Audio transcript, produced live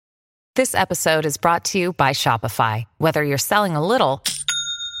This episode is brought to you by Shopify. Whether you're selling a little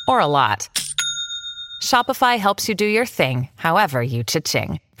or a lot, Shopify helps you do your thing, however you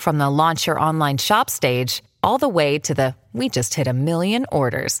cha-ching. From the launch your online shop stage, all the way to the we just hit 1 million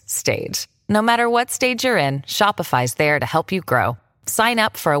orders stage. No matter what stage you're in, Shopify's there to help you grow. Sign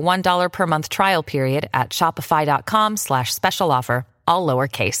up for a $1 per month trial period at shopify.com/special offer, all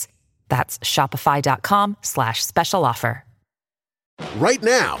lowercase. That's shopify.com/special offer. Right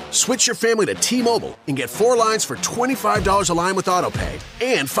now, switch your family to T-Mobile and get 4 lines for $25 a line with AutoPay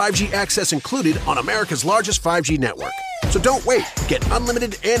and 5G access included on America's largest 5G network. So don't wait. Get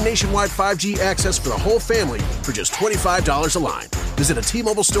unlimited and nationwide 5G access for the whole family for just $25 a line. Visit a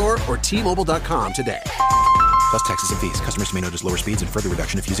T-Mobile store or T-Mobile.com today. Plus taxes and fees. Customers may notice lower speeds and further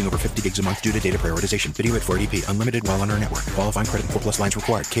reduction if using over 50 gigs a month due to data prioritization. Video at 480p. Unlimited while on our network. Qualifying credit and 4+ lines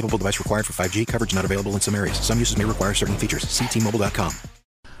required. Capable device required for 5G. Coverage not available in some areas. Some uses may require certain features. See T-Mobile.com.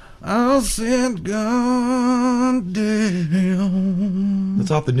 I'll send God down.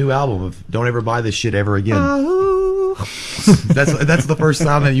 That's off the new album of Don't Ever Buy This Shit Ever Again. That's the first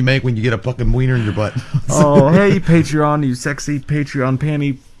sound that you make when you get a fucking wiener in your butt. Oh, hey, Patreon, you sexy Patreon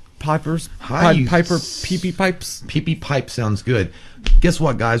panty pipers. Hi, Piper pee-pee pipes. Pee-pee pipe sounds good. Guess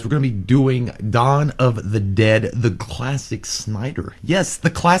what, guys? We're going to be doing Dawn of the Dead, the classic Snyder. Yes,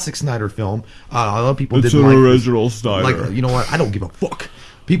 the classic Snyder film. A lot of people didn't like original Snyder. Like, you know what? I don't give a fuck.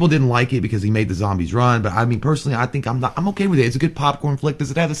 People didn't like it because he made the zombies run, but I mean, personally, I think I'm okay with it. It's a good popcorn flick.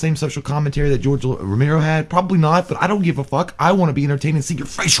 Does it have the same social commentary that George Romero had? Probably not, but I don't give a fuck. I want to be entertained and see your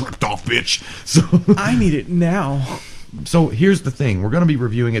face ripped off, bitch. So I need it now. So here's the thing. We're going to be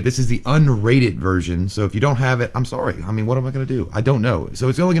reviewing it. This is the unrated version. So if you don't have it, I'm sorry. I mean, what am I going to do? I don't know. So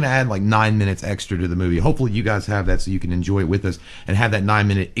it's only going to add like 9 minutes extra to the movie. Hopefully you guys have that so you can enjoy it with us and have that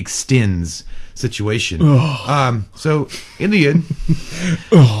 9-minute extends situation. So in the end,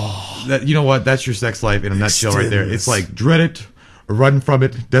 that, you know what? That's your sex life in a nutshell right there. It's like, dread it, run from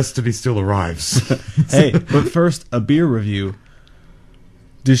it, destiny still arrives. Hey, but first, a beer review.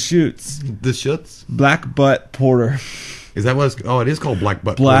 Deschutes. Deschutes? Black Butt Porter. Is that what it's... Oh, it is called Black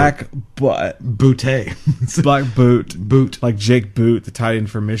Butt Black Porter. Butt. Booty. Black Boot. Boot. Like Jake Boot, the tight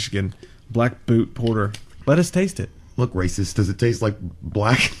end for Michigan. Black Boot Porter. Let us taste it. Look, racist. Does it taste like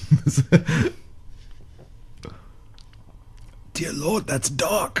black? Dear Lord, that's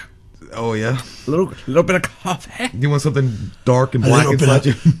dark. Oh, yeah? A little bit of coffee. You want something dark and black inside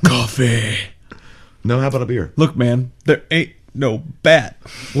you? Coffee. No, how about a beer? Look, man, there ain't no bat.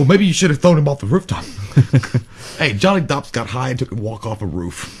 Well, maybe you should have thrown him off the rooftop. Hey, Johnny Depp got high and took a walk off a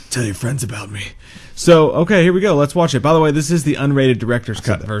roof. Tell your friends about me. So, okay, here we go. Let's watch it. By the way, this is the unrated director's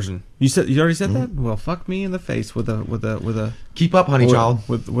cut version. You already said that? Well, fuck me in the face with a Keep up, honey child.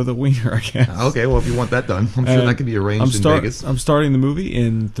 With a wiener, I guess. Okay, well, if you want that done, I'm sure that can be arranged in Vegas. I'm starting the movie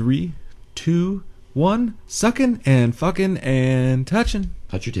in 3, 2, 1. Sucking and fucking and touching.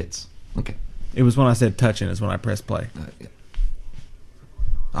 Touch your tits. Okay. It was when I said touching is when I pressed play. Yeah.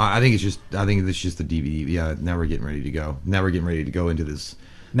 I think it's just the DVD. Yeah, now we're getting ready to go. Now we're getting ready to go into this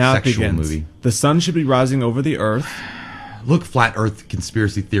sexual movie. The sun should be rising over the earth. Look, flat Earth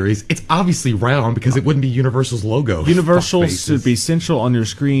conspiracy theories. It's obviously round because it wouldn't be Universal's logo. Universal should be central on your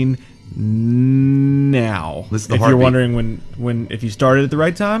screen now. This is the if heartbeat. You're wondering if you started at the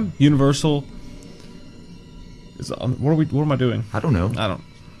right time, Universal is. What am I doing? I don't know. I don't.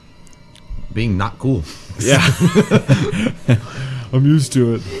 Being not cool. Yeah. I'm used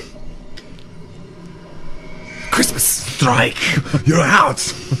to it. Christmas strike. You're out.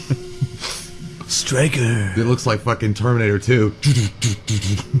 Striker. It looks like fucking Terminator 2.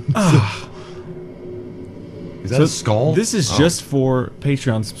 Is that a skull? This is just for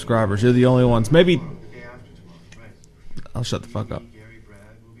Patreon subscribers. You're the only ones. Maybe. I'll shut the fuck up.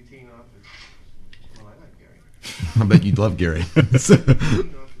 I bet you'd love Gary.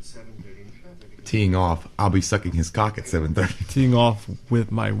 Teeing off. I'll be sucking his cock at 7:30. Teeing off with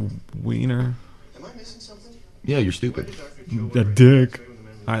my wiener. Am I missing something? Yeah, you're stupid. A dick.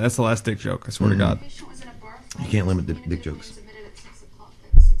 All right, that's the last dick joke. I swear to God. You can't limit dick jokes.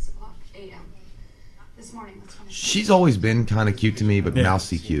 She's always been kind of cute to me, but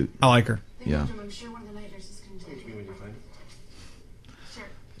mousy cute. I like her. Yeah.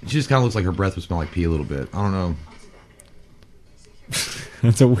 She just kind of looks like her breath would smell like pee a little bit. I don't know.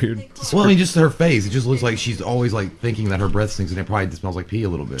 That's a weird. Well, I mean, just her face. It just looks like she's always like thinking that her breath stinks, and it probably smells like pee a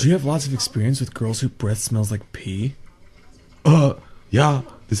little bit. Do you have lots of experience with girls whose breath smells like pee? Yeah.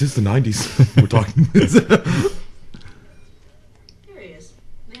 This is the 90s. We're talking.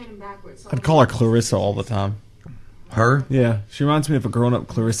 I'd call her Clarissa all the time. Her? Yeah, she reminds me of a grown-up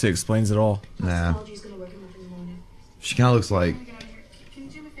Clarissa Explains It All. Nah. She kind of looks like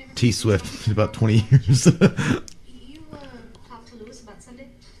T Swift in about 20 years. You talk to Lewis about Sunday?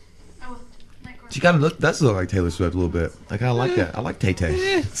 Oh, She kind of does look like Taylor Swift a little bit. I kind of like that. I like Tay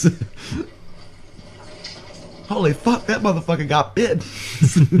Tay. Holy fuck, that motherfucker got bit.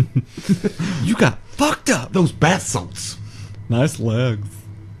 You got fucked up. Those bath salts. Nice legs.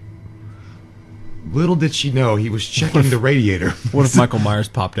 Little did she know he was checking the radiator. What if Michael Myers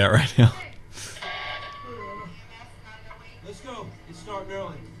popped out right now? Let's go. It's starting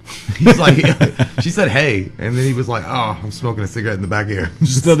early. He's like, she said, hey. And then he was like, oh, I'm smoking a cigarette in the back here.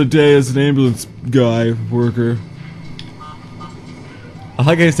 Just another day as an ambulance guy, worker. I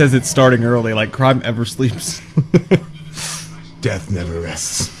like how he says it's starting early, like crime ever sleeps. Death never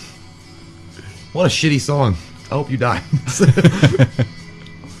rests. What a shitty song. I hope you die.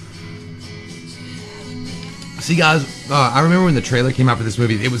 See, guys, I remember when the trailer came out for this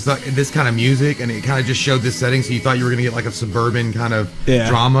movie, it was like this kind of music, and it kind of just showed this setting, so you thought you were going to get like a suburban kind of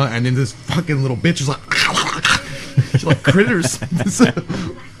drama, and then this fucking little bitch was like, she's like critters.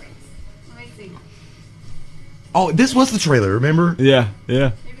 Oh, this was the trailer, remember? Yeah.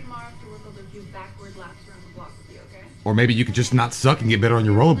 Maybe tomorrow after work I'll do a few backward laps around the block with you, okay? Or maybe you could just not suck and get better on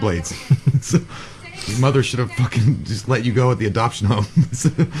your rollerblades. Your mother should have fucking just let you go at the adoption home.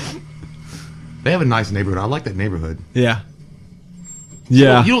 They have a nice neighborhood. I like that neighborhood. Yeah.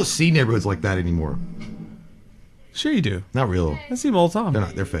 Yeah. You don't see neighborhoods like that anymore. Sure you do. Not real. I see them all the time. They're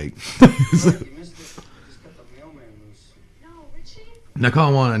not. They're fake. You missed it. Just got the mailman loose. No, Richie? Now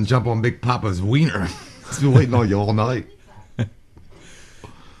come on and jump on Big Papa's wiener. He's been waiting on you all night.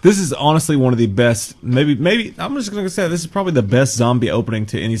 This is honestly one of the best, maybe, I'm just going to say this is probably the best zombie opening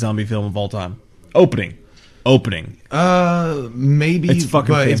to any zombie film of all time. Opening. Maybe. It's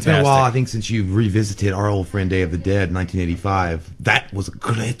fucking but it's been a while, fantastic. I think, since you've revisited our old friend Day of the Dead, 1985. That was a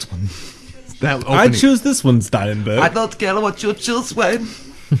great one. That opening. I choose this one, Steinberg. I don't care what you choose, Wayne.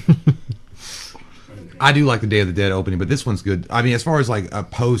 I do like the Day of the Dead opening, but this one's good. I mean, as far as like a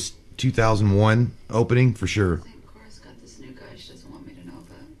post 2001 opening, for sure. I think Cora's got this new guy she doesn't want me to know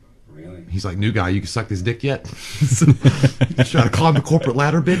about. Really? He's like, new guy, you can suck this dick yet? You trying to climb the corporate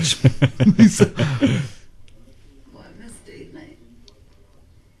ladder, bitch? Well, I missed date night.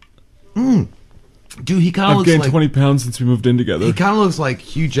 Dude, he kind of I've looks gained like 20 pounds since we moved in together. he kind of looks like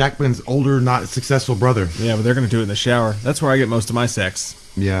Hugh Jackman's older, not successful brother. Yeah, but they're going to do it in the shower. That's where I get most of my sex.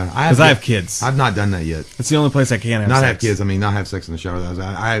 Yeah, Because I have kids. I've not done that yet. That's the only place I can have Not sex. have kids. I mean, not have sex in the shower.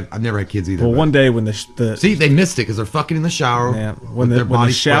 I've never had kids either. Well, but- one day when the see, they missed it because they're fucking in the shower. yeah, with when their the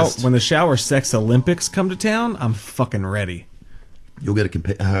bodies pressed. when the shower sex Olympics come to town, I'm fucking ready. You'll get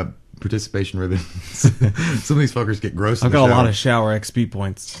a participation ribbon. Some of these fuckers get gross. I've got a lot of shower XP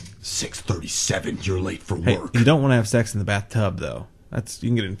points. 6:37. You're late for Hey, work. you don't want to have sex in the bathtub though. You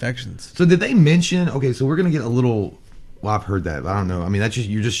can get infections. So did they mention? Okay, so we're gonna get a little. Well, I've heard that. But I don't know. I mean,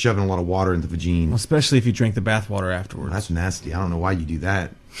 you're just shoving a lot of water into the vagine. Especially if you drink the bathwater afterwards. That's nasty. I don't know why you do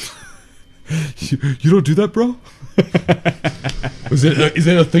that. You don't do that, bro? Is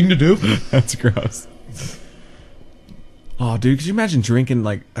it a thing to do? That's gross. Oh, dude, could you imagine drinking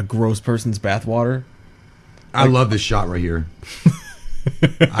like a gross person's bathwater? I love this shot right here.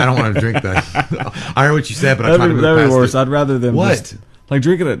 I don't want to drink that. I heard what you said, but I tried to move That'd be past worse. it. I'd rather them What? just, like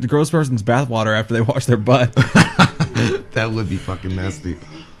drinking a gross person's bathwater after they wash their butt. That would be fucking nasty.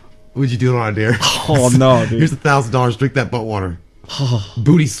 Would you do it on a dare? Oh no, dude. Here's $1,000. Drink that butt water.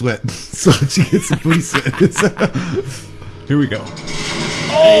 Booty sweat. So she gets some booty sweat. Here we go.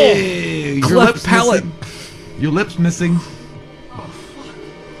 Hey, your cleft lips palate. missing. Your lips missing.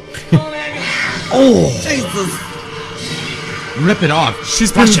 Oh, Jesus! Rip it off.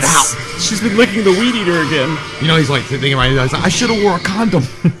 She's Flush it out. She's been licking the weed eater again. You know, he's like thinking about it. He's like, I should have wore a condom.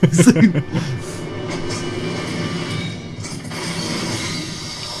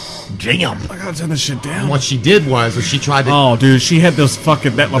 Damn. I gotta turn this shit down. What she did was she tried to. Oh, dude, she had those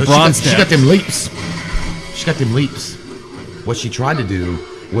fucking that LeBron she got them leaps. She got them leaps. What she tried to do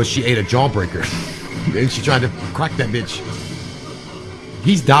was she ate a jawbreaker, and she tried to crack that bitch.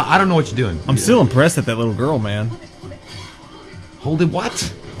 He's died. I don't know what you're doing. I'm still impressed at that little girl, man. Hold it.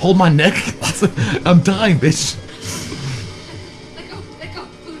 What? Hold my neck. I'm dying, bitch. Let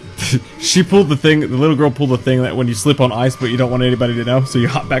go. She pulled the thing. The little girl pulled the thing that when you slip on ice, but you don't want anybody to know, so you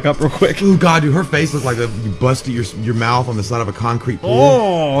hop back up real quick. Oh God, dude, her face looked like you busted your mouth on the side of a concrete pool.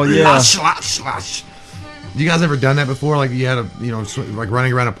 Oh yeah. Slash, slash. You guys ever done that before? Like you had like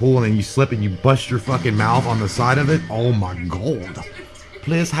running around a pool and then you slip and you bust your fucking mouth on the side of it. Oh my God!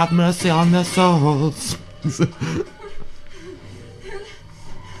 Please have mercy on their souls.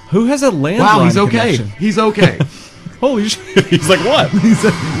 Who has a landline? Wow, he's okay. connection? He's okay. Holy shit! He's like what?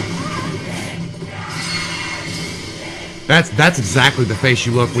 That's exactly the face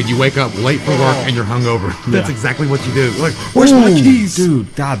you look when you wake up late for work and you're hungover. That's exactly what you do. Like, where's my keys?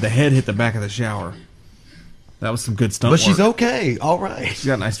 Dude, God, the head hit the back of the shower. That was some good stuff. But she's okay. All right. She's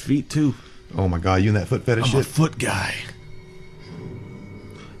got nice feet, too. Oh, my God. You and that foot fetish I'm shit? a foot guy.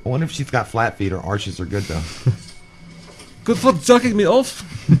 I wonder if she's got flat feet or arches are good, though. Good for sucking me off.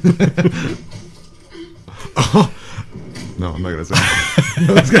 Oh. No, I'm not going to say that.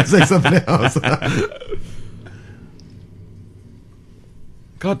 I was going to say something else.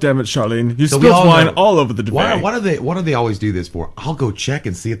 God damn it, Charlene. You So we spilled all wine know- all over the duvet. What do they always do this for? I'll go check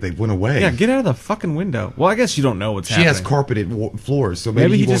and see if they went away. Yeah, get out of the fucking window. Well, I guess you don't know what's She happening. has carpeted floors, so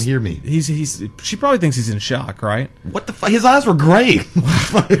maybe he won't just hear me. She probably thinks he's in shock, right? What the fuck? His eyes were gray.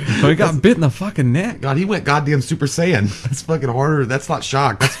 So he got bit in the fucking neck. God, he went goddamn Super Saiyan. That's fucking harder. That's not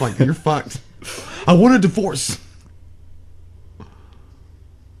shock. That's like, you're fucked. I want a divorce.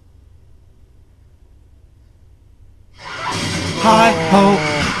 Hi ho,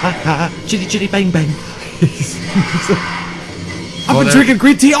 ha ha, chitty chitty bang bang. I've been drinking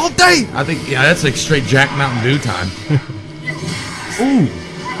green tea all day. I think, yeah, that's like straight Jack Mountain Dew time. Ooh,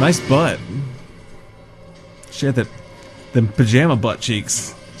 nice butt. She had them pajama butt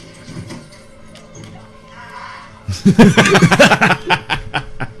cheeks.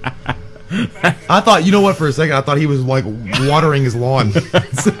 I thought, you know what, for a second, I thought he was like watering his lawn.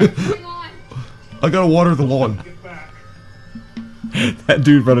 I gotta water the lawn. That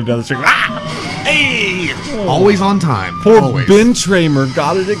dude running down the street. Ah! Hey! Always on time. Poor Always. Ben Tramer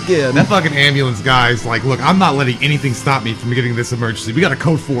got it again. That fucking ambulance guy's like, look, I'm not letting anything stop me from getting this emergency. We got a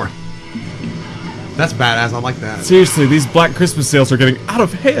code 4. That's badass. I like that. Seriously, these Black Christmas sales are getting out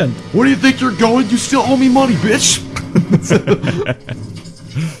of hand. Where do you think you're going? You still owe me money, bitch.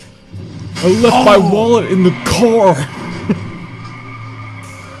 I left my wallet in the car.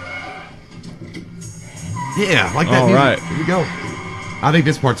 Yeah, like that. All music. right. Here we go. I think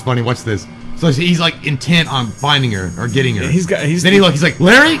this part's funny. Watch this. So he's like intent on finding her or getting her. He's like,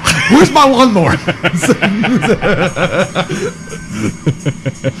 Larry, where's my lawnmower?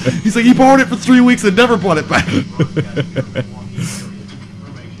 He's like, he borrowed it for 3 weeks and never brought it back.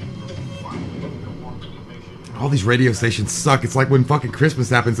 All these radio stations suck. It's like when fucking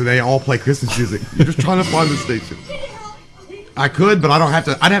Christmas happens and they all play Christmas music. You're just trying to find the station. I could, but I don't have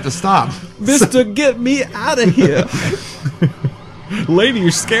to. I'd have to stop. Mister, get me out of here. Lady,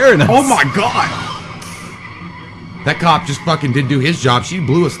 you're scaring us. Oh my god! That cop just fucking didn't do his job. She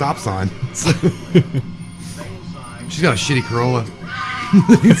blew a stop sign. She's got a shitty Corolla.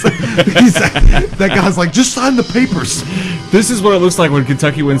 That guy's like, just sign the papers. This is what it looks like when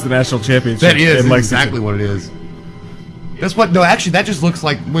Kentucky wins the national championship. That is in Lexington. exactly what it is. That's what. No, actually, that just looks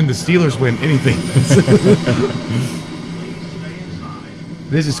like when the Steelers win anything.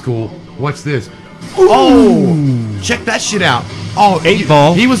 This is cool. What's this? Oh, check that shit out. Oh, 8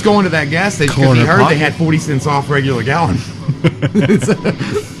 Ball. He was going to that gas station because he heard they had 40 cents off regular gallon.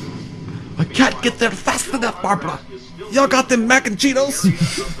 I can't get there fast enough, Barbara. Y'all got them mac and Cheetos?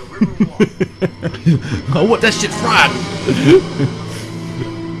 I want that shit fried.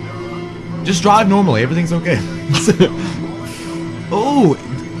 Just drive normally. Everything's okay. Oh,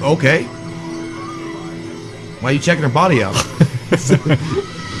 okay. Why are you checking her body out?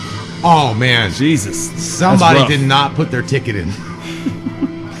 Oh, man. Jesus. Somebody did not put their ticket in.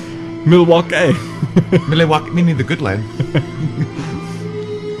 Milwaukee. Milwaukee, meaning the good land.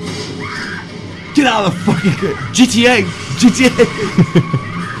 Get out of the fucking GTA.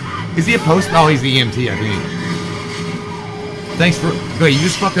 Is he a post? Oh, he's the EMT, I think. Thanks for. Wait, you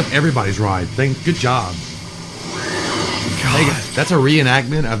just fucked up everybody's ride. Good job. Hey, that's a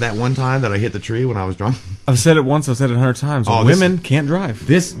reenactment of that one time that I hit the tree when I was drunk. I've said it once. I've said it 100 times. Oh, women can't drive.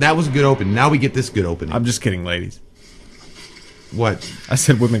 That was a good open. Now we get this good opening. I'm just kidding, ladies. What? I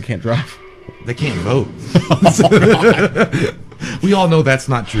said women can't drive. They can't vote. We all know that's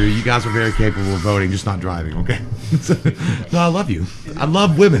not true. You guys are very capable of voting, just not driving, okay? No, I love you. I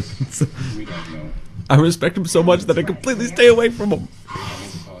love women. I respect them so much that I completely stay away from them.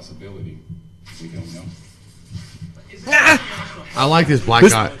 I like this black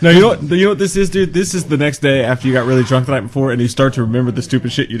guy. No, you know what this is, dude? This is the next day after you got really drunk the night before and you start to remember the stupid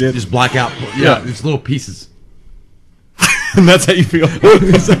shit you did. Just black out. Yeah, it's little pieces. And that's how you feel.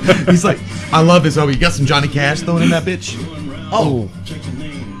 He's like, I love this. Oh, you got some Johnny Cash thrown in that bitch? Oh.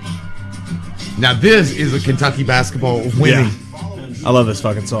 Now this is a Kentucky basketball winning. Yeah. I love this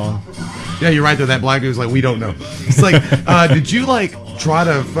fucking song. Yeah, you're right though. That black dude's like, we don't know. It's like, did you like try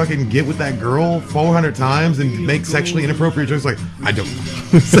to fucking get with that girl 400 times and make sexually inappropriate jokes? Like, I don't know.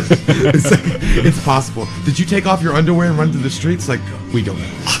 It's possible. Did you take off your underwear and run through the streets? Like, we don't know.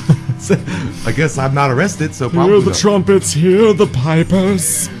 I guess I'm not arrested, so Hear probably the trumpets, hear the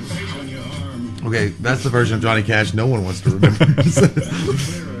pipers. Okay, that's the version of Johnny Cash no one wants to remember.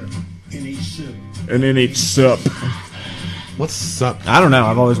 And in each sup. What's sup? I don't know.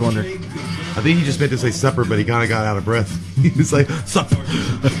 I've always wondered. I think he just meant to say supper, but he kind of got out of breath. He was like, sup.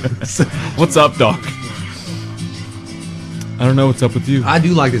 What's up, Doc? I don't know what's up with you. I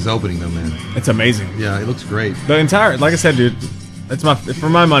do like this opening, though, man. It's amazing. Yeah, it looks great. The entire, like I said, dude, it's for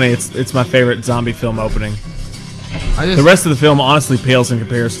my money, it's my favorite zombie film opening. The rest of the film honestly pales in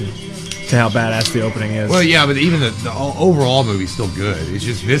comparison to how badass the opening is. Well, yeah, but even the overall movie's still good. It's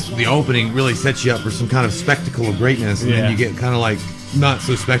just the opening really sets you up for some kind of spectacle of greatness, and then you get kind of like not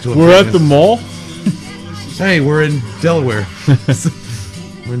so spectacle. We're at the mall. Hey, we're in Delaware.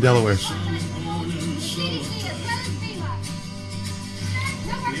 We're in Delaware.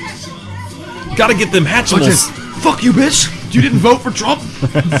 Gotta get them Hatchimals. Fuck you, bitch! You didn't vote for Trump.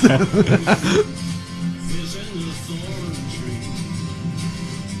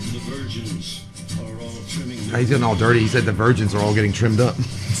 He's getting all dirty. He said the virgins are all getting trimmed up.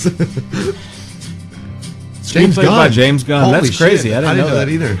 James Gunn. By James Gunn. Holy That's crazy. Shit. I didn't know that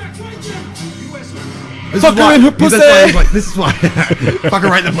either. Fuck her in her pussy. This is why. Fuck her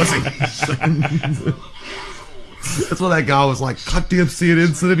right in the pussy. That's why that guy was like, goddamn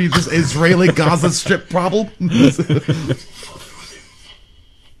CNN sending me this Israeli Gaza Strip problem.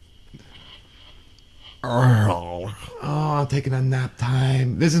 Oh, I'm taking a nap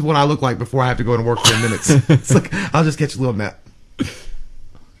time. This is what I look like before I have to go to work 10 minutes. It's like, I'll just catch a little nap.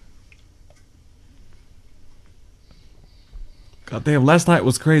 God damn, last night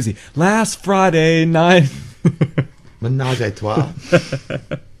was crazy. Last Friday night. Menage a trois.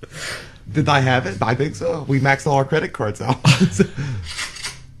 Did I have it? I think so. We maxed all our credit cards out.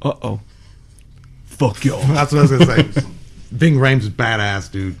 Uh-oh. Fuck y'all. That's what I was going to say. Ving Rhames is badass,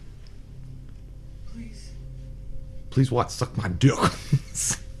 dude. Please what? Suck my dick.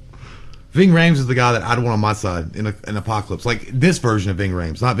 Ving Rhames is the guy that I'd want on my side in an apocalypse. Like this version of Ving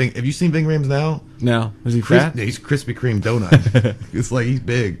Rhames. Not Ving. Have you seen Ving Rhames now? No. Is he fat? Yeah, he's Krispy Kreme donut. It's like he's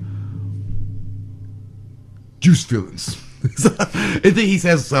big. Juice fillings. I think he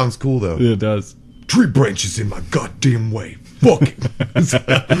says sounds cool though. Yeah, it does. Tree branches in my goddamn way. Fuck it.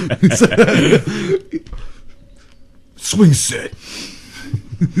 Swing set.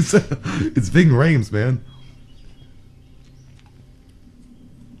 It's Ving Rhames, man.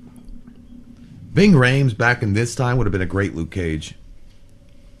 Ving Rhames back in this time would have been a great Luke Cage.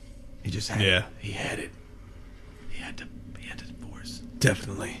 He just had it. He had it. He had the force.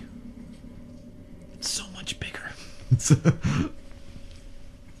 Definitely. So much bigger.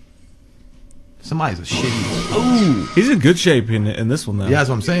 Somebody's a shitty. Oh, he's in good shape in this one though. Yeah, that's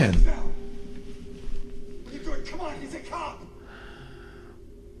what I'm saying. What are you doing? Come on, he's a cop.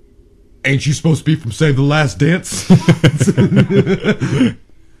 Ain't you supposed to be from Save the Last Dance?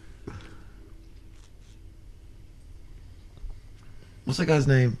 What's that guy's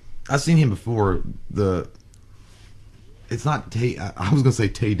name? I've seen him before. It's not Tay. I was gonna say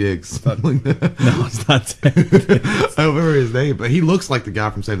Tay Diggs. No, it's not Tay. I don't remember his name, but he looks like the guy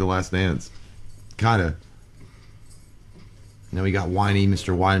from Save the Last Dance. Kinda. Now we got whiny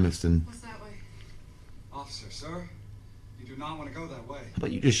Mr. Wymiston. What's that way? Officer, sir, you do not want to go that way. How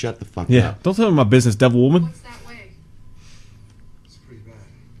about you just shut the fuck Yeah, up? don't tell me my business, devil woman. What's that way? It's pretty bad.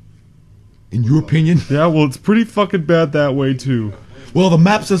 In your opinion? Yeah, well, it's pretty fucking bad that way too. Well, the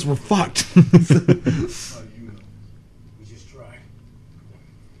map says we're fucked. How do you know? We just tried.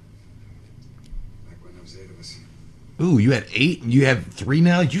 Back when there was 8 of us. Ooh, you had 8 and you have 3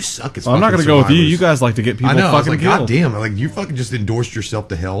 now? You suck as fucking I'm not gonna go with you. survivors. You guys like to get people I know, I was fucking like, killed. God damn, like you fucking just endorsed yourself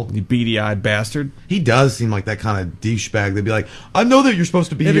to hell. You beady-eyed bastard. He does seem like that kind of douchebag. They'd be like, I know that you're supposed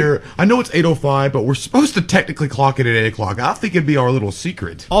to be here. I know it's 8:05, but we're supposed to technically clock it at 8 o'clock. I think it'd be our little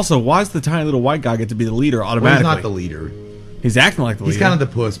secret. Also, why does the tiny little white guy get to be the leader Well, automatically? he's not the leader. He's acting like the leader. He's kind of the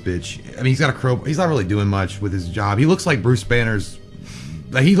puss bitch. I mean, he's got a crow. He's not really doing much with his job. He looks like Bruce Banner's.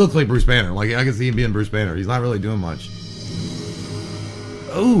 Like, he looks like Bruce Banner. Like, I can see him being Bruce Banner. He's not really doing much.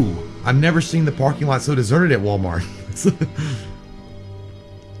 Oh, I've never seen the parking lot so deserted at Walmart.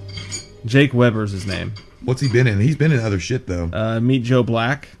 Jake Weber's his name. What's he been in? He's been in other shit though. Meet Joe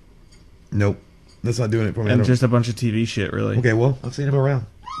Black. Nope, that's not doing it for me. And just a bunch of TV shit, really. Okay, well, I've seen him around.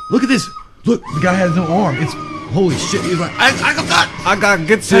 Look at this. Look, the guy has no arm. It's holy shit. He's like, I got to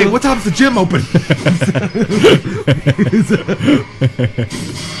get to. Hey, what time's the gym open?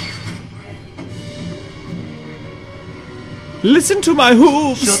 Listen to my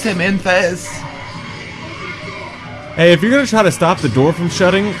hooves. Shut him in face. Hey, if you're gonna try to stop the door from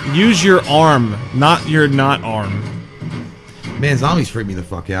shutting, use your arm, not your not arm. Man, zombies freak me the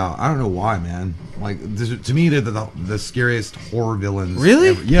fuck out. I don't know why, man. Like, to me, they're the scariest horror villains. Really?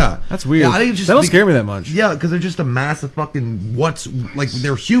 Ever. Yeah. That's weird. Yeah, I think they don't scare me that much. Yeah, because they're just a mass of fucking like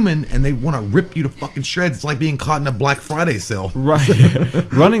they're human and they want to rip you to fucking shreds. It's like being caught in a Black Friday sale.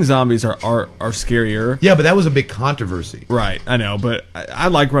 Right. Running zombies are scarier. Yeah, but that was a big controversy. Right, I know, but I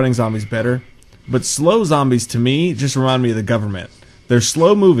like running zombies better. But slow zombies, to me, just remind me of the government. They're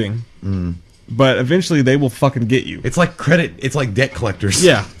slow moving. But eventually they will fucking get you. It's like debt collectors.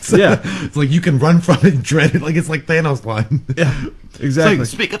 Yeah, yeah. It's like you can run from it and dread it. Like it's like Thanos line. Yeah, exactly.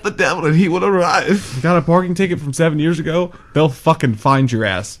 It's like, speak of the devil and he will arrive. You got a parking ticket from 7 years ago, they'll fucking find your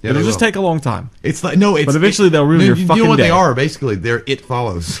ass. Yeah, It'll just take a long time. It's like, no, it's... But eventually they'll ruin your fucking day. You know what they are, basically? They're It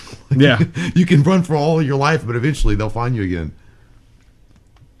Follows. Like, yeah. You can run for all of your life, but eventually they'll find you again.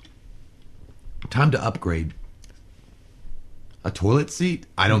 Time to upgrade. A toilet seat?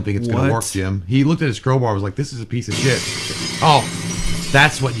 I don't think it's going to work, Jim. He looked at his crowbar and was like, this is a piece of shit. Oh,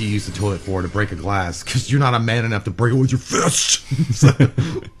 that's what you use the toilet for, to break a glass, because you're not a man enough to break it with your fist.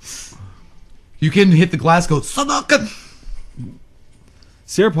 You can hit the glass, go, Sadakan!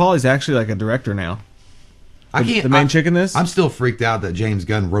 Sarah Pauli's actually like a director now. The main chick in this? I'm still freaked out that James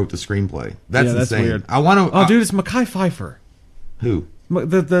Gunn wrote the screenplay. That's insane. Weird. I want to... Oh, dude, it's Mekhi Phifer. Who?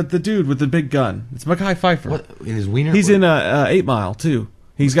 The dude with the big gun. It's Mekhi Phifer. What? In his wiener? He's in 8 Mile, too.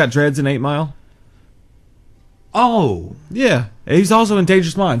 He's got dreads in 8 Mile. Oh. Yeah. He's also in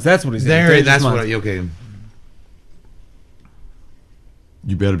Dangerous Minds. That's what he's in. That's what okay.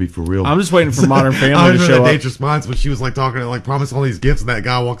 You better be for real. I'm just waiting for Modern Family to show up. Dangerous Minds when she was like talking, like promising all these gifts, and that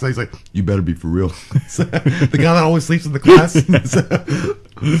guy walks out. He's like, "You better be for real." The guy that always sleeps in the class.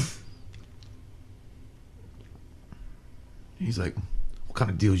 He's like, "What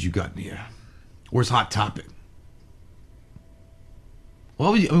kind of deals you got in here? Where's Hot Topic?"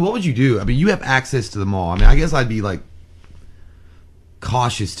 What would you do? I mean, you have access to the mall. I mean, I guess I'd be like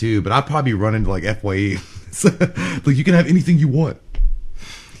cautious too, but I'd probably run into like FYE. Like, you can have anything you want.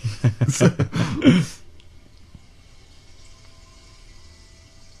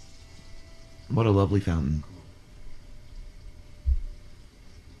 What a lovely fountain.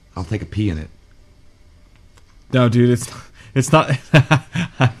 I'll take a pee in it. No, dude, it's not.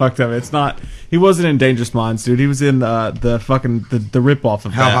 I fucked up. It's not. He wasn't in Dangerous Minds, dude. He was in the fucking the ripoff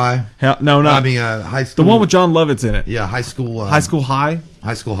of How that. High? No, I mean, High School. The one with John Lovett's in it. Yeah, High School. High School High.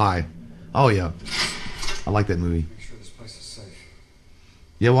 High School High. Oh yeah, I like that movie. Make sure this place is safe.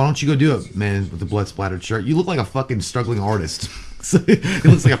 Yeah, why don't you go do it, man, with the blood splattered shirt? You look like a fucking struggling artist. He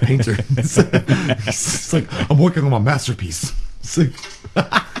looks like a painter. It's like, I'm working on my masterpiece. It's like,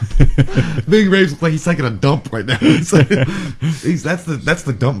 Big Raves looks like he's taking a dump right now. It's like, that's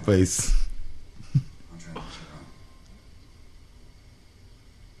the dump face.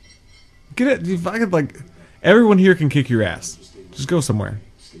 Get it? If I could, like, everyone here can kick your ass. Just go somewhere.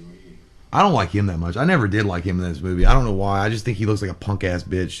 I don't like him that much. I never did like him in this movie. I don't know why. I just think he looks like a punk ass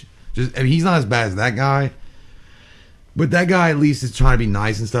bitch. I mean, he's not as bad as that guy, but that guy at least is trying to be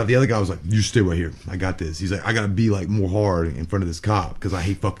nice and stuff. The other guy was like, "You stay right here. I got this." He's like, "I gotta be like more hard in front of this cop because I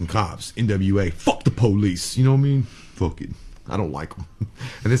hate fucking cops. NWA, fuck the police. You know what I mean? Fuck it. I don't like them."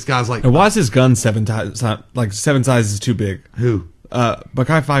 And this guy's like, and why is his gun 7 sizes too big? Who?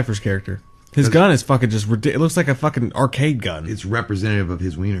 Mekhi Phifer's character. His gun is fucking just ridiculous. It looks like a fucking arcade gun. It's representative of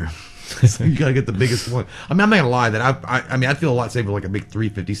his wiener. You gotta get the biggest one. I mean, I'm not gonna lie that I mean, I'd feel a lot safer like a big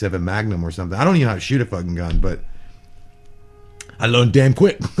 357 Magnum or something. I don't even know how to shoot a fucking gun, but I learned damn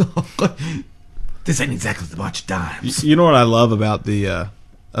quick. This ain't exactly the much dimes. You know what I love about the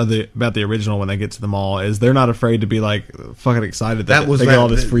original when they get to the mall is they're not afraid to be like fucking excited that they get all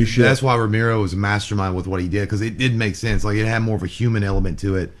this free shit. That's why Ramiro was a mastermind with what he did, because it did make sense. Like, it had more of a human element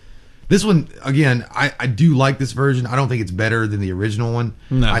to it. This one, again, I do like this version. I don't think it's better than the original one.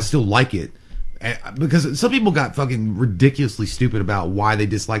 No. I still like it. Because some people got fucking ridiculously stupid about why they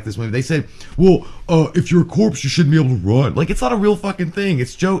dislike this movie. They said, well, if you're a corpse, you shouldn't be able to run. Like, it's not a real fucking thing.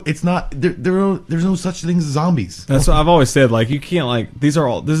 It's Joe. It's not. There's no such things as zombies. That's what I've always said. Like, you can't, like, this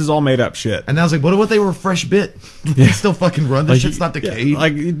is all made up shit. And I was like, what if they were a fresh bit? They still fucking run. This shit's not decayed. Yeah,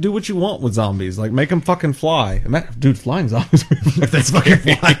 like, you do what you want with zombies. Like, make them fucking fly. Dude, flying zombies. That's fucking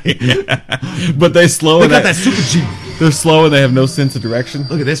flying. Yeah. But they slow. They got that super G. They're slow and they have no sense of direction.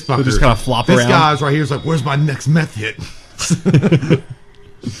 Look at this fucker. They just kind of flop around. This guy's right here is like, where's my next meth hit?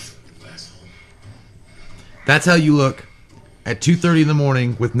 That's how you look at 2:30 in the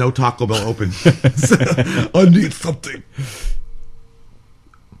morning with no Taco Bell open. I need something.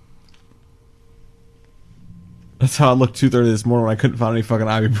 That's how I looked 2:30 this morning when I couldn't find any fucking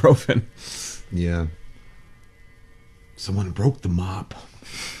ibuprofen. Yeah. Someone broke the mop.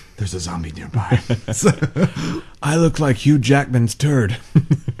 There's a zombie nearby. I look like Hugh Jackman's turd.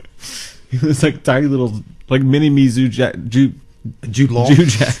 He was like tiny little, like mini me Jude Law.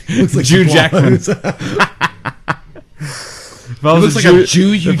 Looks like Jude Jackman. If I was looks like a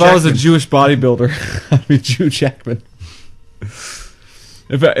Jew, Hugh if I was a Jackman. Jewish bodybuilder, I'd be Jude Jackman.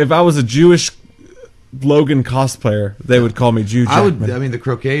 If I was a Jewish Logan cosplayer, they would call me Jude Jackman. I mean, the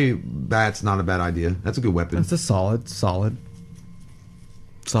croquet bat's not a bad idea. That's a good weapon. That's a solid.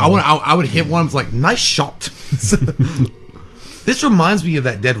 I would hit one. It's like, nice shot. This reminds me of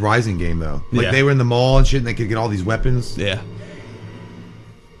that Dead Rising game, though. Like, Yeah. they were in the mall and shit, and they could get all these weapons. Yeah.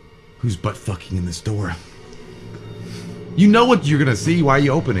 Who's butt fucking in this door? You know what you're gonna see. Why are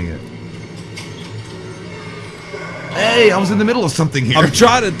you opening it? Hey, I was in the middle of something here. I'm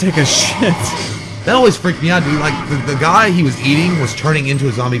trying to take a shit. That always freaked me out, dude. Like, the guy he was eating was turning into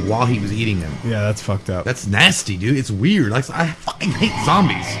a zombie while he was eating him. Yeah, that's fucked up. That's nasty, dude. It's weird. Like, I fucking hate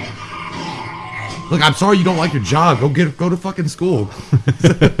zombies. Look, I'm sorry you don't like your job. Go to fucking school.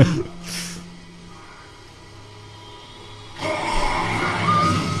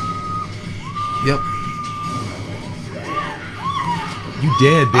 Yep. You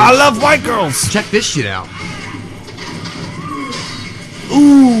dead, bitch. I love white girls. Check this shit out.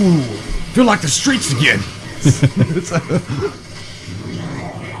 Ooh, feel like the streets again.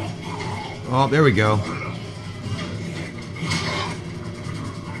 Oh, there we go.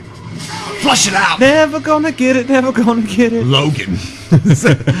 Flush it out. Never gonna get it. Never gonna get it. Logan. That's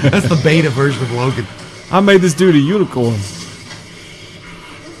the beta version of Logan. I made this dude a unicorn.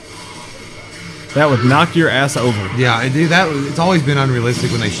 That would knock your ass over. Yeah, dude, it's always been unrealistic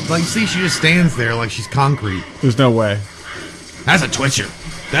when they like. See, she just stands there like she's concrete. There's no way. That's a twitcher.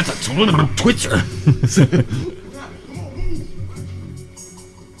 That's a twitcher.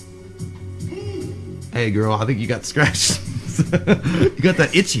 Hey, girl, I think you got scratched. You got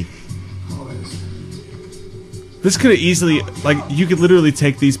that itchy. This could have easily, like, you could literally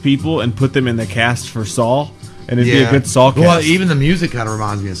take these people and put them in the cast for Saw, and it'd be a good Saw cast. Well, even the music kind of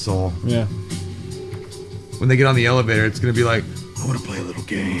reminds me of Saw. Yeah. When they get on the elevator, it's going to be like, I want to play a little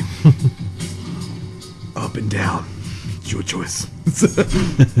game. Up and down. It's your choice.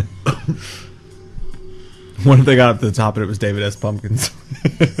 What if they got up to the top and it was David S. Pumpkins?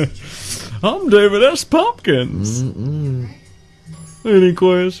 I'm David S. Pumpkins. Any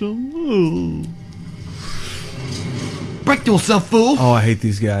questions? Break yourself, fool. Oh, I hate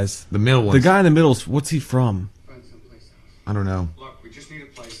these guys. The middle one. The guy in the middle, what's he from? Find someplace else. I don't know. Look, we just need a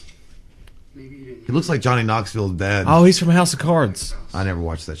place. Maybe you didn't. He looks like Johnny Knoxville's dad. Oh, he's from House of Cards. I never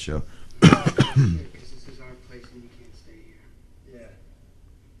watched that show. Because this is our place and you can't stay here. Yeah.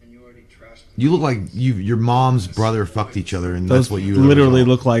 And you already trashed me. You look like your mom's brother fucked each other, and Those that's what you literally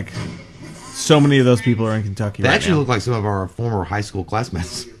look like. So many of those people are in Kentucky They right actually now. look like some of our former high school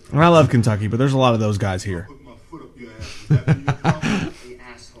classmates. And I love Kentucky, but there's a lot of those guys here. Put my foot up your ass. Hey,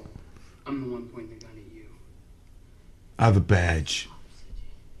 asshole. I'm the one pointing the gun at you. I have a badge.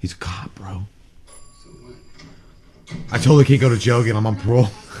 He's a cop, bro. So what? I totally can't go to jail again. I'm on parole.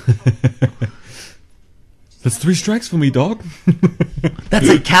 That's 3 strikes for me, dog. That's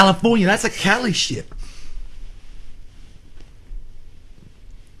a California. That's a Cali shit.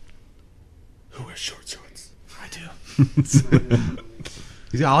 Who wears short shorts? I do.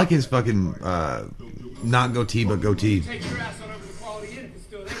 I like his fucking not goatee, but goatee. Take your ass on over to Quality Inn if it's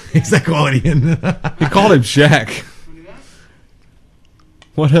still there. It's that quality in. He called him Shaq. Wanna do that?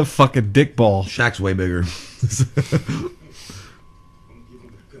 What a fucking dick ball. Shaq's way bigger.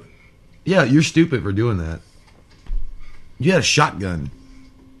 Yeah, you're stupid for doing that. You had a shotgun.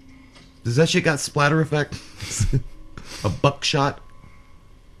 Does that shit got splatter effect? A buckshot?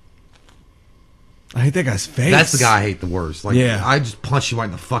 I hate that guy's face. That's the guy I hate the worst. Like, Yeah. I just punched him right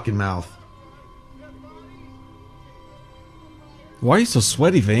in the fucking mouth. Why are you so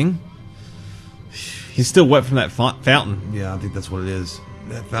sweaty, Ving? He's still wet from that fountain. Yeah, I think that's what it is.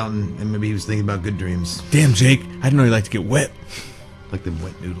 That fountain, and maybe he was thinking about good dreams. Damn, Jake. I didn't know you like to get wet. Like them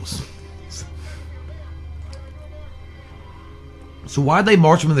wet noodles. So why'd they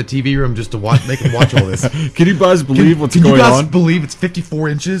march him in the TV room just to make him watch all this? Can you guys believe what's Can going you guys on? believe it's 54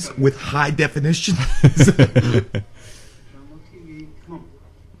 inches with high definition? Come on, TV. Come on.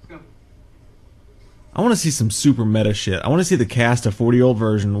 Let's go. I want to see some super meta shit. I want to see the cast of 40-year-old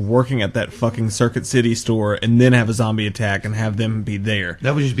version working at that fucking Circuit City store and then have a zombie attack and have them be there.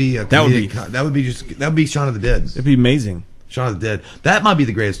 That would just be a That would be- that would be Shaun of the Dead. It'd be amazing. Shaun of the Dead. That might be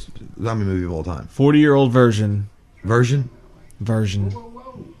the greatest zombie movie of all time. 40-year-old version Whoa,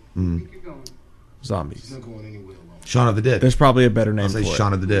 whoa. zombies. Think you're going. Mm. Shaun of the Dead. There's probably a better name I'll for say it.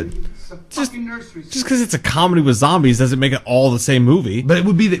 Shaun of the Dead. It's a fucking nursery. Just because it's a comedy with zombies doesn't make it all the same movie. But it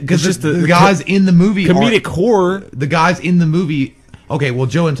would be because It's just the guys in the movie comedic horror. The guys in the movie. Okay, well,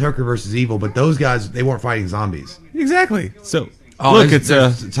 Joe and Tucker versus Evil, but those guys, they weren't fighting zombies. Exactly. So Oh, look, there's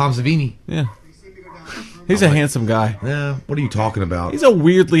it's Tom Savini. yeah. He's a handsome guy. Yeah, what are you talking about? He's a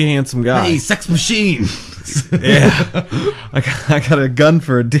weirdly handsome guy. Hey, sex machine. Yeah. I got a gun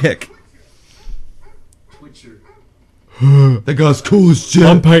for a dick. Twitcher. That guy's cool as shit.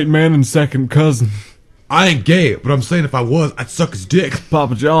 I'm Peyton Manning's second cousin, I ain't gay, but I'm saying if I was, I'd suck his dick.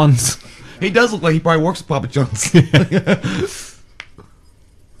 Papa John's. He does look like he probably works at Papa John's. I know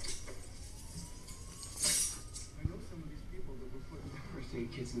some of these people that were putting first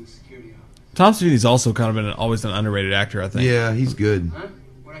aid kits in the security office. Tom Savini's also kind of been always an underrated actor, I think. Yeah, he's good. Huh?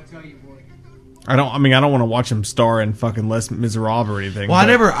 What'd I tell you, boy? I don't want to watch him star in fucking Les Miserables or anything. Well,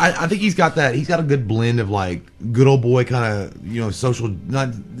 but I think he's got that. He's got a good blend of like good old boy kind of, social, not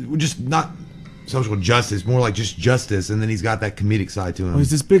social justice, more like just justice, and then he's got that comedic side to him.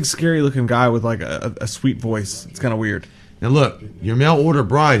 he's this big, scary looking guy with like a sweet voice. It's kind of weird. Now look, your mail order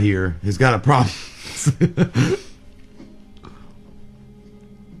bride here has got a problem.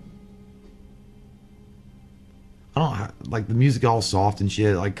 I don't like the music all soft and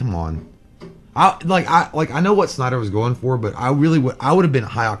shit. Like, come on. I know what Snyder was going for, but I would have been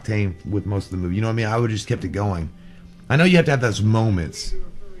high octane with most of the movie. You know what I mean? I would have just kept it going. I know you have to have those moments.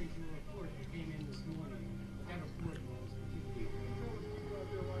 Referring to a report that came in this morning. That report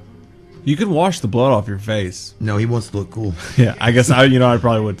was You can wash the blood off your face. No, he wants to look cool. Yeah, I guess I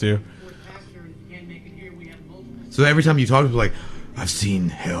probably would too. pastor, and if you can't make it here, we have multiple. So every time you talk to him, like, I've seen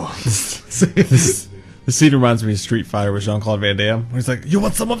hell. The scene reminds me of Street Fighter with Jean-Claude Van Damme. Where he's like, "You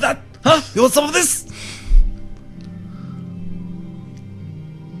want some of that? Huh? You want some of this?"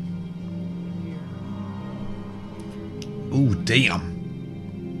 Ooh, damn.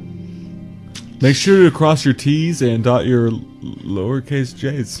 Make sure to cross your T's and dot your lowercase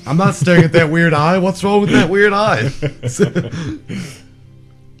J's. I'm not staring at that weird eye. What's wrong with that weird eye? What's the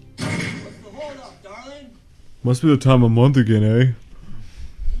hold up, darling? Must be the time of month again, eh?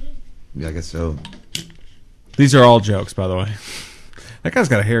 Yeah, I guess so. These are all jokes, by the way. That guy's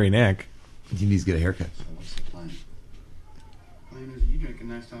got a hairy neck. He needs to get a haircut. So what's the plan? Plan is you drink a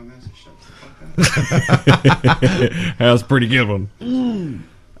nice dog ass and shut the fuck up. That was a pretty good one.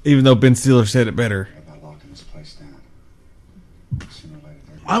 Even though Ben Stiller said it better. About locking this place down. Sooner or later,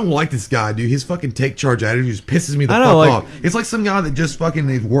 they're I don't like this guy, dude. His fucking take charge attitude just pisses me the I fuck know, like- off. It's like some guy that just fucking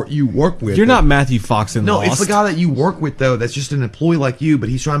you work with. You're not Matthew Fox in No, Lost. it's the guy that you work with, though, that's just an employee like you, but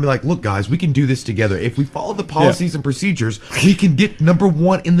he's trying to be like, look, guys, we can do this together. If we follow the policies and procedures, we can get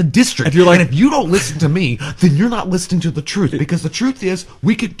 #1 in the district. If you're like- and if you don't listen to me, then you're not listening to the truth, because the truth is,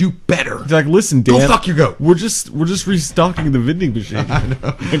 we could do better. He's like, listen, Dan. Go fuck your goat. We're just restocking the vending machine.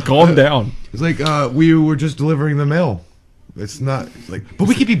 And calm down. It's like, we were just delivering the mail. It's not, it's like, but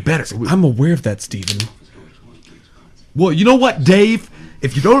we could be better. I'm aware of that, Steven. Well, you know what, Dave?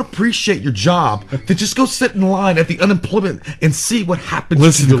 If you don't appreciate your job, then just go sit in line at the unemployment and see what happens.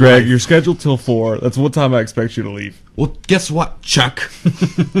 Listen, to your Greg, life. you're scheduled till 4. That's what time I expect you to leave. Well, guess what, Chuck?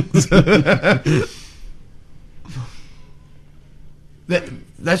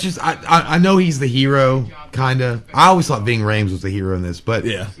 That's just I know he's the hero, kinda. I always thought Ving Rhames was the hero in this, but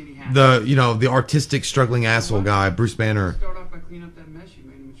Yeah. the artistic struggling asshole guy, Bruce Banner, Start off by cleaning up that mess you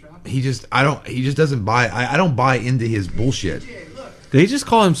made in Metropolis. he just doesn't buy. I don't buy into his bullshit. Hey, look, Did he just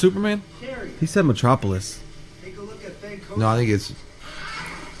call him Superman? Terry, He said Metropolis. take a look at Ben Coach. No, I think it's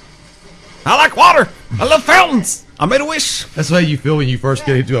I like water. I love fountains. I made a wish. that's how you feel when you first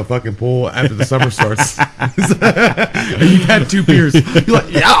get into a fucking pool after the summer starts. And you've had 2 beers. You're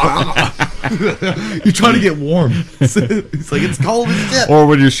like, yeah. You're trying to get warm. It's like it's cold as shit. Or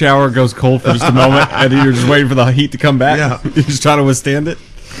when your shower goes cold for just a moment and you're just waiting for the heat to come back. Yeah. You're just trying to withstand it.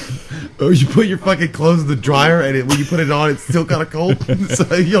 Or you put your fucking clothes in the dryer, and when you put it on, it's still kind of cold.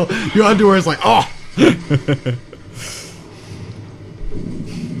 So your underwear is like, oh.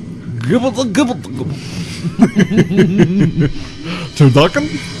 Gibble, gibble, gibble. Turducken?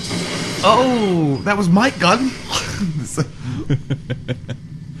 Oh, that was Mike Gunn.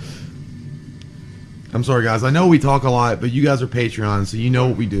 I'm sorry, guys. I know we talk a lot, but you guys are Patreon, so you know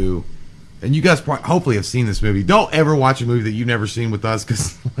what we do. And you guys hopefully have seen this movie. Don't ever watch a movie that you've never seen with us,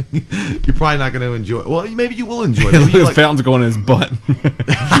 because you're probably not going to enjoy it. Well, maybe you will enjoy it. Maybe Look you at like- fountains going in his butt.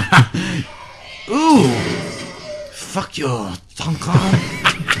 Ooh, fuck your tongue.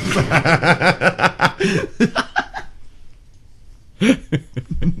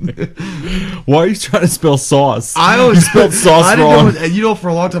 Why are you trying to spell sauce? I always spelled sauce I didn't wrong. know what, for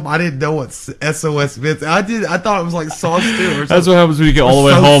a long time I didn't know what SOS meant. I thought it was like sauce too. Or something. That's what happens when you get all the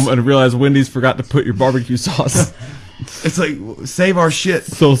way Sauce. home and realize Wendy's forgot to put your barbecue sauce. It's like save our shit.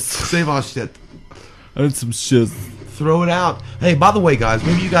 So Save our shit. I had some shit. Throw it out. Hey, by the way, guys,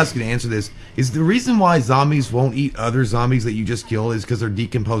 maybe you guys can answer this. Is the reason why zombies won't eat other zombies that you just killed is because they're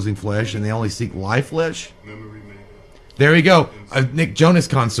decomposing flesh and they only seek live flesh? There we go. A Nick Jonas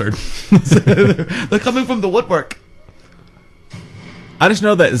concert. They're coming from the woodwork. I just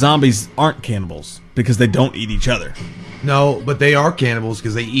know that zombies aren't cannibals because they don't eat each other. No, but they are cannibals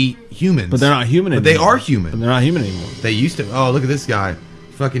because they eat humans. But they're not human But anymore. they are human. But they're not human anymore. They used to. Oh, look at this guy.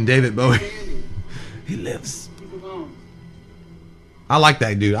 Fucking David Bowie. He lives. I like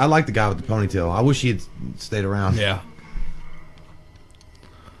that dude. I like the guy with the ponytail. I wish he had stayed around. Yeah.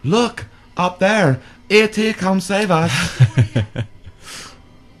 Look, up there. E.T. come save us.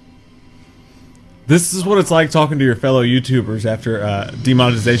 This is what it's like talking to your fellow YouTubers after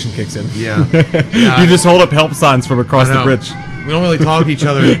demonetization kicks in. Yeah. You just hold up help signs from across the bridge. We don't really talk to each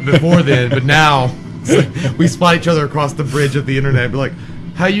other before then, but now it's like we spot each other across the bridge of the internet. Be like,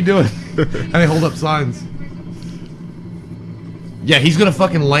 how you doing? And they hold up signs. Yeah, he's gonna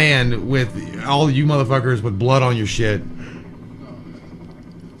fucking land with all you motherfuckers with blood on your shit. No,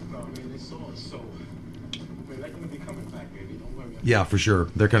 I mean, they saw us, so. I mean, they're gonna be coming back, baby. Don't worry. Yeah, for sure.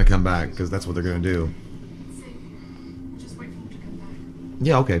 They're gonna come back because that's what they're gonna do. Just wait for him to come back.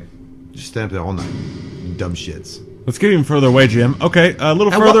 Yeah, okay. Just stand up there all night. You dumb shits. Let's get even further away, Jim. Okay, a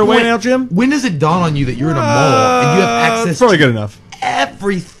little At further what away point- now, Jim. When does it dawn on you that you're in a mall and you have access Probably to good enough.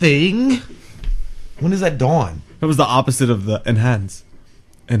 everything? When does that dawn? That was the opposite of the enhance.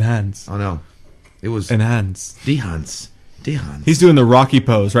 Enhance. Oh no, it was Enhance. Dehans. He's doing the Rocky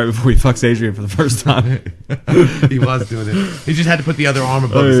pose right before he fucks Adrian for the first time. He was doing it. He just had to put the other arm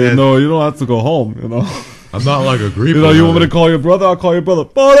above his Hey, head. no, you don't have to go home, you know. I'm not like a creep. You know, you want me to call your brother? I'll call your brother.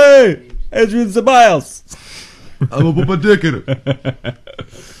 Buddy! Adrian Ceballos! I'm gonna put my dick in it.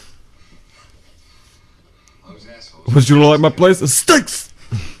 Those assholes. Would you like my place? It stinks!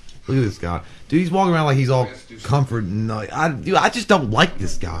 Look at this guy, dude. He's walking around like he's all comfort and like, I just don't like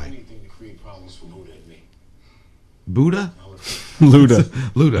this guy. Anything to create problems for Buddha and me. Buddha, Luda.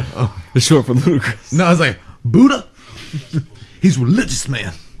 Luda. Oh It's short for ludicrous. no, I was like Buddha. He's religious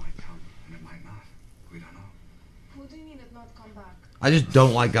man. Might come, and it might not. We don't know. What do you mean it not come back? I just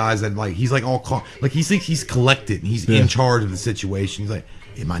don't like guys that like he's like all like he thinks he's collected and he's in charge of the situation. He's like,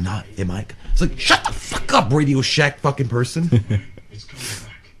 it might not, it might. It's like, shut the fuck up, Radio Shack fucking person. It's coming back.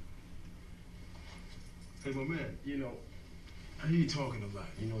 Hey, my man, you know, I hear you talking a lot.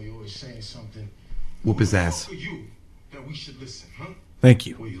 You know, you're always saying something. Whoop his Who the ass. fuck are you that we should listen, huh? Thank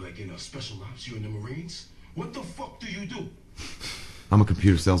you. Were you like in a special ops? You in the Marines? What the fuck do you do? I'm a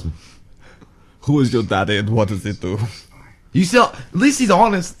computer salesman. Who is your daddy and what does it do? You sell. At least he's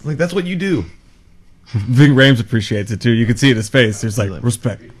honest. Like that's what you do. Ving Rhames appreciates it too. You can see it in his face. There's like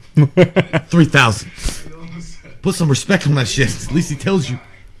respect. 3,000. You know what I'm saying? Put some respect on that shit. At least he tells you.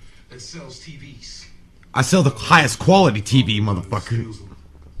 That sells TVs. I sell the highest quality TV, motherfucker.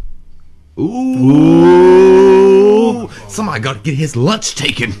 Ooh. Somebody got to get his lunch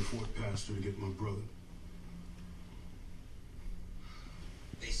taken. Fort Pastor to get my brother.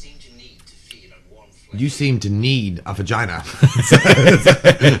 They seem to need to feed on warm flesh. You seem to need a vagina.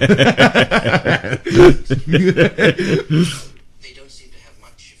 They don't seem to have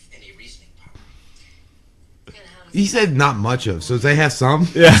much of any reasoning power. He said not much of, so they have some.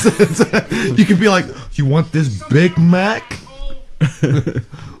 Yeah. You can be like, you want this Big Mac? I've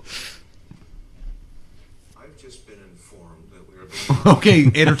just been informed that we are being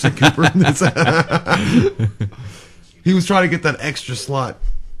Okay, Anderson Cooper. He was trying to get that extra slot.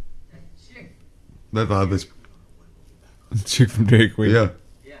 That this. Chick from Dairy Queen. Yeah.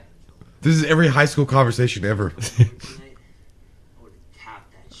 This is every high school conversation ever. I would tap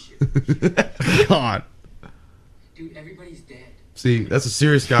that shit. God. Dude, everybody's dead. See, that's a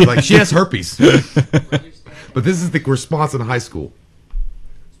serious guy. Like, she has herpes. Brother's dead. But this is the response in high school.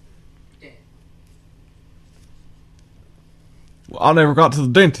 Dead. Well, I never got to the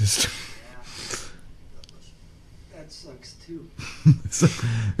dentist. That sucks too.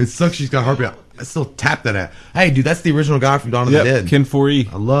 It sucks she's got herpes. I still tap that at. Hey, dude, that's the original guy from Dawn of the Yep, Dead. Ken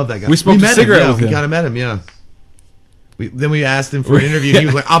 4E. I love that guy. We smoked a met cigarette him, yeah. with We him. kind of met him, yeah. Then we asked him for an interview, and he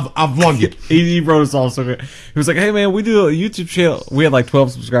was like, I'll vlog you. He wrote us all so good. He was like, "Hey man, we do a YouTube channel. We had like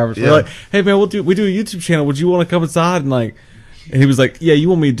 12 subscribers. Yeah. We're like, hey man, we do a YouTube channel. Would you want to come inside and like?" And he was like, "Yeah, you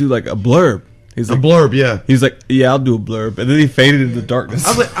want me to do like a blurb?" He's A like, blurb, yeah. He's like, "Yeah, I'll do a blurb." And then he faded into darkness. I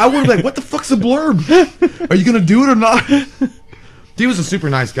was like, I would be like, what the fuck's a blurb? Are you gonna do it or not? He was a super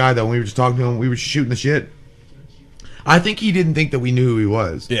nice guy, though. When we were just talking to him, we were shooting the shit. I think he didn't think that we knew who he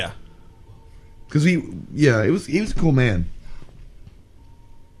was. Yeah. Because he was a cool man.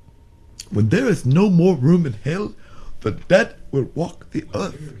 When there is no more room in hell, the dead will walk the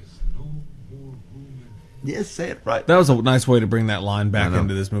earth. Yes, say it right. That was a nice way to bring that line back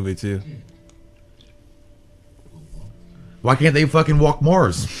into this movie, too. Why can't they fucking walk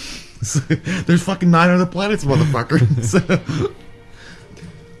Mars? There's fucking 9 other planets, motherfucker.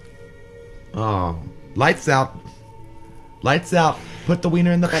 Oh, lights out. Lights out. Put the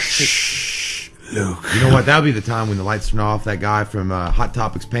wiener in the back seat. Luke. You know what? That would be the time when the lights turn off. That guy from Hot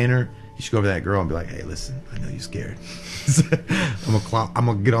Topics Painter, he should go over to that girl and be like, "Hey, listen, I know you're scared. I'm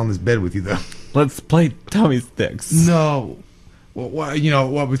gonna get on this bed with you, though. Let's play Tommy Sticks." No. Well, you know,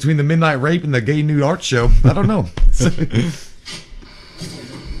 what, between the Midnight Rape and the Gay Nude Art Show, I don't know.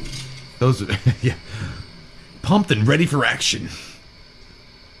 Those are, yeah. Pumped and ready for action.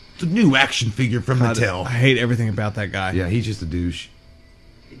 The new action figure from Mattel. I hate everything about that guy. Yeah, he's just a douche.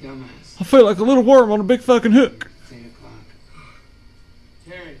 Hey, dumbass. I feel like a little worm on a big fucking hook. It's 8 o'clock.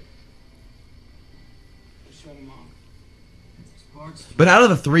 Terry. Just shut him off. Sparks. But out of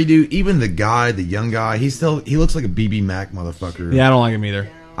the 3 dude, even the guy, the young guy, he looks like a BB Mac motherfucker. Yeah, I don't like him either.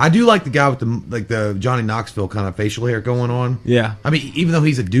 I do like the guy with the Johnny Knoxville kind of facial hair going on. Yeah. I mean, even though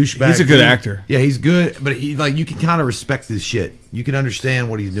he's a douchebag, He's a good actor. Yeah, he's good, but he you can kind of respect his shit. You can understand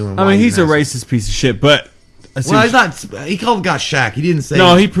what he's doing. I mean, he's a racist piece of shit, but well, he's not. He called the guy Shaq. He didn't say.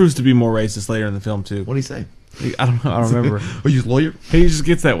 No, he proves to be more racist later in the film too. What did he say? I don't know. I don't remember. Oh, he's a lawyer. He just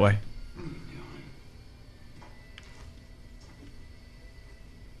gets that way.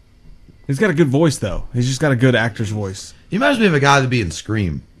 He's got a good voice, though. He's just got a good actor's voice. He reminds me of a guy that'd be in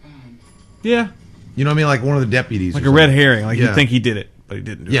Scream. Yeah. You know what I mean? Like one of the deputies. Like or a red something. herring. Like Yeah. you'd think he did it, but he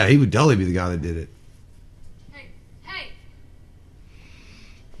didn't do it. Yeah, he would totally be the guy that did it.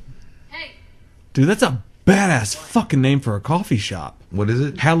 Hey, Dude, that's a badass fucking name for a coffee shop. What is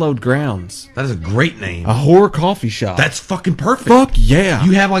it? Hallowed Grounds. That is a great name. A horror coffee shop. That's fucking perfect. Fuck yeah.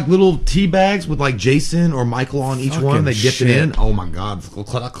 You have like little tea bags with like Jason or Michael on each Fucking one. They dip shit. it in. Oh my god.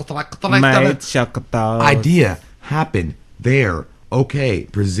 Mate, chocolate. Idea happen there. Okay,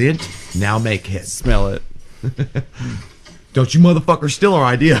 present. Now make hit. Smell it. Don't you motherfuckers steal our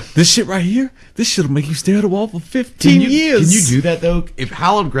idea. This shit right here, this shit'll make you stare at a wall for 15 years. Can you do that though? If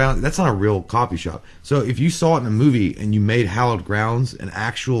Hallowed Grounds, that's not a real coffee shop. So if you saw it in a movie and you made Hallowed Grounds an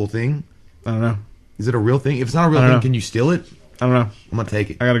actual thing, I don't know. is it a real thing? If it's not a real I don't thing, know. can you steal it? I don't know. I'm gonna take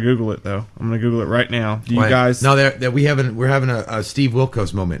it. I gotta Google it though. I'm gonna Google it right now. Do you Wait, guys? No, we're having a Steve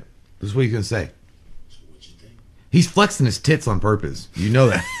Wilkos moment. This is what he's gonna say. He's flexing his tits on purpose. You know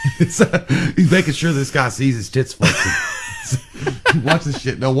that. He's making sure this guy sees his tits flexing. Watch this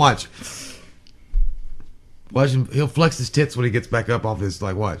shit. No, watch. Watch him. He'll flex his tits when he gets back up off his,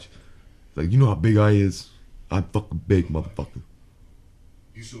 like, watch. Like, you know how big I is? I'm fucking big, motherfucker.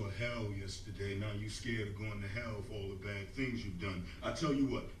 You saw hell yesterday. Now you scared of going to hell for all the bad things you've done. I tell you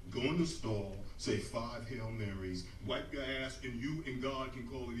what, go in the stall, say 5 Hail Marys, wipe your ass, and you and God can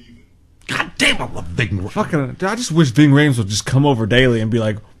call it even. God damn, I love Ving. Fucking, dude, I just wish Ving Rhames would just come over daily and be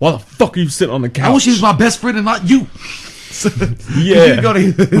like, "Why the fuck are you sitting on the couch?" I wish he was my best friend and not you. Yeah. You could go to,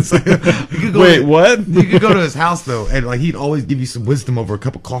 it's like, you could go Wait, to- what? You could go to his house though, and like he'd always give you some wisdom over a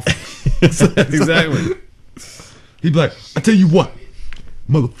cup of coffee. Exactly. He'd be like, "I tell you what,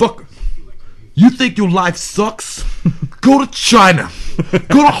 motherfucker, you think your life sucks? Go to China,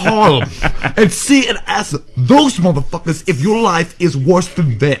 go to Harlem, and see and ask those motherfuckers if your life is worse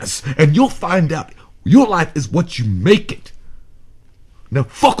than theirs, and you'll find out your life is what you make it. Now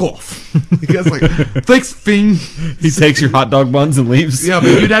fuck off." He guy's like, "Thanks, Fing." He takes your hot dog buns and leaves. Yeah,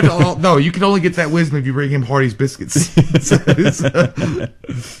 but you'd have to. No, you can only get that wisdom if you bring him Hardy's biscuits.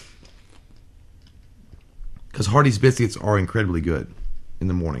 Because Hardy's biscuits are incredibly good in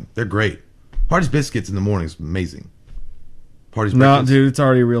the morning. They're great. Hardy's biscuits in the morning is amazing. Hardy's No, breakfast. dude, it's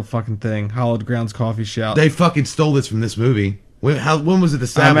already a real fucking thing. Hallowed Grounds Coffee Shop. They fucking stole this from this movie. When was it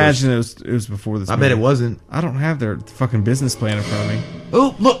established? I imagine it was before this. I bet it movie. wasn't. I don't have their fucking business plan in front of me.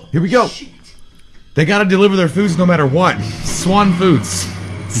 Oh, look, here we go. They gotta deliver their foods no matter what. Swan Foods.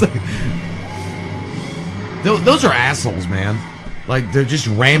 It's like- those are assholes, man. Like, they're just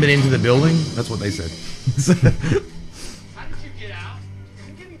ramming into the building. That's what they said. how did you get out?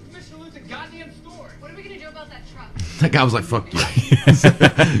 I'm getting permission to lose a goddamn store. What are we gonna do about that truck? That guy was like, "Fuck you."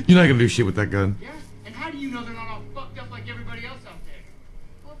 You're not gonna do shit with that gun. Yeah? And how do you know they're not all fucked up like everybody else out there?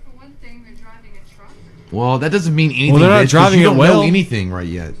 Well, for one thing, they're driving a truck. Well, that doesn't mean anything. Well, they're not bitch, 'cause driving you it don't well. know anything right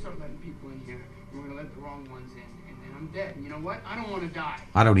yet. Start letting people in here. We're gonna let the wrong ones in, and then I'm dead. And you know what? I don't want to die.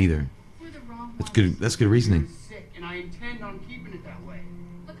 I don't either. We're the wrong That's good. That's good reasoning. Sick, and I intend on keeping it that way.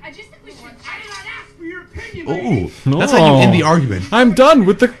 Look, I just think we should. I did not ask for your opinion, Oh, lady. that's how you end the argument. I'm done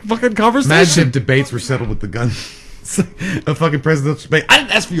with the fucking conversation. Imagine if debates were settled with the gun. A fucking presidential debate. I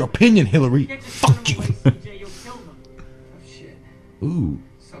didn't ask for your opinion, Hillary. Can't just Fuck send you. them away, CJ. You'll kill them. Oh shit. Ooh.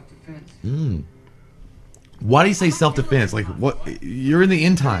 Self-defense. Why do you say self-defense? Like, what? You're in the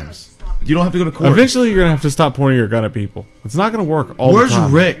end times. You don't have to go to court. Eventually, you're gonna have to stop pointing your gun at people. It's not gonna work all Where's the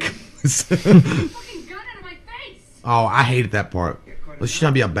time. Rick? Fucking gun out of my face. Oh, I hated that part. Well, she's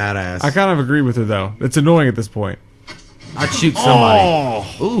trying to be a badass. I kind of agree with her though. It's annoying at this point. I'd shoot somebody.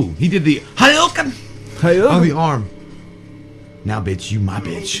 Ooh, he did the Hadouken on the arm. Now, bitch, you my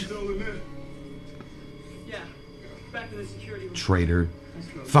bitch. Yeah. Back to the security room. Traitor.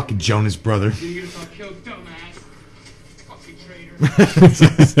 Fucking Jonas brother. You're gonna get us all killed, dumbass. Fucking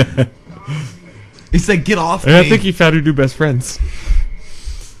traitor. He said, get off And me. I think he found her new best friends.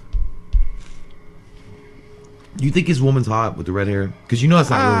 You think his woman's hot with the red hair? Because you know that's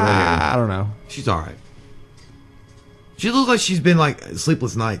not real red hair. I don't know. She's alright. She looks like she's been like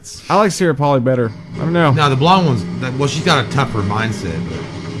sleepless nights. I like Sarah Polly better. I don't know. No, the blonde one's well, she's got a tougher mindset, but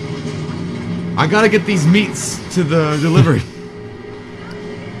I gotta get these meats to the delivery.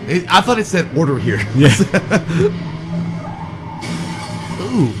 I thought it said order here. Yeah.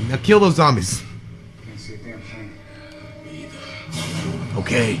 Ooh, now kill those zombies. Can't see a damn thing.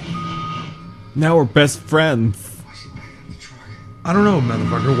 Okay. Now we're best friends. I don't know,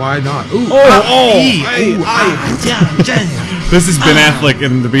 motherfucker. Why not? Ooh, This is Ben Affleck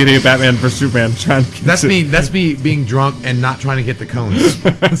in the beginning of Batman vs Superman trying to That's me. That's me being drunk and not trying to hit the cones.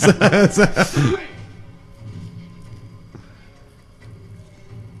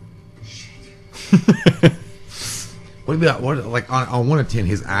 What about what? Like on 1 to 10,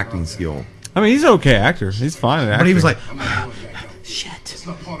 his acting skill. I mean, he's an okay actor. He's fine at acting. But he was like, shit.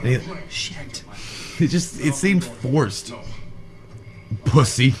 Shit. It seemed forced.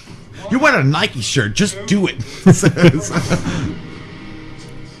 Pussy. You're wearing a Nike shirt. Just do it.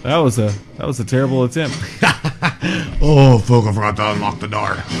 That was a terrible attempt. Oh, fuck, I forgot to unlock the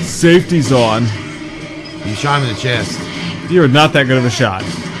door. Safety's on. You shot him in the chest. You're not that good of a shot.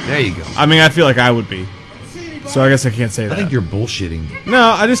 There you go. I mean, I feel like I would be. So I guess I can't say that. I think you're bullshitting.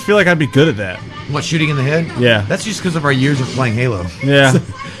 No, I just feel like I'd be good at that. What, shooting in the head? Yeah. That's just because of our years of playing Halo. Yeah.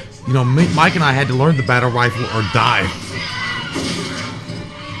 You know, Mike and I had to learn the battle rifle or die.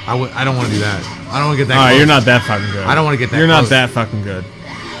 I don't want to do that. I don't want to get that All right, close. you're not that fucking good. I don't want to get that You're close. not that fucking good.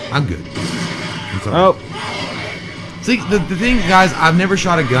 I'm good. Oh. See, the thing, guys, I've never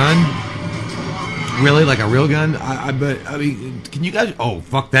shot a gun. Really, like a real gun. But I mean, can you guys? Oh,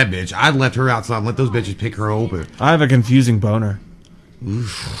 fuck that bitch! I'd left her outside and let those bitches pick her open. I have a confusing boner.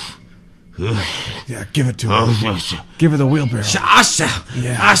 Yeah, give it to her. Oh, Give her the wheelbarrow.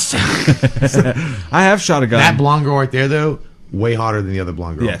 Yeah. I have shot a gun. That blonde girl right there, though, way hotter than the other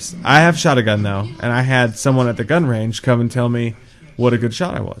blonde girl. Yes, I have shot a gun though, and I had someone at the gun range come and tell me what a good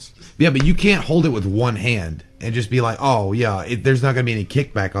shot I was. Yeah, but you can't hold it with one hand and just be like, oh yeah, there's not gonna be any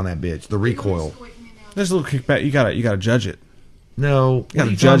kickback on that bitch. The recoil. There's a little kickback. You gotta judge it. No, You what gotta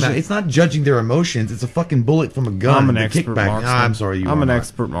are you judge talking about? it. It's not judging their emotions. It's a fucking bullet from a gun. I'm an The expert kickback. marksman. Nah, I'm sorry, I'm are an not.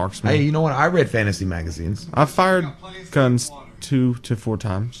 expert marksman. Hey, you know what? I read fantasy magazines. I've fired guns 2 to 4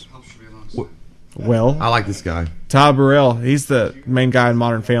 times. Well, I like this guy. Todd Burrell, he's the main guy in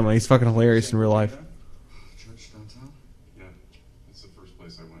Modern Family. He's fucking hilarious in real life. Church downtown? Yeah. That's the first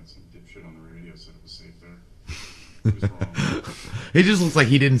place I went. Some dipshit on the radio said it was safe there. It was wrong. He just looks like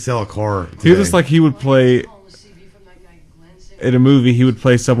he didn't sell a car. He today. looks like he would play in a movie. He would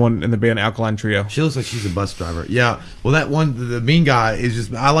play someone in the band Alkaline Trio. She looks like she's a bus driver. Yeah. Well, that one, the mean guy is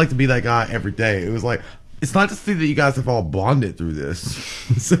just. I like to be that guy every day. It was like, it's not to see that you guys have all bonded through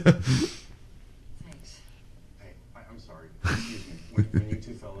this. Hey, I'm sorry. Excuse me. When you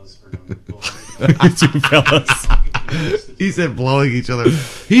two fellas are done with bullshit, You two fellas. He said blowing each other.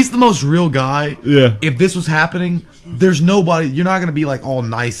 He's the most real guy. Yeah. If this was happening, there's nobody. You're not gonna be like all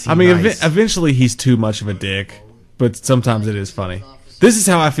nice. I mean, nice. eventually he's too much of a dick, but sometimes it is funny. This is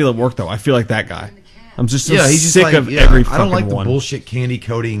how I feel at work, though. I feel like that guy. I'm just so he's just sick like, of yeah, every I fucking don't like the one. bullshit candy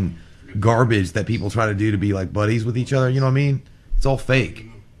coating garbage that people try to do to be like buddies with each other. You know what I mean? It's all fake.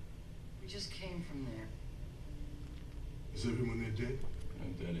 We just came from there. is everyone there dead?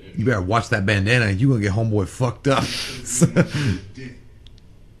 You better watch that bandana. You gonna get homeboy fucked up. Dead.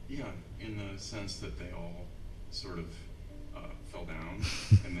 Yeah, in the sense that they all sort of fell down.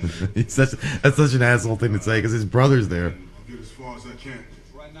 And then That's such an asshole thing to say because his brother's there. I'll get as far as I can.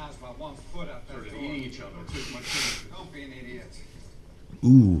 Right now, it's about 1 foot out there. Started eating each other. Took my chances. Don't be an idiot.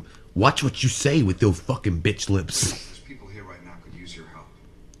 Ooh, watch what you say with those fucking bitch lips. There's people here right now could use your help.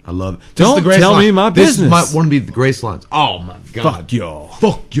 I love it. Don't tell me my This business. might want to be the Grace lines. Oh my god. Fuck y'all.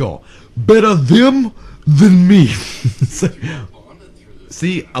 Fuck y'all. Better them than me.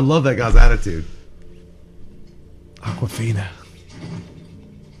 See, I love that guy's attitude. Aquafina.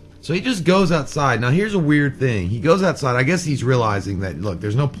 So he just goes outside. Now here's a weird thing. He goes outside. I guess he's realizing that, look,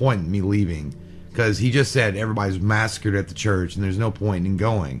 there's no point in me leaving. Because he just said everybody's massacred at the church and there's no point in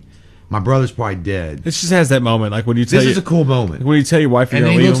going. My brother's probably dead. It just has that moment, like when you tell This is a cool moment. when you tell your wife you're And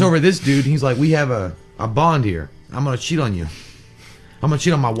then gonna he leave looks him. over at this dude and he's like, we have a bond here. I'm going to cheat on you. I'm going to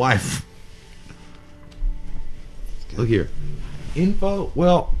cheat on my wife. Look here. Info.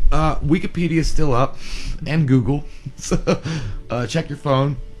 Well, Wikipedia's still up. And Google. So check your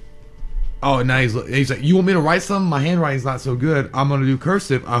phone. Oh, and now he's like, you want me to write something? My handwriting's not so good. I'm going to do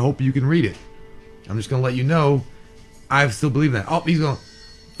cursive. I hope you can read it. I'm just going to let you know. I still believe that. Oh, he's going,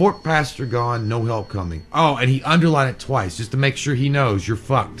 Fort Pastor gone, no help coming. Oh, and he underlined it twice just to make sure he knows you're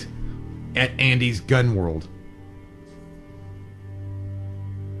fucked at Andy's Gun World.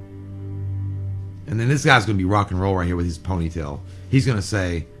 And then this guy's going to be rock and roll right here with his ponytail. He's going to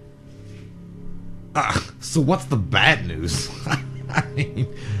say, so what's the bad news?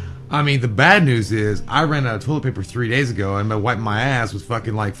 I mean, the bad news is I ran out of toilet paper 3 days ago and I wiped my ass with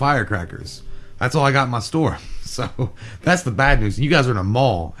fucking like firecrackers. That's all I got in my store. So that's the bad news. You guys are in a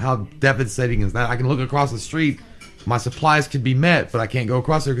mall. How devastating is that? I can look across the street. My supplies could be met, but I can't go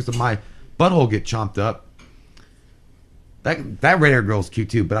across there because my butthole get chomped up. That red-haired girl's cute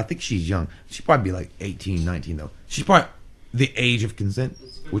too, but I think she's young. She'd probably be like 18, 19 though. She's probably the age of consent,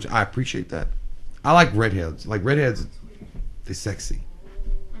 which I appreciate that. I like redheads. Like redheads, they're sexy.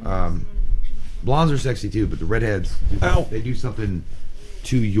 Blondes are sexy too, but the redheads, they do something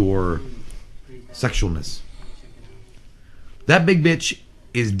to your sexualness. That big bitch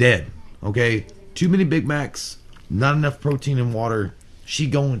is dead. Okay, too many Big Macs, not enough protein and water. She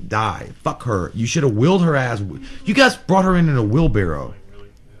gonna die. Fuck her. You should have wheeled her ass. You guys brought her in a wheelbarrow.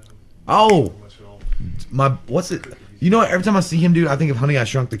 Oh, what's it? You know what? Every time I see him, dude, I think of Honey, I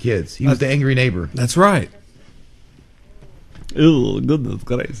Shrunk the Kids. He was the angry neighbor. That's right. Ew, goodness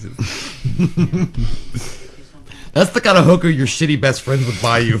gracious. That's the kind of hooker your shitty best friends would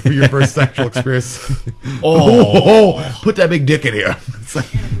buy you for your first sexual experience. Oh, put that big dick in here. It's like,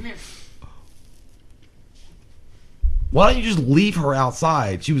 why don't you just leave her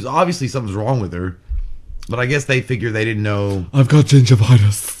outside? She was obviously something's wrong with her. But I guess they figure they didn't know. I've got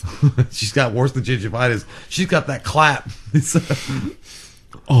gingivitis. She's got worse than gingivitis. She's got that clap.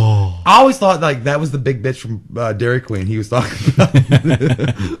 Oh. I always thought like that was the big bitch from Dairy Queen he was talking about.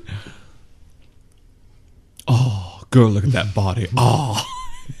 Oh, girl, look at that body. Oh.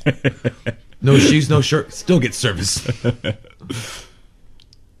 No shoes, no shirt. Still get service.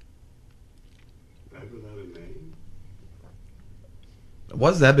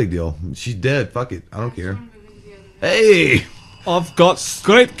 What's that big deal? She's dead. Fuck it. I don't care. Hey! I've got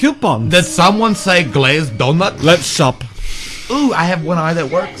great coupons. Did someone say glazed donut? Let's shop. Ooh, I have one eye that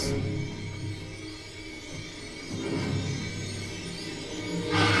works.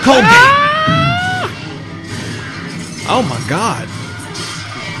 Colgate! Oh my god.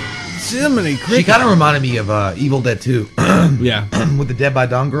 Jiminy She Cricket. kind of reminded me of Evil Dead 2. Yeah. With the Dead by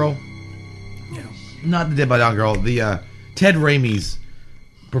Dawn girl. Yeah. Not the Dead by Dawn girl. The Ted Raimi's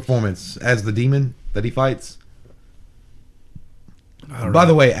performance as the demon that he fights. By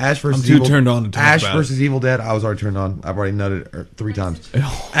the way, Ash versus I'm too Evil turned on to talk Ash about versus Evil Dead. I was already turned on. I've already nutted 3 times.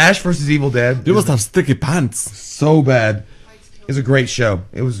 Ash versus Evil Dead. You must have sticky pants. So bad. It's a great show.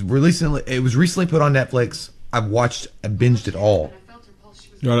 It was recently put on Netflix. I've watched and binged it all.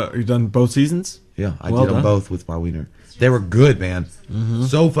 You done both seasons? Yeah, I Well did them done. both with my wiener. They were good, man.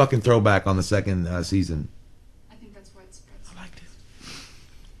 So fucking throwback on the second season. I think that's why it's I liked it.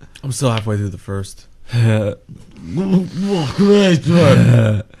 I'm still halfway through the first. So who else in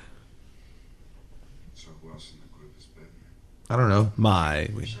the group is bitten? I don't know. My.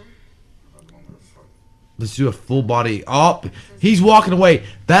 Let's do a full body. Oh, he's walking away.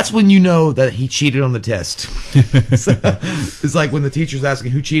 That's when you know that he cheated on the test. It's like when the teacher's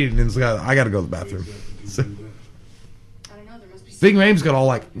asking who cheated, and it's like, I got to go to the bathroom. So, I don't know, there must be Big Rames got all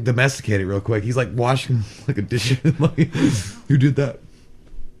like domesticated real quick. He's like washing like a dish. Like, who did that?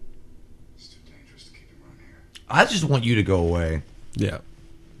 It's too dangerous to keep him around here. I just want you to go away. Yeah.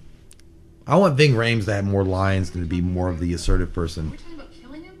 I want Ving Rhames to have more lines and to be more of the assertive person. We're talking about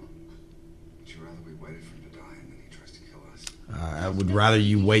killing him? Would you rather we waited for him to die and then he tries to kill us? I would rather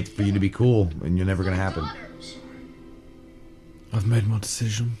you wait for you to be cool, and you're never gonna happen. I'm sorry. I've made my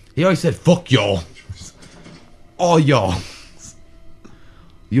decision. He always said, "Fuck y'all, all y'all.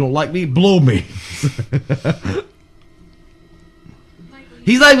 You don't like me? Blow me." Like,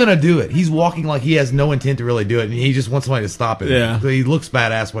 He's not even gonna do it. He's walking like he has no intent to really do it, and he just wants somebody to stop it. Yeah. So he looks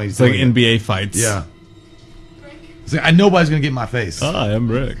badass when he's It's like doing it. NBA fights. Yeah. It's like, nobody's gonna get in my face. Hi, I'm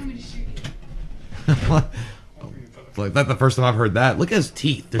Rick. Like that's the first time I've heard that. Look at his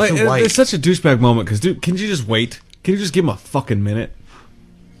teeth; they're Like, so white. it's such a douchebag moment because, dude, can you just wait? Can you just give him a fucking minute?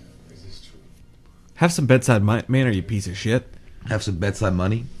 Have some bedside manner, you piece of shit. Have some bedside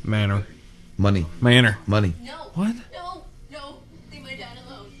money. Manner. Money. Manner. Money. No. What? No. No. Leave my dad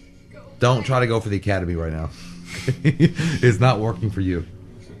alone. Go. Don't try to go for the academy right now. It's not working for you.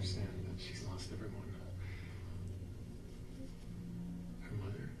 Understand that she's lost everyone. Her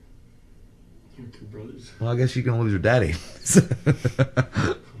mother. Your two brothers. Well, I guess you're gonna lose your daddy.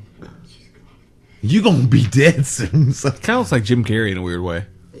 You gonna be dead soon. So. Kind of looks like Jim Carrey in a weird way.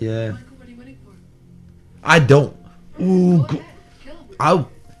 Yeah. Michael, what are you waiting for? I don't. Ooh. Go ahead. Kill him.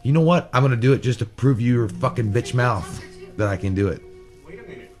 You know what? I'm gonna do it just to prove your fucking bitch mouth that I can do it. Wait a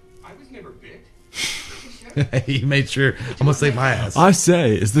minute. I was never bit. He made sure. I'm gonna save my ass. I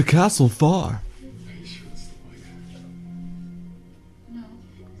say, is the castle far? Are you sure it's the boy? No.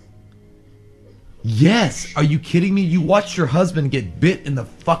 Yes. Are you kidding me? You watched your husband get bit in the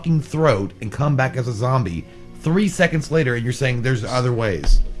fucking throat and come back as a zombie 3 seconds later, and you're saying there's other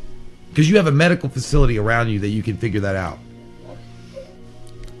ways. Because you have a medical facility around you that you can figure that out.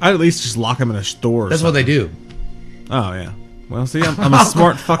 I'd at least just lock him in a store. That's what they do. Oh, yeah. Well, see, I'm a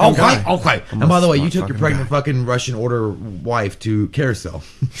smart fucking guy. Okay. I'm And by a the way, you smart took your fucking pregnant guy. fucking Russian order wife to carousel.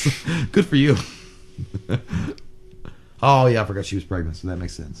 Good for you. Oh, yeah, I forgot she was pregnant, so that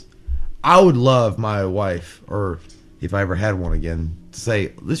makes sense. I would love my wife, or if I ever had one again, to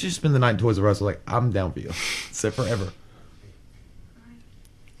say, let's just spend the night in Toys R Us. Like, I'm down for you. Say forever.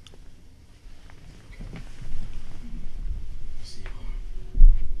 See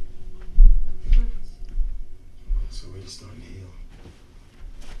so we're just starting to heal.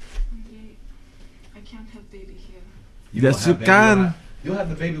 I can't have baby here. Yes, you can. You'll have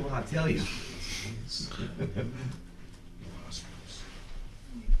the baby when I tell you.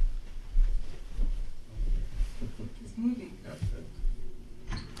 It's moving.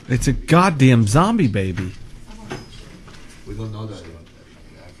 It's a goddamn zombie baby. We don't know that.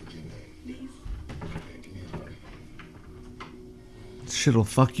 This shit'll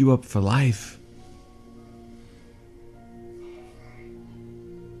fuck you up for life.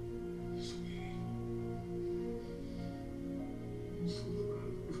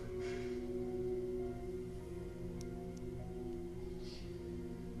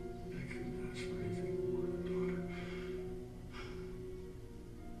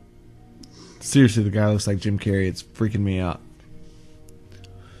 Seriously, the guy looks like Jim Carrey. It's freaking me out.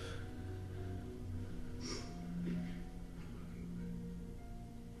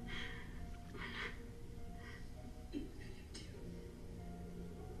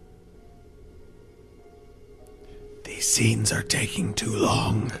 These scenes are taking too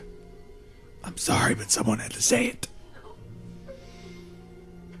long. I'm sorry, but someone had to say it.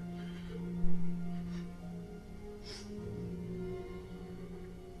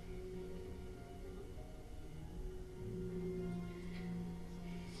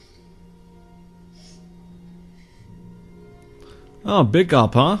 Oh, big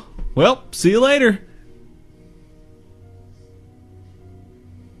gulp, huh? Well, see you later.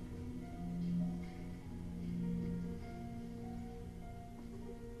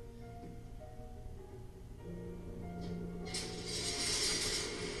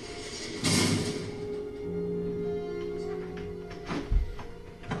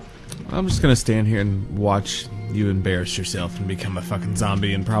 I'm just gonna stand here and watch you embarrass yourself and become a fucking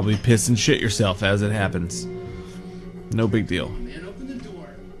zombie and probably piss and shit yourself as it happens. No big deal. Man, open the door.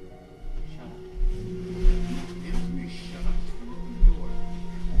 Shut up. Shut up.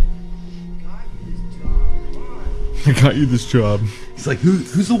 Open the door. I got you this job. He's like,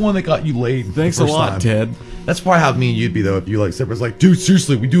 who's the one that got you laid? Thanks the a first lot, time? Ted. That's probably how me and you'd be though. If you like separate, like, dude,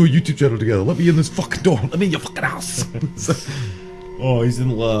 seriously, we do a YouTube channel together. Let me in this fucking door. Let me in your fucking house. Oh, he's in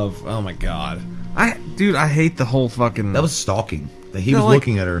love. Oh my god. I hate the whole fucking. That was stalking. He No, was like-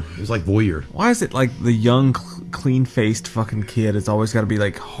 looking at her. It was like voyeur. Why is it like the young, clean-faced fucking kid? It's always got to be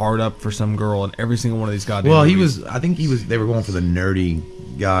like hard up for some girl in every single one of these goddamn. Well, movies. I think they were going for the nerdy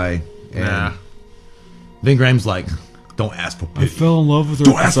guy. And Nah. Vin Graham's like, don't ask for I pity. fell in love with her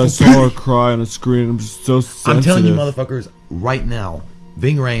Don't because ask I for saw her cry on a screen. I'm just so sensitive. I'm telling you, motherfuckers, right now,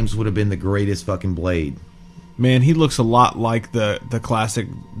 Ving Rhames would have been the greatest fucking Blade. Man, he looks a lot like the classic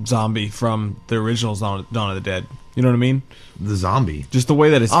zombie from the original Dawn of the Dead. You know what I mean? The zombie. Just the way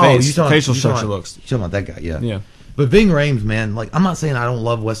that his facial structure looks. You're talking about that guy, yeah. Yeah. But Ving Rhames, man, like, I'm not saying I don't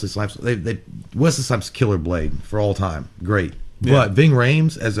love Wesley Snipes. Wesley Snipes, killer Blade for all time. Great. But Ving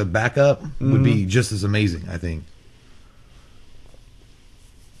Rhames as a backup would be just as amazing, I think.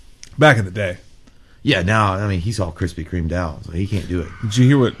 Back in the day. Yeah, now, I mean, he's all Krispy Kremed out, so he can't do it. Did you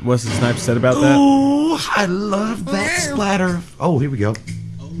hear what Wesley Snipes said about that? Oh, I love that splatter. Oh, here we go.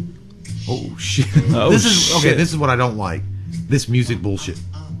 Oh, shit. Oh, this is what I don't like. This music bullshit.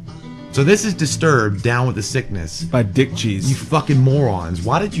 So this is Disturbed, Down with the Sickness. By Dick Cheese. You fucking morons.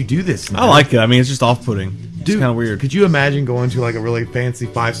 Why did you do this? I like it. I mean, it's just off-putting. It's kind of weird. Could you imagine going to like a really fancy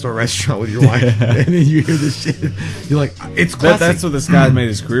 5-star restaurant with your wife and then you hear this shit? You're like, it's classic. That's what this guy made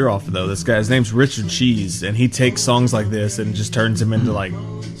his career off of, though. This guy, his name's Richard Cheese, and he takes songs like this and just turns them into like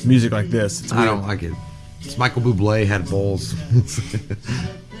music like this. It's weird. I don't like it. It's Michael Bublé had balls.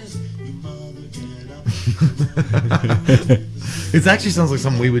 It actually sounds like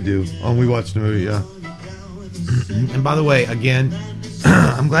something we would do when we watched the movie, yeah. And by the way, again,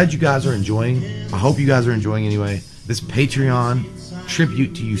 I'm glad you guys are enjoying. I hope you guys are enjoying anyway. This Patreon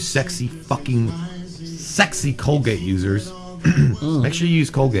tribute to you sexy Colgate users. Make sure you use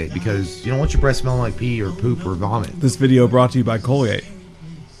Colgate because you don't want your breath smelling like pee or poop or vomit. This video brought to you by Colgate.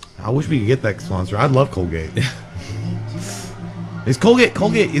 I wish we could get that sponsor. I'd love Colgate. Is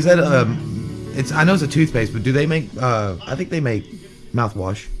Colgate, is that I know it's a toothpaste, but do they make I think they make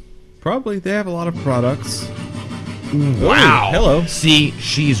mouthwash. Probably. They have a lot of products. Wow. Ooh, hello. See,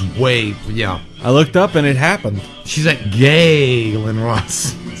 she's way, yeah. I looked up and it happened. She's like Galen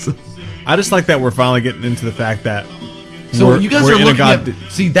Ross. I just like that we're finally getting into the fact that so you guys are looking at,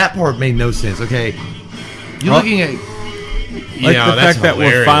 see, that part made no sense, okay? You're looking at, like the fact that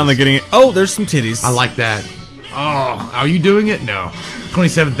we're finally getting it. Oh, there's some titties. I like that. Oh, are you doing it? No.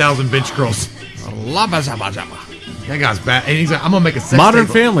 27,000 bench curls. That guy's bad. And he's like, I'm going to make a sex Modern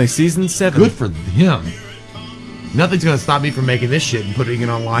tape. Family, season 7. Good for him. Nothing's going to stop me from making this shit and putting it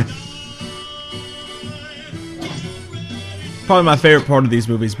online. Probably my favorite part of these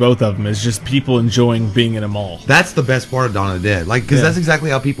movies, both of them, is just people enjoying being in a mall. That's the best part of Dawn of the Dead. Like, because that's exactly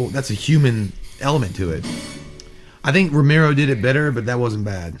how people, that's a human element to it. I think Romero did it better, but that wasn't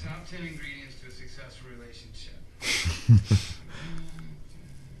bad. Top 10 ingredients to a successful relationship.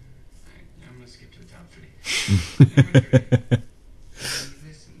 I'm going to skip to the top 3. He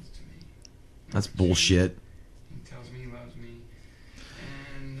listens to me. That's bullshit. He tells me he loves me.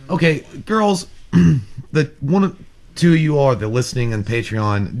 And, Okay, girls, the two of you are the listening on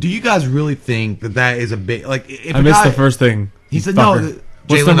Patreon. Do you guys really think that is a big like? If I missed the first thing. He said fucker. no.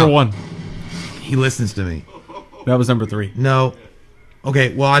 What's Jalen, number 1? He listens to me. That was number 3. No.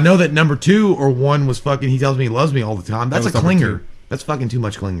 Okay, well I know that number 2 or 1 was fucking. He tells me he loves me all the time. That's a was number clinger. 2. That's fucking too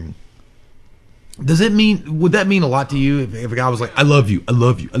much clinging. Does it mean? Would that mean a lot to you if a guy was like, "I love you, I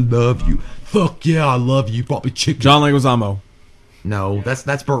love you, I love you"? Fuck yeah, I love you. Brought me chicken. John Leguizamo. No, that's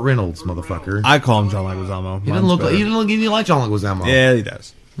Burt Reynolds, motherfucker. I call him John Leguizamo. He doesn't look like, he didn't look anything like John Leguizamo. Yeah, he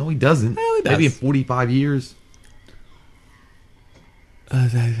does. No, he doesn't. Well, he does. Maybe in 45 years.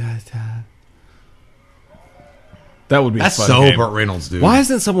 That would be That's a fun so game. Burt Reynolds, dude. Why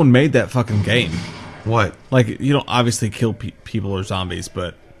hasn't someone made that fucking game? What? Like, you don't obviously kill people or zombies,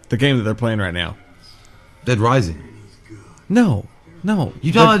 but the game that they're playing right now. Dead Rising. No.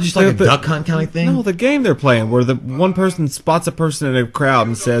 You talking about just like a duck hunt kind of thing? No, the game they're playing where the one person spots a person in a crowd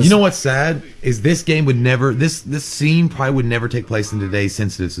and says... You know what's sad? Is this game would never... This scene probably would never take place in today's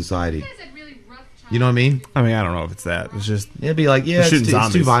sensitive society. You know what I mean? I mean, I don't know if it's that. It's just... It'd be like, yeah,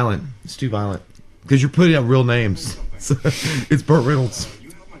 it's too violent. It's too violent. Because you're putting out real names. It's Burt Reynolds. You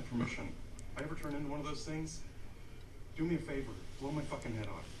have my permission. If I ever turn into one of those things, do me a favor. Blow my fucking head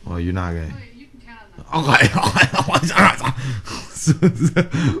off. Well, you're not going to... You can count on that.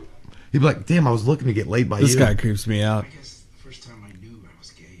 He'd be like, damn, I was looking to get laid by This you. guy creeps me out. I guess the first time I knew I was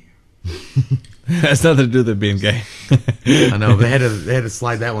gay. Has nothing to do with it being gay. I know, but they had to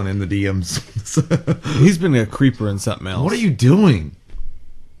slide that one in the DMs. He's been a creeper in something else. What are you doing?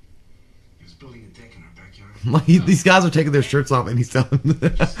 He was building a deck in our backyard. Like, these guys are taking their shirts off and he's telling them.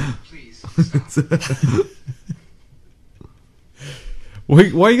 Please. Why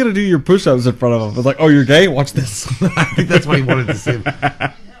are you going to do your push-ups in front of him? It's like, oh, you're gay? Watch this. I think that's what he wanted to see.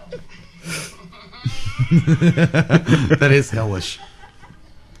 That is hellish.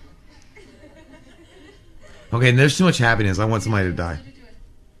 Okay, and there's too much happiness. I want somebody to die.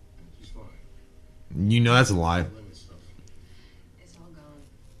 You know that's a lie. It's all gone.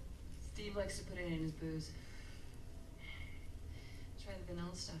 Steve likes to put it in his booze. Try the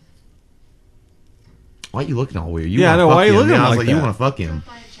vanilla stuff. Why are you looking all weird? Yeah, I know. Why are you looking I was like you that? want to fuck him.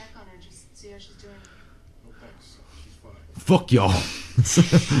 Buy a check on her, just see how she's doing. No thanks. She's fine. Fuck y'all.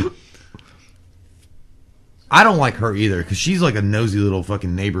 I don't like her either because she's like a nosy little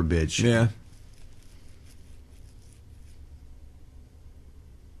fucking neighbor bitch. Yeah.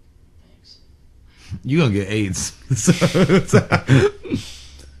 You gonna get AIDS.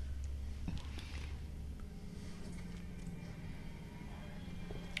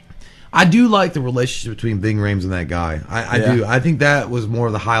 I do like the relationship between Ving Rhames and that guy. I do. I think that was more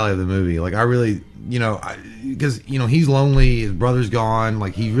of the highlight of the movie. Like, I really, because, he's lonely, his brother's gone,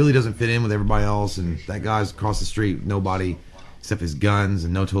 like, he really doesn't fit in with everybody else, and that guy's across the street, nobody except his guns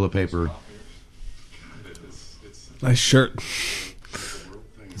and no toilet paper. Nice shirt.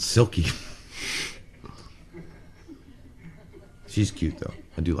 It's silky. She's cute, though.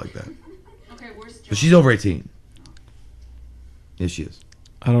 I do like that. But she's over 18. Yes, she is.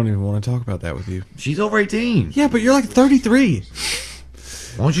 I don't even want to talk about that with you. She's over 18. Yeah, but you're like 33.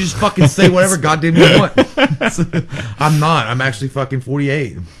 Why don't you just fucking say whatever goddamn you want? I'm not. I'm actually fucking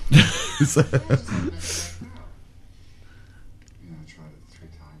 48. I tried it 3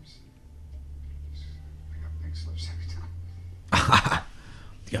 times. I got pink slips every time.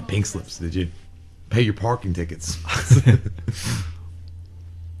 You got pink slips, did you? Pay your parking tickets.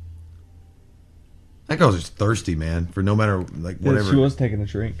 That girl's just thirsty, man, for no matter, like, whatever. Yeah, she was taking a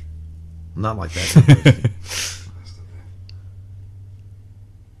drink. Not like that.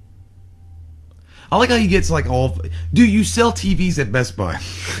 I like how he gets, like, all... Dude, you sell TVs at Best Buy.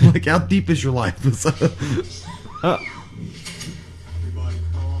 Like, how deep is your life? Everybody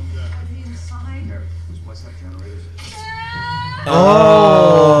calm down. What's that generator?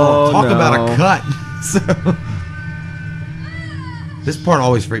 Oh, talk no. about a cut. This part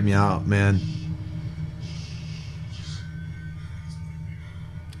always freaked me out, man.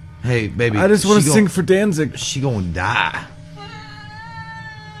 Hey, baby. I just want to sing for Danzig. She gonna die.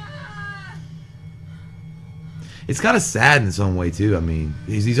 It's kind of sad in some way too. I mean,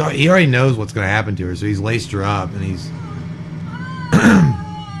 he already knows what's gonna happen to her, so he's laced her up, and he's.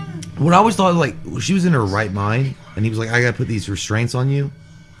 What I always thought, like, she was in her right mind, and he was like, "I gotta put these restraints on you."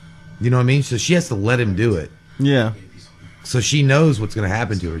 You know what I mean? So she has to let him do it. Yeah. So she knows what's gonna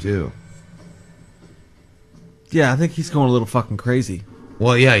happen to her too. Yeah, I think he's going a little fucking crazy.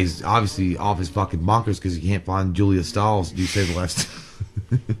 Well, yeah, he's obviously off his fucking bonkers because he can't find Julia Stiles to do Save the Last.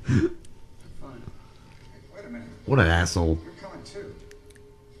 What an asshole.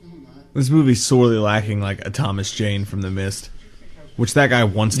 This movie's sorely lacking, like, a Thomas Jane from The Mist, which that guy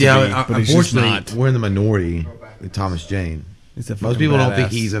wants to be, but he's just unfortunately, not. we're in the minority with Thomas Jane. He's a Most fucking people don't badass. think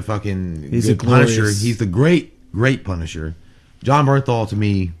he's a fucking He's good a glorious- Punisher. He's the great Punisher. John Bernthal, to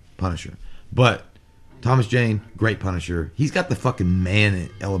me, Punisher. But Thomas Jane, great Punisher. He's got the fucking man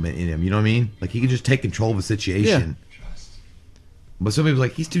element in him. You know what I mean? Like, he can just take control of a situation. But some people's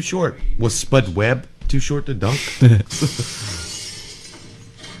like, he's too short. Was Spud Webb too short to dunk?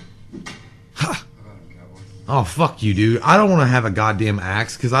 Oh, fuck you, dude. I don't want to have a goddamn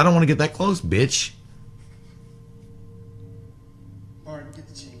axe because I don't want to get that close, bitch.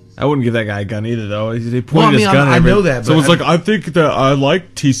 I wouldn't give that guy a gun either, though. He pointed Well, I mean, his gun I at know every- that, but Someone's I- like, I think that I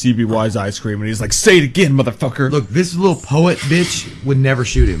like TCBY's ice cream. And he's like, say it again, motherfucker. Look, this little poet bitch would never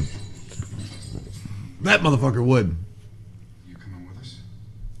shoot him. That motherfucker would. You coming with us?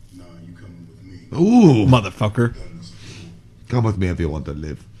 No, you coming with me. Ooh. Motherfucker. Come with me if you want to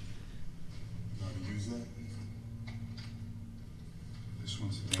live. Know how to use that? This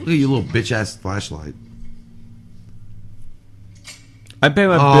one's a Look at your little bitch-ass flashlight. I pay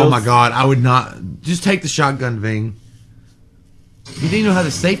my Oh bills. my god, I would not. Just take the shotgun, Ving. You didn't know how the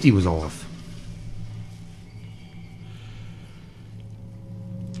safety was off.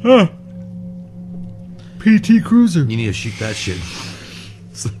 Huh. PT Cruiser. You need to shoot that shit.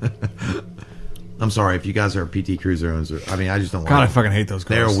 I'm sorry if you guys are PT Cruiser owners. I mean, I just don't. God, like I fucking hate those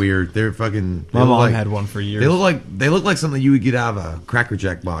cars. They're weird. They're fucking. My mom had one for years. They look like something you would get out of a Cracker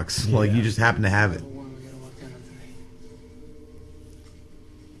Jack box. Yeah. Like you just happen to have it.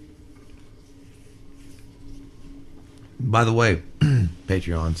 By the way,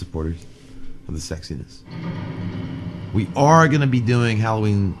 Patreon supporters of the sexiness, we are going to be doing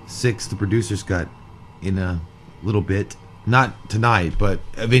Halloween 6, the producer's cut, in a little bit. Not tonight, but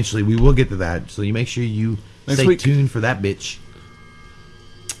eventually we will get to that. So you make sure you Next stay week. tuned for that bitch.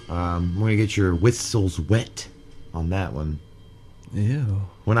 We're going to get your whistles wet on that one. Ew.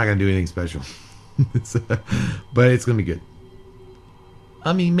 We're not going to do anything special. But it's going to be good.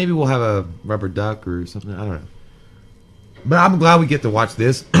 I mean, maybe we'll have a rubber duck or something. I don't know. But I'm glad we get to watch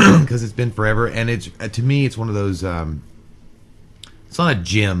this because it's been forever, and it's to me it's one of those. It's not a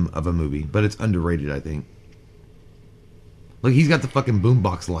gem of a movie, but it's underrated. I think. Look, he's got the fucking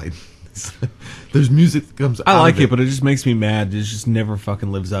boombox light. There's music that comes. I out like of it, but it just makes me mad. It just never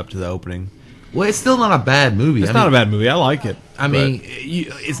fucking lives up to the opening. Well, it's still not a bad movie. It's not a bad movie. I like it. I mean,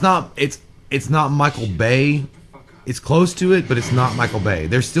 it's not. It's not Michael Bay It's close to it, but it's not Michael Bay.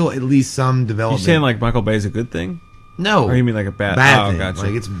 There's still at least some You development. saying like Michael Bay's a good thing? No. Or you mean like a bad thing. Gotcha.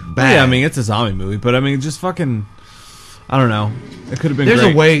 Like, it's Well, bad. yeah, I mean, it's a zombie movie, but I mean, just fucking, I don't know. It could have been There's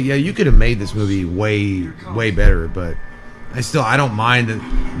great. a way, yeah, you could have made this movie way better, but I don't mind it.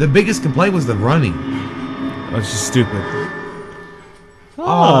 The biggest complaint was the running. Oh, it's just stupid.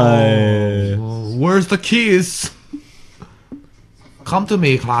 Oh, where's the keys? Come to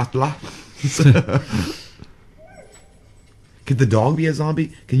me, Clatla. Could the dog be a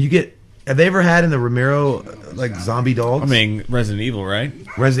zombie? Can you get... Have they ever had in the Romero, like, zombie dogs? I mean, Resident Evil, right?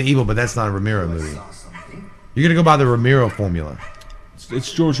 Resident Evil, but that's not a Romero movie. You're gonna go by the Romero formula.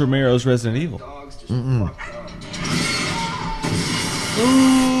 It's George Romero's Resident Evil. Ooh.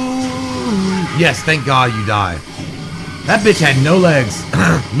 Yes, thank God you die. That bitch had no legs.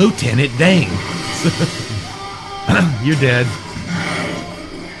 Lieutenant Dane. You're dead.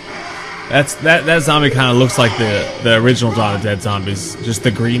 That zombie kind of looks like the original Dawn of Dead zombies. Just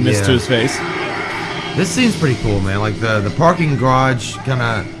the greenness Yeah. to his face. This seems pretty cool, man. Like the parking garage kind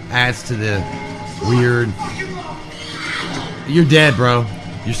of adds to the weird. You're dead, bro.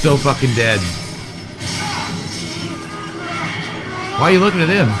 You're so fucking dead. Why are you looking at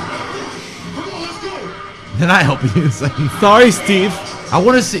him? Can I help you? Sorry, Steve. I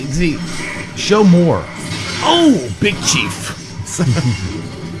want to see. Show more. Oh, Big Chief.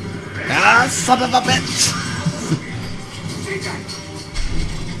 Ah, son of a bitch.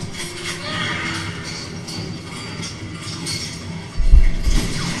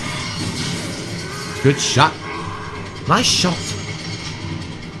 Good shot. Nice shot.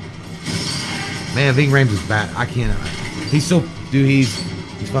 Man, Ving Rhames is bad. I can't. He's so. Dude, he's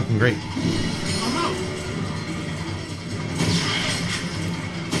fucking great.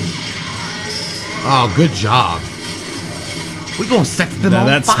 Oh, good job. We're gonna set them Now on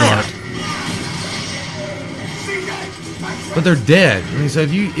that's fire. smart. But they're dead. I mean, so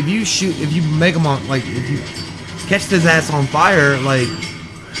if you make them on, like, if you catch his ass on fire, like,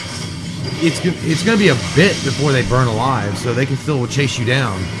 it's gonna be a bit before they burn alive, so they can still chase you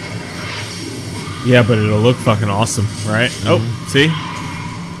down. Yeah, but it'll look fucking awesome, right? Oh, see?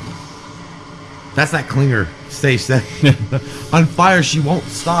 That's that Klinger stage set. On fire, she won't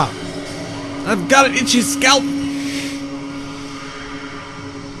stop. I've got an itchy scalp.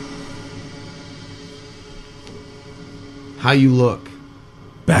 How you look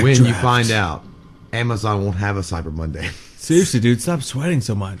when you Backdraft. find out Amazon won't have a Cyber Monday. Seriously, dude, stop sweating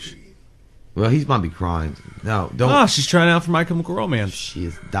so much. Well, he might be crying. No, don't. Oh, she's trying out for My Chemical Romance. She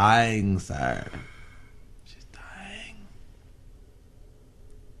is dying, sir. She's dying.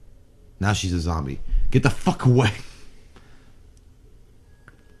 Now she's a zombie. Get the fuck away.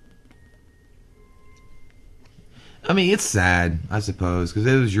 I mean, it's sad, I suppose, because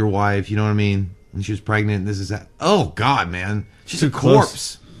it was your wife, you know what I mean? And she was pregnant, and this is that. Oh, God, man. She's Too a close.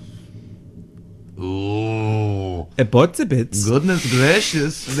 corpse. Ooh. But a bit. Goodness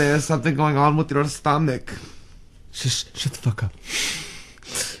gracious. There's something going on with your stomach. Shut the fuck up.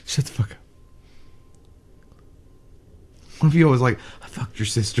 Shut the fuck up. What if you was like, I fucked your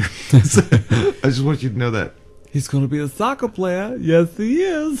sister? I just want you to know that. He's gonna be a soccer player. Yes, he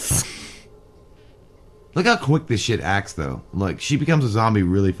is. Look how quick this shit acts, though. Like, she becomes a zombie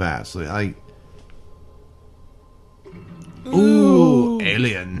really fast. Like, ooh,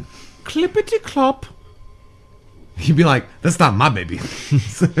 alien. Clippity clop. You'd be like, that's not my baby.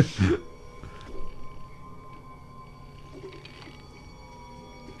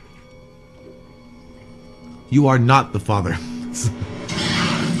 You are not the father.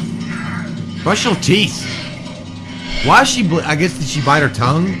 Brush your teeth. Why is she... I guess, did she bite her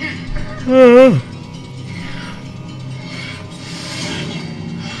tongue?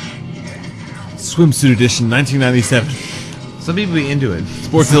 Swimsuit edition, 1997. Some people be into it.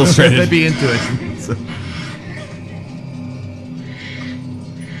 Sports Illustrated. They'd be into it. So-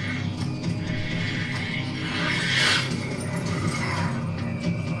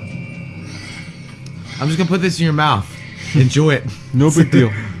 I'm just gonna put this in your mouth. Enjoy it. No big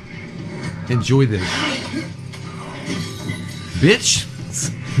deal. Enjoy this. Bitch.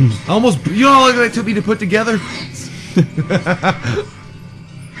 Almost, you know how long it took me to put together?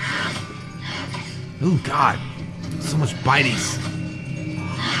 Oh, God. So much biteys.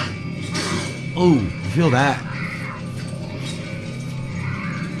 Oh, feel that.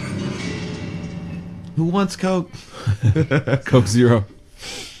 Who wants Coke? Coke Zero.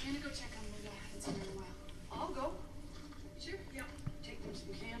 I'm gonna go check on Linda. I haven't seen her in a while. I'll go. Sure, yeah. Take them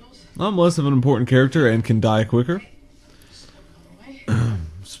some candles. I'm less of an important character and can die quicker.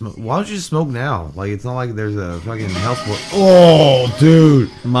 smoke. Why don't you just smoke now? Like, it's not like there's a fucking health for. Oh,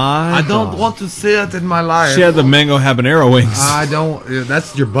 dude. I don't want to see it in my life. She had the mango habanero wings. I don't.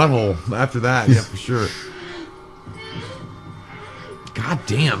 That's your butthole after that. Yeah, for sure. God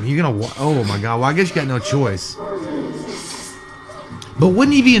damn. You're going to. Oh, my God. Well, I guess you got no choice. But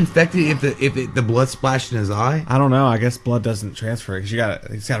wouldn't he be infected if the blood splashed in his eye? I don't know. I guess blood doesn't transfer because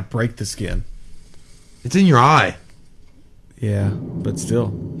it's got to break the skin. It's in your eye. Yeah, but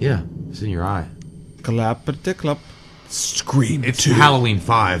still. Yeah, it's in your eye. Clap-a-tick-clap. Scream. It's Halloween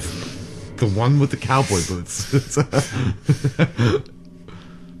 5. The one with the cowboy boots.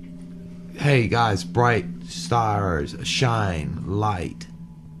 Hey, guys. Bright stars. Shine. Light.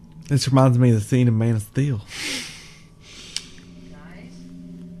 This reminds me of the scene in Man of Steel.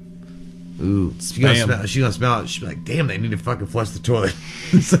 Ooh, she's gonna smell it. She's like, damn, they need to fucking flush the toilet.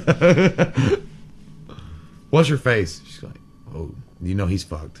 What's her face? She's like, oh, you know he's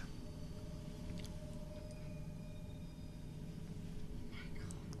fucked.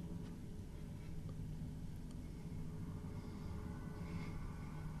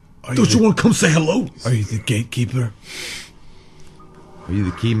 Don't you want to come say hello? Are you the gatekeeper? Are you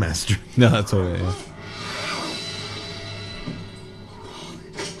the key master? No, that's what it is.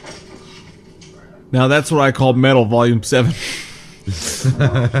 Now that's what I call Metal Volume 7.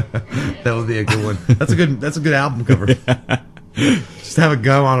 That would be a good one. That's a good album cover. Yeah. Just have a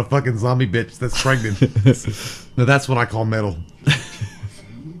gun on a fucking zombie bitch that's pregnant. No, that's what I call metal.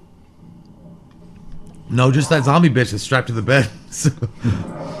 No, just that zombie bitch that's strapped to the bed.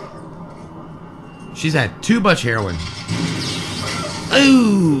 She's had too much heroin.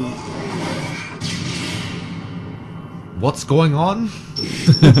 Ooh. What's going on?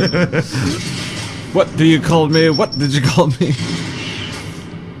 What do you call me? What did you call me?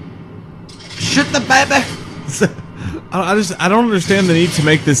 Shoot the baby. I don't understand the need to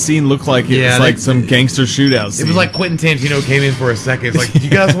make this scene look like it was like some gangster shootout scene. It was like Quentin Tarantino came in for a second. It's like, do you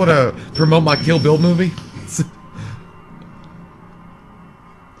guys want to promote my Kill Bill movie?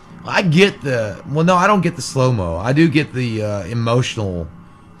 I get I don't get the slow-mo. I do get the emotional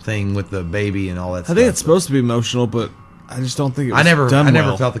thing with the baby and all that stuff. I think it's supposed to be emotional, but I just don't think it was I never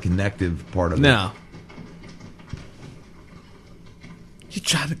well. felt the connective part of it. No. You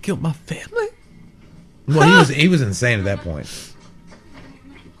trying to kill my family? Well, he was insane at that point.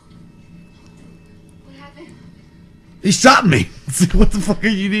 What happened? He shot me. What the fuck are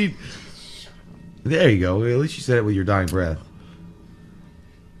you need? There you go. At least you said it with your dying breath.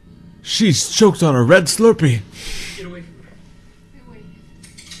 She's choked on a red Slurpee. Get away from her. Wait.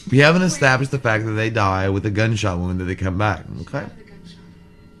 We haven't established the fact that they die with a gunshot wound that they come back. Okay. The gunshot.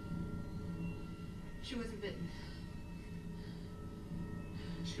 She wasn't bitten.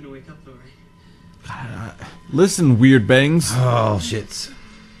 She's gonna wake up though, right? Listen, weird bangs. Oh, shit.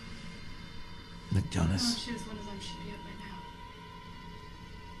 Nick Jonas. She was one of them. She'd be up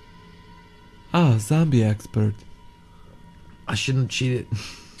by now. Ah, zombie expert. I shouldn't cheat it.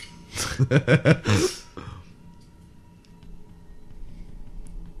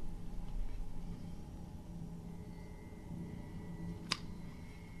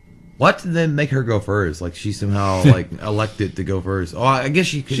 What did they make her go first? Like she somehow like elected to go first. Oh, I guess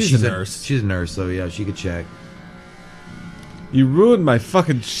she could. She's a nurse. She's a nurse, so yeah, she could check. You ruined my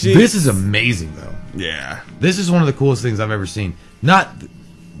fucking shit. This is amazing, though. Yeah. This is one of the coolest things I've ever seen.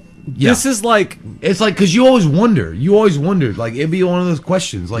 This is like... It's like, because you always wonder. You always wondered. Like, it'd be one of those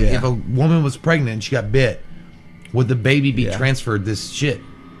questions. Like, if a woman was pregnant and she got bit, would the baby be transferred this shit?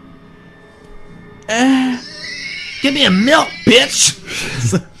 Give me a milk,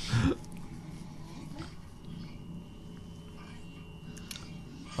 bitch!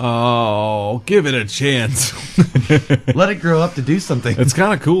 Oh, give it a chance. Let it grow up to do something. It's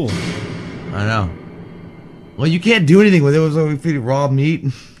kind of cool. I know. Well, you can't do anything with it. It was only feeding raw meat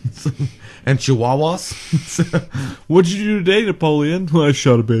and chihuahuas. What'd you do today, Napoleon? Well, I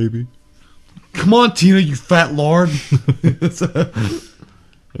shot a baby. Come on, Tina, you fat lard.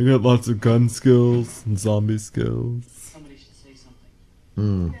 I got lots of gun skills and zombie skills. Somebody should say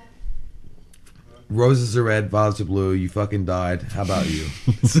something. Roses are red, violets are blue. You fucking died. How about you?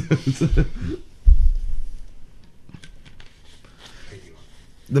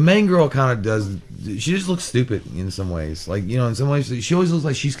 The main girl kind of does. She just looks stupid in some ways. Like, you know, in some ways, she always looks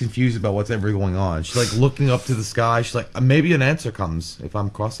like she's confused about what's ever going on. She's like looking up to the sky. She's like, maybe an answer comes if I'm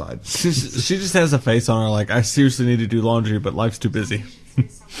cross-eyed. She just has a face on her like, I seriously need to do laundry, but life's too busy.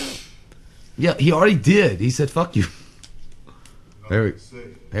 Yeah, he already did. He said, fuck you. There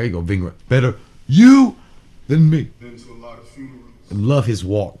you go, Bing. Better you than me. Been to a lot of funerals. And love his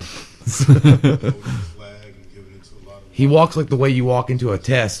walk. Holding his flag and giving it to a lot of He walks like the way you walk into a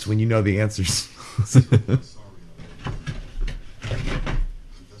test when you know the answers.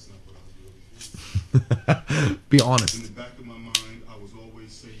 Be honest. In the back of my mind, I was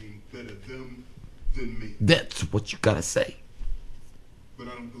always saying better them than me. That's what you gotta say. But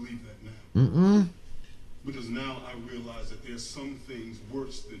I don't believe that now. Mm-mm. Because now I realize that there's some things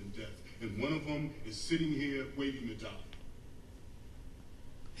worse than death. And one of them is sitting here waiting to die.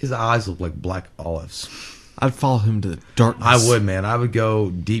 His eyes look like black olives. I'd follow him to the darkness. I would, man. I would go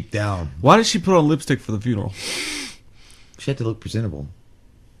deep down. Why did she put on lipstick for the funeral? She had to look presentable.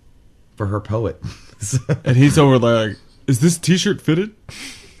 For her poet. And he's over like, is this t-shirt fitted?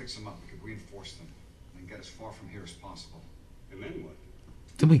 Fix them up. We could reinforce them and get as far from here as possible. And then what?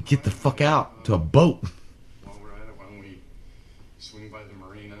 Then we get the fuck out to a boat. While we're at it, why don't we swing by the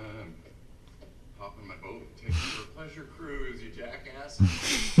marina and hop in my boat and take you for a pleasure cruise, you jackass?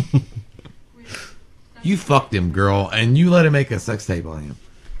 You fucked him, girl, and you let him make a sex tape on you.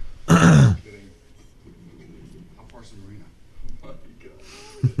 How far's the marina?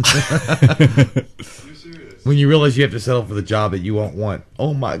 You're serious? When you realize you have to settle for the job that you won't want.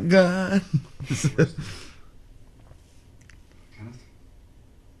 Oh my god. Kenneth?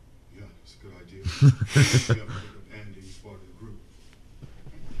 Yeah, it's a good idea. We have to pick up Andy as part of the group.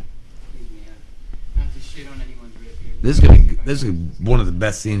 Not to shit on anyone's rip here. This is one of the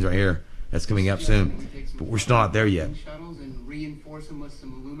best scenes right here. That's coming up soon. But we're still not there yet. Shuttles and reinforce them with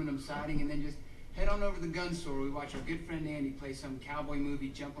some aluminum siding, and then just head on over to the gun store where we watch our good friend Andy play some cowboy movie,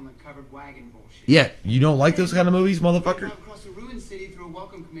 jump on the covered wagon bullshit. Yeah, you don't like those kind of movies, motherfucker? Across a ruined city through a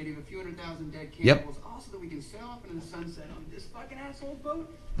welcome committee of a few 100,000 dead Yep. cannibals, also that we can sail off into the sunset on this fucking asshole boat.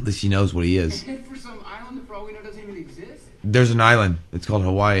 At least he knows what he is. And head for some island that for all we know doesn't even exist. There's an island. It's called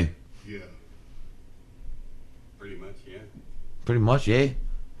Hawaii. Yeah. Pretty much, yeah. Pretty much, yeah.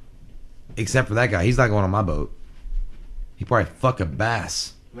 Except for that guy. He's not going on my boat. He probably fuck a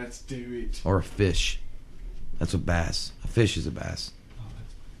bass. Let's do it. Or a fish. That's a bass. A fish is a bass.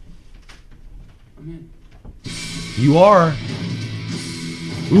 I'm in. You are.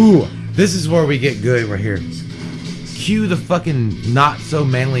 Ooh, this is where we get good right here. Cue the fucking not so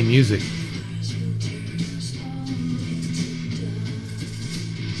manly music.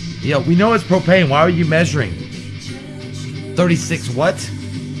 Yeah, we know it's propane. Why are you measuring? 36 what?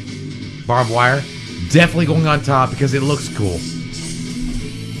 Barbed wire. Definitely going on top because it looks cool.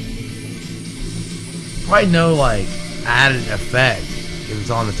 Probably no like added effect if it's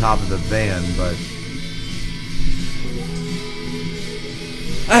on the top of the van, but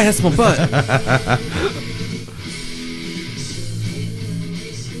that's my butt.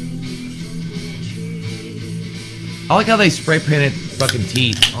 I like how they spray painted fucking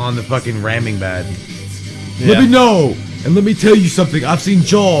teeth on the fucking ramming bed. Yeah. Let me know, and let me tell you something. I've seen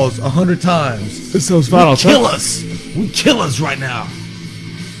Jaws 100 times. This is Final Kill us. We kill us right now.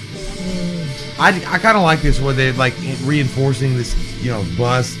 I kind of like this where they're like reinforcing this,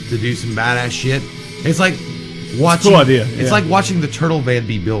 bus to do some badass shit. It's like watching. Cool idea. It's Yeah. like watching the turtle van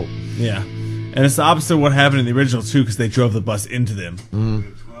be built. Yeah. And it's the opposite of what happened in the original too, because they drove the bus into them.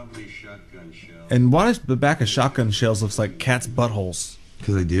 Probably shotgun shell. And why does the back of shotgun shells looks like cats' buttholes?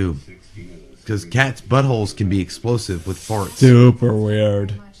 Because they do. Because cats' buttholes can be explosive with farts. Super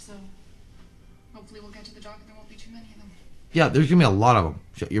weird. So hopefully we'll get to the dock and there won't be too many of them. Yeah, there's gonna be a lot of them.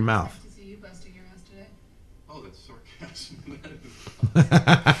 Shut your mouth. Nice to see you busting your ass today. Oh, that's sarcasm.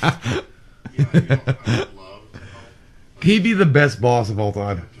 Yeah, you know, I would love to help. He'd be the best boss of all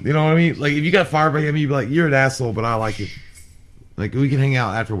time. You know what I mean? Like, if you got fired by him, you'd be like, you're an asshole, but I like you. Like, we can hang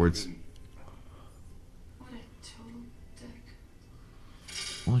out afterwards. What a total dick.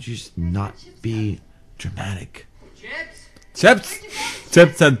 Why don't you just not be dramatic? Chips? Chips!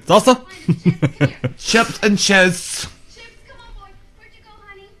 Chips and salsa? Chips and cheese. Chips, come on, boy. Where'd you go,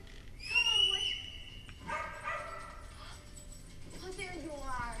 honey? Come on, boy. Oh, there you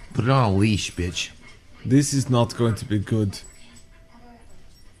are. Put it on a leash, bitch. This is not going to be good.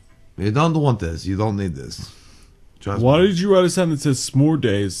 You don't want this. You don't need this. Trust Why me. did you write a sign that says s'more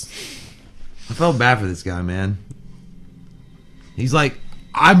days? I felt bad for this guy, man. He's like,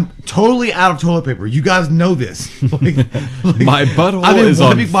 I'm totally out of toilet paper. You guys know this. Like, My butthole I've been is on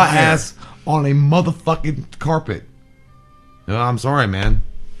wiping my fire. ass on a motherfucking carpet. No, I'm sorry, man.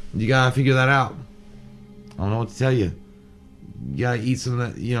 You gotta figure that out. I don't know what to tell you. You gotta eat some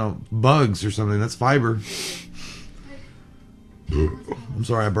of that, bugs or something. That's fiber. I'm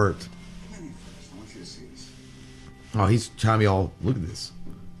sorry I burped. I want you to see this. Oh, he's trying to be all, look at this.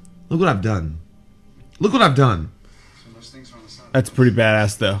 Look what I've done. Look what I've done. So those things are on the side. That's pretty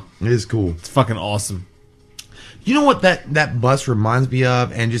badass, though. It is cool. It's fucking awesome. You know what that bus reminds me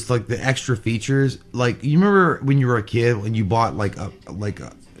of, and just like the extra features. Like, you remember when you were a kid when you bought like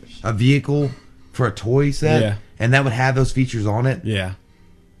a vehicle for a toy set, Yeah. and that would have those features on it. Yeah.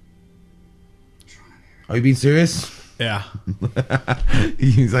 Are you being serious? Yeah.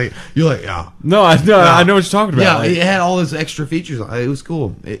 He's like, you're like, yeah. No, I know what you're talking about. Yeah, Like, it had all those extra features. It was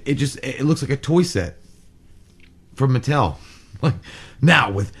cool. It looks like a toy set from Mattel. Like, now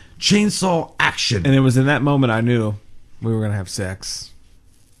with chainsaw action. and it was in that moment I knew we were gonna have sex.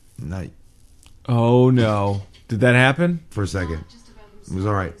 Night Oh no! Did that happen? for a second. It was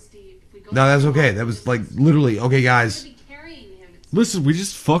all right. No, that's okay. That was like literally okay, guys. Listen, we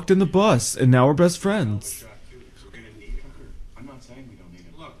just fucked in the bus, and now we're best friends. I'm not saying we don't need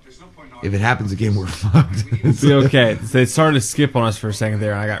it. Look, there's no point in If it happens again, we're fucked. See, okay, they started to skip on us for a second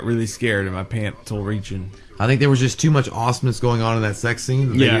there, and I got really scared, and my pants were reaching. I think there was just too much awesomeness going on in that sex scene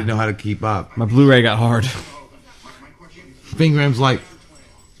that they Yeah. didn't know how to keep up. My Blu-ray got hard. Bing Ram's like,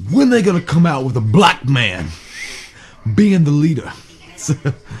 when they gonna come out with a black man being the leader?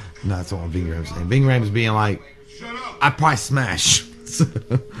 No, that's all Bing Ram's saying. Bing Ram's being like, I'd probably smash. I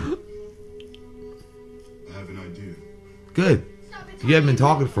have an idea. Good. You haven't been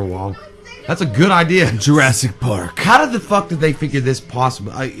talking for a while. That's a good idea. Jurassic Park. How did the fuck did they figure this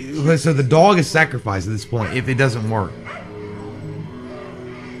possible? So the dog is sacrificed at this point if it doesn't work.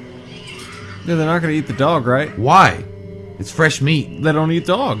 Yeah, they're not gonna eat the dog, right? Why? It's fresh meat. They don't eat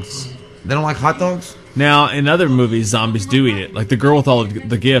dogs. They don't like hot dogs? Now, in other movies, zombies do eat it. Like the girl with all of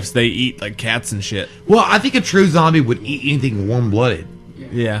the gifts, they eat like cats and shit. Well, I think a true zombie would eat anything warm-blooded.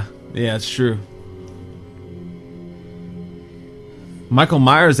 Yeah, it's true. Michael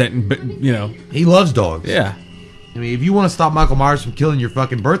Myers, he loves dogs. Yeah. I mean, if you want to stop Michael Myers from killing your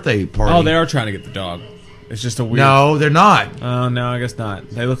fucking birthday party. Oh, they are trying to get the dog. It's just a weird. No, they're not. Oh no, I guess not.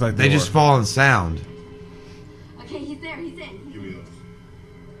 They look like They just were. fall in sound. Okay, he's there. He's in. Give me those.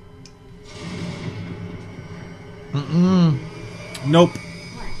 Nope.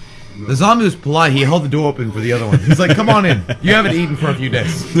 The zombie was polite. He held the door open for the other one. He's like, "Come on in. You haven't eaten for a few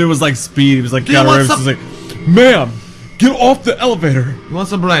days. It was like speed. He was like, Do you want some- He's like, ma'am, get off the elevator. You want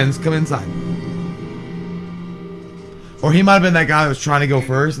some blends? Come inside." Or he might have been that guy that was trying to go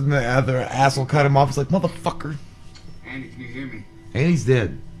first, and the other asshole cut him off. He's like, "Motherfucker!" Andy, can you hear me? And he's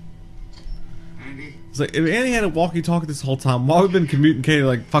dead. Andy? It's like, if Annie had a walkie-talkie this whole time, why have we been communicating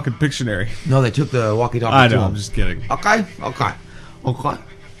like fucking Pictionary? No, they took the walkie-talkie. I to know. him. I'm just kidding. Okay.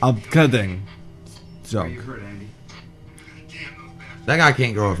 I'm kidding. Are you Joke. hurt, Andy? That guy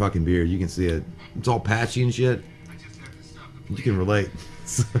can't grow a fucking beard. You can see it. It's all patchy and shit. You can relate.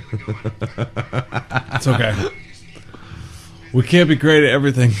 It's okay. We can't be great at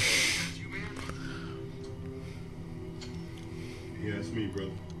everything. Yeah, it's me,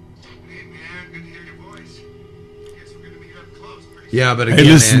 brother. Yeah, but again, Hey,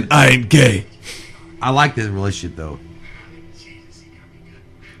 listen, man, I ain't gay. I like this relationship though.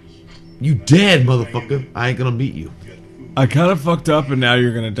 You dead, motherfucker. I ain't gonna beat you. I kind of fucked up, and now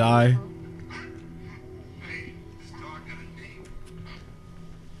you're gonna die.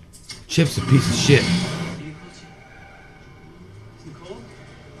 Chip's a piece of shit.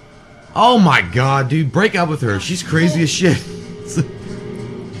 Oh my god, dude, break up with her. She's crazy as shit.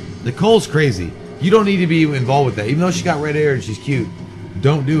 Nicole's crazy. You don't need to be involved with that. Even though she got red hair and she's cute,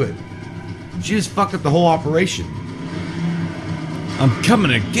 don't do it. She just fucked up the whole operation. I'm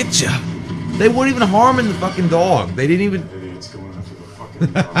coming to get ya. They weren't even harming the fucking dog. They didn't even. Idiots going after the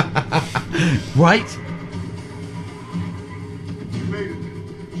fucking dog. Right? You made it.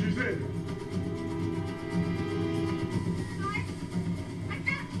 She's in.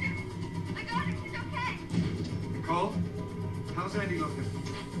 I got her. She's okay. Nicole? How's Andy looking?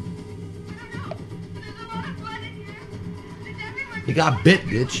 I don't know. There's a lot of blood in here. It's everywhere. He got bit,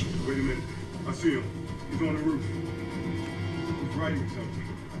 bitch. Wait a minute. I see him. He's on the roof. He's writing something.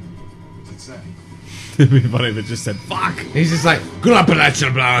 What's it say? It'd be funny if it just said "fuck." He's just like, Tell him to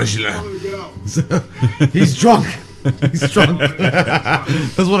get out. he's drunk. He's drunk.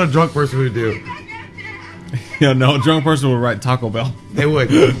 That's what a drunk person would do. Yeah, no, a drunk person would write Taco Bell. They would.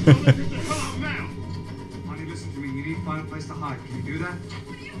 Honey, listen to me. You need to find a place to hide. Can you do that?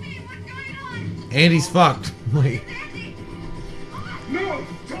 What do you mean? What's going on? Andy's fucked. Like, No!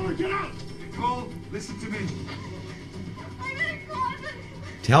 Tell her, get out! Nicole, listen to me. I'm in a closet.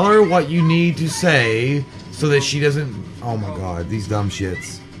 tell her what you need to say so that she doesn't. Oh my god, these dumb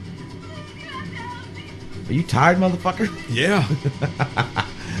shits. Are you tired, motherfucker? Yeah.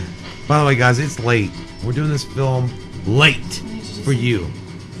 By the way, guys, it's late. We're doing this film late for you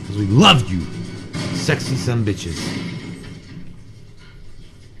because we love you, sexy son bitches.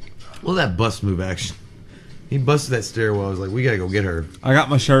 Look at that bus move action. He busted that stairwell. I was like, we gotta go get her. I got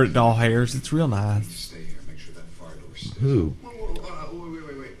my shirt at Doll Hairs. It's real nice. Stay here. Make sure that fire door stays. Who? Wait.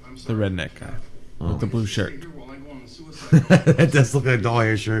 I'm The sorry. redneck guy with the blue shirt. Stay here while I go on the suicide. That does look like a doll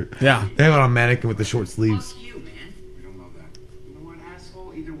hair shirt. Yeah. They have it on mannequin with the short sleeves. Fuck you, man. We don't know that. You know what,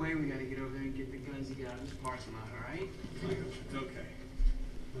 asshole? Either way, we gotta get over there and get the guns and get out of this parking lot, alright? Okay.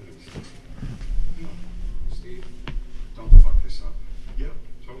 Steve, don't fuck this up. Yeah,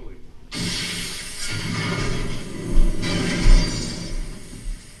 totally.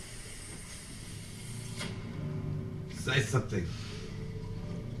 Say something.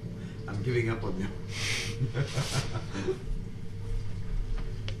 I'm giving up on you.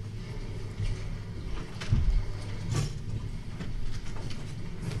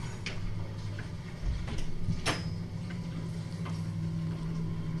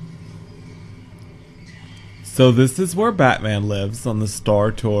 So this is where Batman lives on the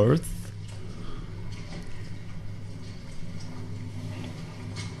Star Tours.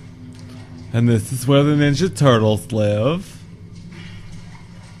 And this is where the Ninja Turtles live.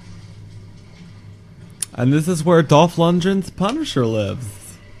 And this is where Dolph Lundgren's Punisher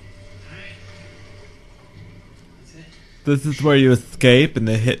lives. This is where you escape in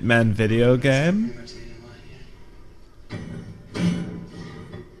the Hitman video game.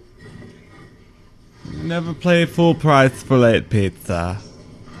 Never play full price for late pizza.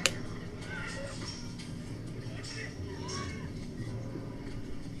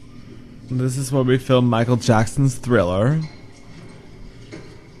 This is where we filmed Michael Jackson's Thriller.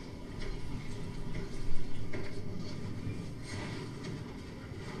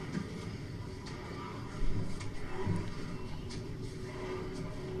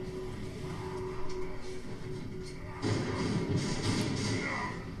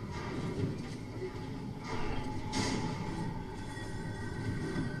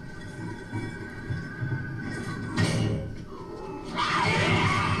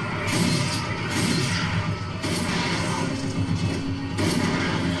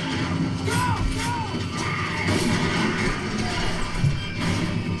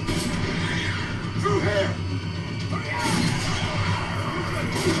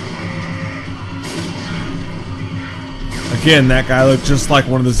 Again, that guy looked just like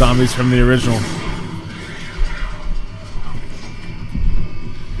one of the zombies from the original.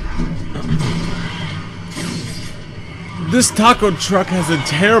 This taco truck has a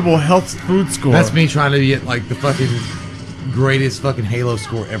terrible health food score. That's me trying to get like the fucking greatest fucking Halo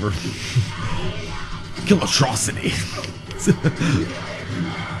score ever. Kill atrocity.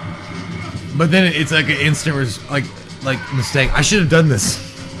 But then it's like an instant like mistake. I should have done this.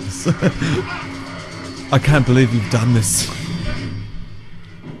 I can't believe you've done this.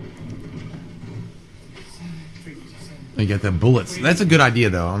 You got the bullets. That's a good idea,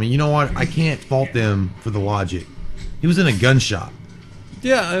 though. I mean, you know what? I can't fault them for the logic. He was in a gun shop.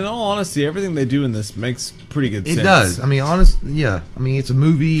 Yeah, in all honesty, everything they do in this makes pretty good sense. It does. I mean, yeah. I mean, it's a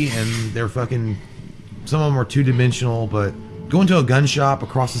movie, and they're fucking... Some of them are two-dimensional, but going to a gun shop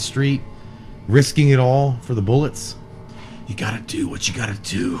across the street, risking it all for the bullets, you gotta do what you gotta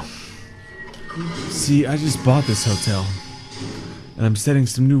do. See, I just bought this hotel, and I'm setting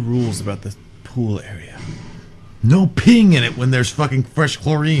some new rules about the pool area. No peeing in it when there's fucking fresh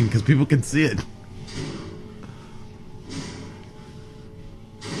chlorine, because people can see it.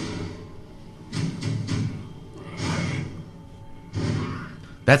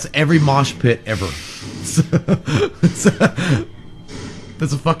 That's every mosh pit ever.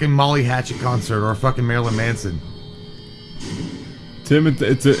 That's a fucking Molly Hatchet concert or a fucking Marilyn Manson. Tim,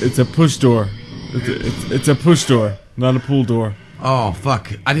 it's a push door. It's a push door, not a pool door. Oh fuck!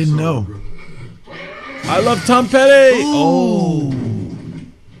 I didn't know. I love Tom Petty. Oh,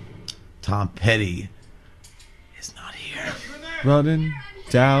 Tom Petty is not here. Running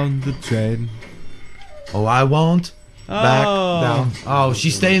down the drain. Oh, I won't back down. Oh,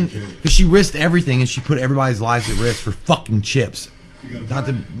 she's staying because she risked everything and she put everybody's lives at risk for fucking chips. Not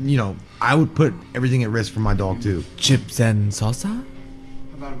to, I would put everything at risk for my dog too. Chips and salsa?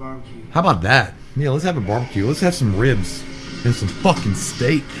 How about a barbecue? How about that? Yeah, let's have a barbecue. Let's have some ribs and some fucking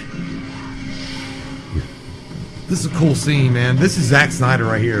steak. This is a cool scene, man. This is Zack Snyder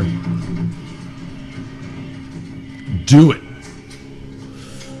right here. Do it.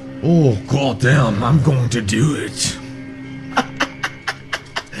 Oh, goddamn, I'm going to do it.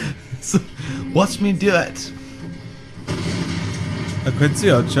 Watch me do it. A Quincy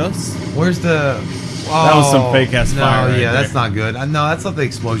Ochos? Where's the... Oh, that was some fake ass fire. No, right yeah, there. that's not good. No, that's not the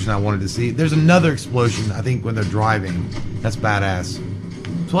explosion I wanted to see. There's another explosion, I think, when they're driving. That's badass. So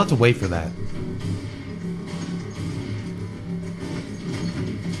we'll have to wait for that.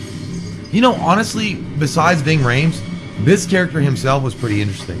 You know, honestly, besides Ving Rhames, this character himself was pretty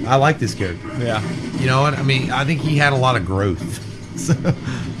interesting. I like this character. Yeah. You know what? I mean, I think he had a lot of growth. So,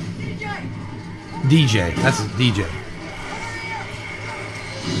 DJ. That's a DJ.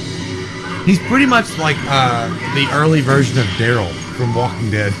 He's pretty much like the early version of Daryl from Walking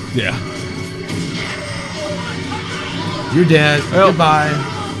Dead. Yeah. You're dead. Goodbye.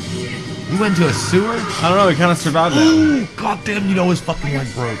 You went into a sewer? I don't know. He kind of survived that. Ooh, goddamn, you know his fucking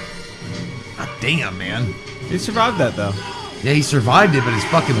leg broke. God damn, man. He survived that, though. Yeah, he survived it, but his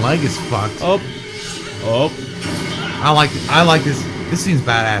fucking leg is fucked. Oh. I like this. This scene's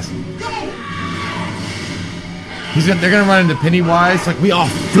badass. They're gonna run into Pennywise. Like, we all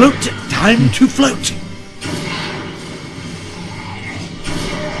float. Time to float.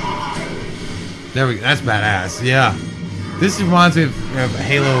 There we go. That's badass. Yeah. This reminds me of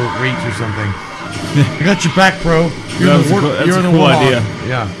Halo Reach or something. I got your back, bro. You're in the cool Warthog. idea.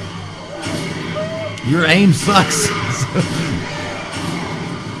 Yeah. Your aim sucks.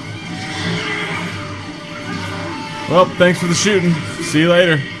 Well, thanks for the shooting. See you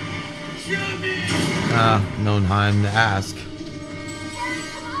later. No time to ask.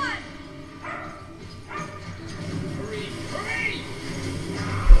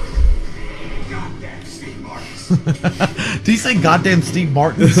 Did he say goddamn Steve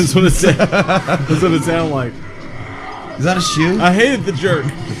Martin? That's what it said. That's what it sounded like. Is that a shoe? I hated the jerk.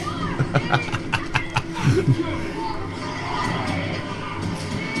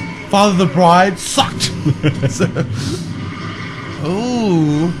 Father of the Bride sucked.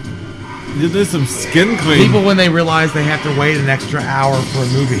 Ooh. You did some skin clean. People, when they realize they have to wait an extra hour for a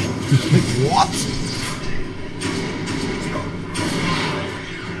movie. What?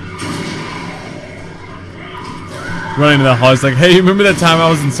 Running to the hall, he's like, hey, remember that time I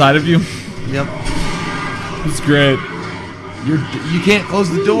was inside of you? Yep. It's great. You can't close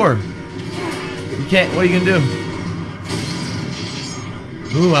the door. You can't. What are you gonna do?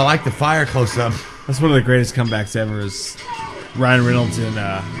 Ooh, I like the fire close up. That's one of the greatest comebacks ever. Is Ryan Reynolds in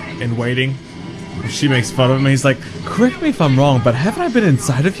Waiting. She makes fun of him. And he's like, correct me if I'm wrong, but haven't I been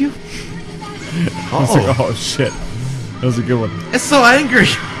inside of you? I was like, oh shit, that was a good one. It's so angry.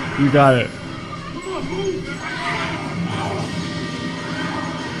 You got it.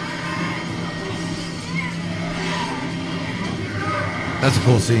 That's a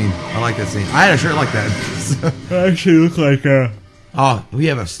cool scene. I like that scene. I had a shirt like that. I actually look like Oh, we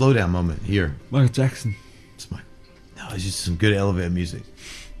have a slowdown moment here. Michael Jackson. No, it's just some good elevator music.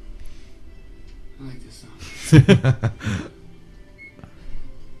 I like this song.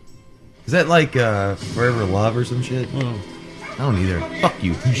 Is that like Forever Love or some shit? Oh. I don't either. Fuck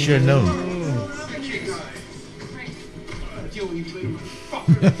you. You should have known.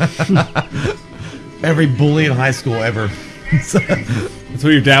 Every bully in high school ever. That's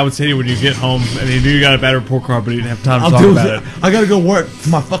what your dad would say to you when you get home and he knew you got a bad report card, but he didn't have time to talk about it. I gotta go work for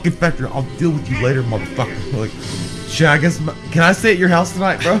my fucking factory. I'll deal with you later, motherfucker. Like, shit, I guess. Can I stay at your house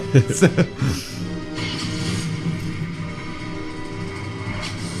tonight, bro?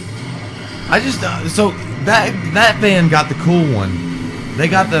 I just so that van got the cool one. They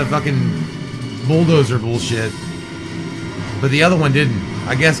got the fucking bulldozer bullshit, but the other one didn't.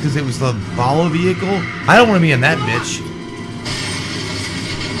 I guess because it was the follow vehicle. I don't want to be in that bitch.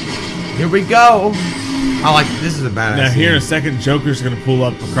 Here we go. I like this. Is a badass. Now scene. here in a second, Joker's gonna pull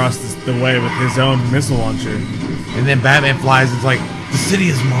up across the way with his own missile launcher, and then Batman flies. And it's like the city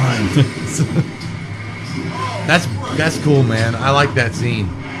is mine. That's cool, man. I like that scene.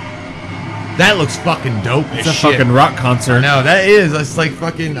 That looks fucking dope. It's a fucking rock concert. No, that is. It's like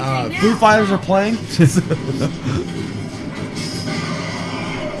fucking Foo Fighters are playing.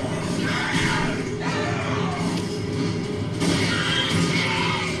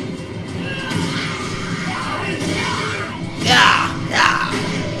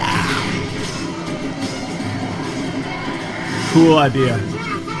 Cool idea.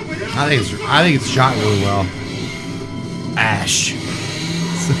 I think it's shot really well. Ash.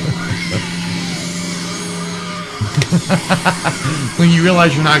 When you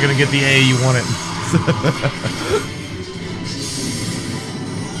realize you're not gonna get the A you want it.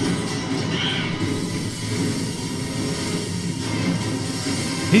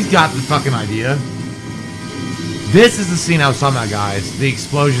 He's got the fucking idea. This is the scene I was talking about, guys. The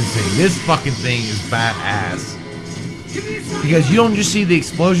explosion scene. This fucking thing is badass. Because you don't just see the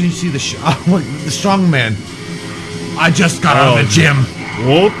explosion, you see the the strong man. I just got out of the gym.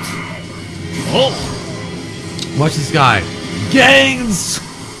 What? Oh. Watch this guy. Gangs!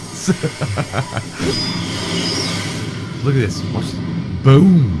 Look at this. Watch this.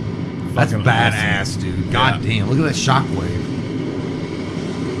 Boom. That's Fucking badass, dude. God damn. Look at that shockwave.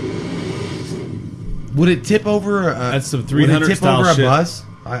 Would it tip over? That's some would 300 it tip style over a shit. bus?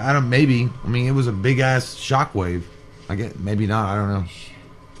 I don't. Maybe. I mean, it was a big ass shockwave. I get. Maybe not. I don't know.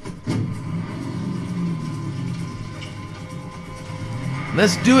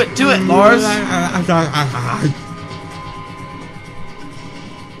 Let's do it to it, Lars.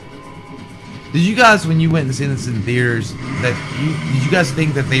 Did you guys, when you went and seen this in theaters, did you guys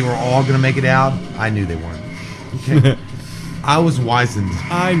think that they were all gonna make it out? I knew they weren't. Okay. I was wizened.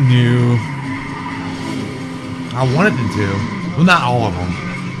 I knew. I wanted them to. Well, not all of them.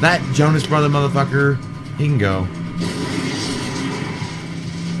 That Jonas Brother motherfucker, he can go.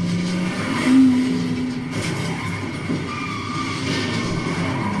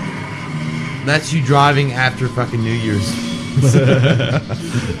 That's you driving after fucking New Year's. Which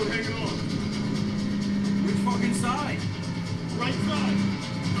fucking side? Right side.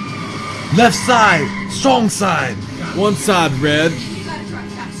 Left side, strong side. One side red. You gotta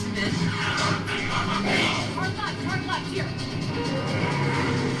drive faster, man. Hard left, here.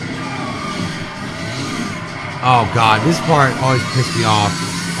 Oh god, this part always pissed me off.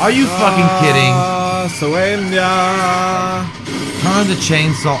 Are you fucking kidding? Sueña. Turn the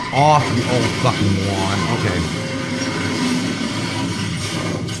chainsaw off, you old fucking moron. Okay.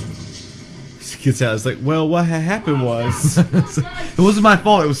 She gets out. It's like, well, what happened was it wasn't my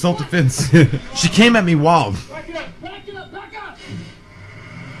fault. It was self-defense. She came at me wild. Back it up, back it up, back up!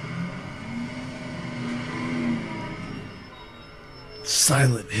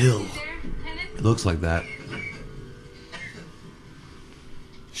 Silent Hill. It looks like that.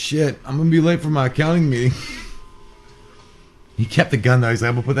 Shit, I'm gonna be late for my accounting meeting. He kept the gun though. He's like,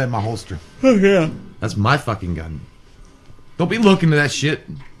 I'm gonna put that in my holster. Oh yeah. That's my fucking gun. Don't be looking at that shit.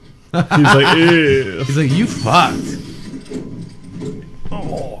 He's like, ew. He's like, you fucked.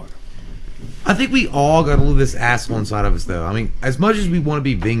 Oh. I think we all got a little of this asshole inside of us though. I mean, as much as we want to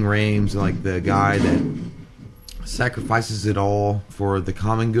be Ving Rhames, like the guy that sacrifices it all for the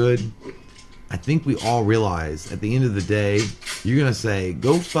common good, I think we all realize at the end of the day, you're gonna say,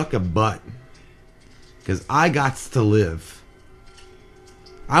 go fuck a butt. Because I got to live.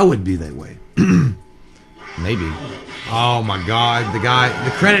 I would be that way. Maybe. Oh my god,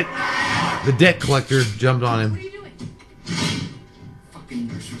 the debt collector jumped on him. What are you doing? Fucking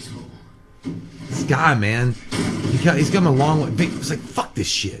nursery school. This guy, man, he's come a long way. It's like, fuck this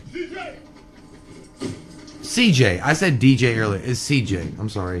shit. CJ. I said DJ earlier. It's CJ. I'm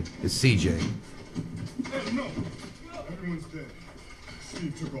sorry. It's CJ. No. Everyone's dead.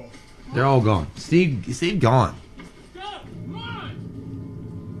 Steve took off. They're all gone. Steve gone. Stop! Come on!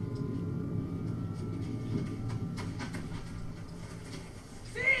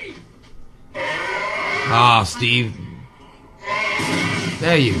 Steve! Ah, Steve.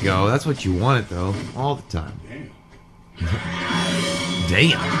 There you go. That's what you wanted, though. All the time.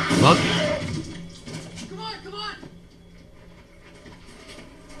 Damn. Look. Come on!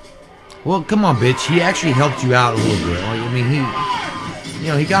 Well, come on, bitch. He actually helped you out a little bit. Like, I mean,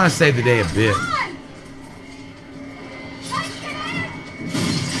 he kind of saved the day a bit.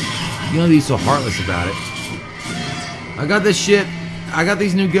 You don't be so heartless about it. I got this shit. I got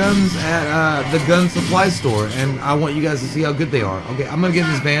these new guns at the gun supply store, and I want you guys to see how good they are. Okay, I'm gonna get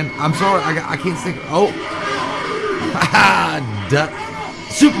in this van. I'm sorry, I can't stick. Oh, haha, duck.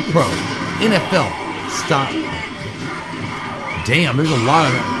 Super Pro, NFL. Stop. Damn, there's a lot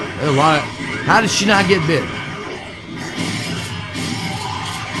of. How did she not get bit?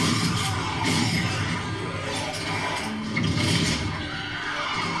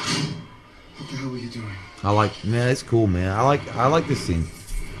 What the hell were you doing? Man, it's cool, man. I like this scene.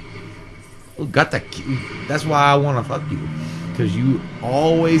 Well, got that. That's why I want to fuck you, because you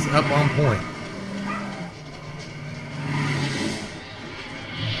always up on point.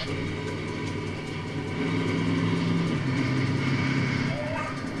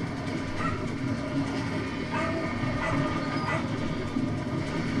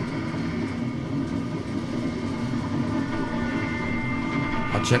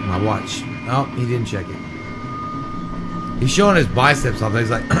 I'll check my watch. Oh, he didn't check it. He's showing his biceps off. He's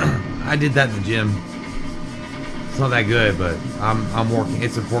like, I did that in the gym. It's not that good, but I'm working.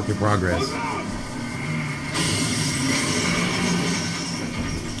 It's a work in progress.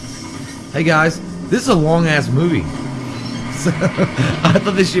 Hey guys, this is a long ass movie. So, I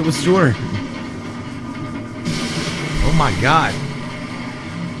thought this shit was shorter. Oh my god.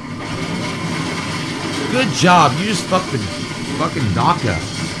 Good job. You just fucked the fucking DACA.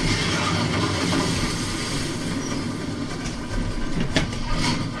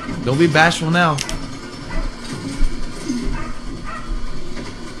 Don't be bashful now.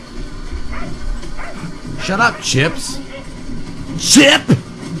 Shut up, Chips. Chip!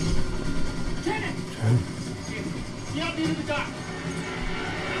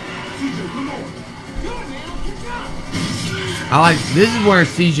 I like this is where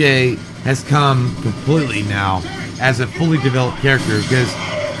CJ has come completely now as a fully developed character because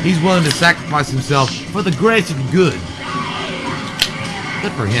he's willing to sacrifice himself for the greater good.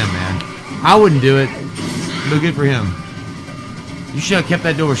 Good for him, man. I wouldn't do it, but good for him. You should have kept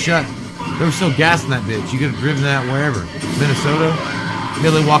that door shut. There was still gas in that bitch. You could have driven that wherever. Minnesota,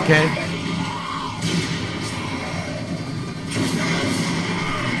 Milwaukee.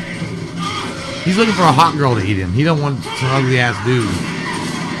 He's looking for a hot girl to eat him. He don't want some ugly ass dude.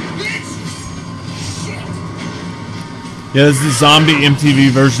 Yeah, this is the zombie MTV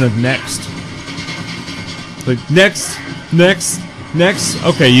version of Next. Like, next.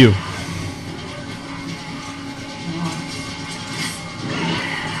 Okay, you.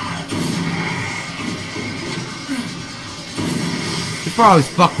 This probably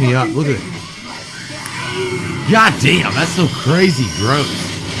fucked me up. Look at it. God damn, that's so crazy gross.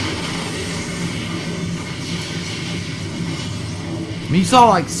 I mean, you saw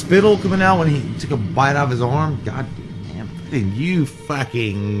like spittle coming out when he took a bite out of his arm. God damn, you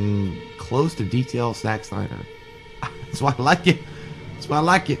fucking close to detail, Zack Snyder. That's why I like it. That's why I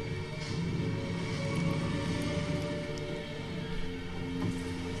like it.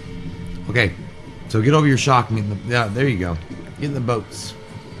 Okay, so get over your shock. Yeah, there you go. Get in the boats.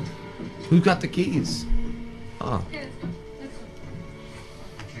 Who's got the keys? Oh. Here, let's go.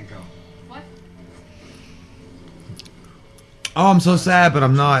 I can't go. What? Oh, I'm so sad, but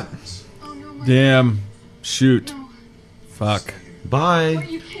I'm not. Damn. Shoot. Fuck.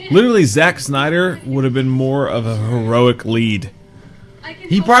 Bye. Literally, Zack Snyder would have been more of a heroic lead.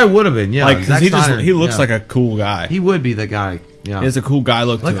 He probably would have been, yeah. Like, because Zack Snyder, he looks yeah. like a cool guy. He would be the guy. Yeah. He has a cool guy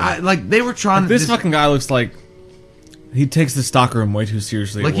look like, to him. Like they were trying. Like, this fucking guy looks like he takes the stock room way too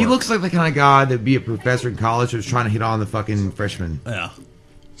seriously. Like at he work. looks like the kind of guy that'd be a professor in college who's trying to hit on the fucking freshman. Yeah.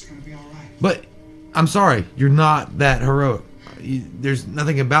 It's gonna be all right. But I'm sorry, you're not that heroic. There's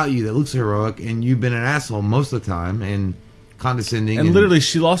nothing about you that looks heroic, and you've been an asshole most of the time and condescending. And literally,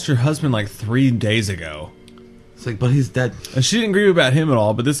 she lost her husband like 3 days ago. It's like, but he's dead. And she didn't agree about him at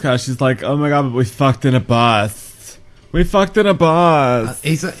all. But this guy, she's like, oh my god, but we fucked in a bus. We fucked in a bus.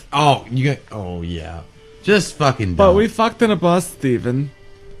 He's like, oh, you got, oh yeah, just fucking. But don't. we fucked in a bus, Steven.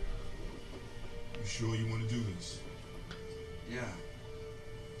 You sure you want to do this? Yeah. I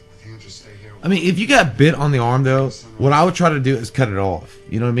think I'll just stay here. I mean, if you got bit on the arm though, what I would try to do is cut it off.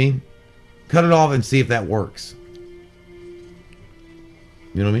 You know what I mean? Cut it off and see if that works.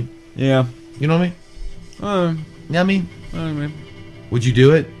 You know what I mean? Yeah. You know what I mean? Yeah, I mean, would you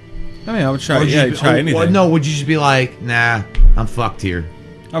do it? I mean, I would try. Or would Yeah, you try anything. Or no, would you just be like, nah, I'm fucked here?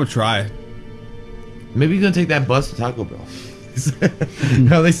 I would try. Maybe you're gonna take that bus to Taco Bell.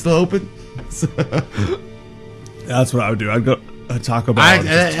 Are they still open? That's what I would do. I'd go to Taco Bell.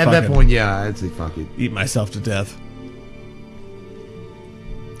 At that point, yeah, I'd say fuck it. Eat myself to death.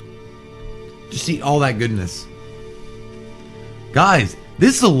 Just eat all that goodness. Guys,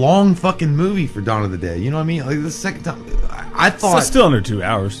 this is a long fucking movie for Dawn of the Dead. You know what I mean? Like the second time, I thought It's still under 2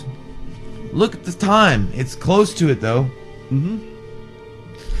 hours. Look at the time. It's close to it though. Mm-hmm.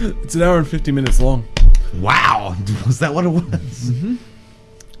 It's an hour and 50 minutes long. Wow, was that what it was? Mm-hmm.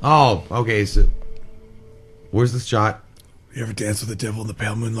 Oh, okay. So, where's the shot? You ever dance with the devil in the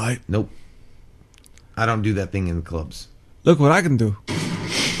pale moonlight? Nope. I don't do that thing in the clubs. Look what I can do.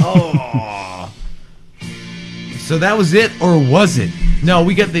 Oh. So that was it, or was it? No,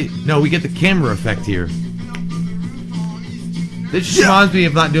 we get the camera effect here. This just reminds me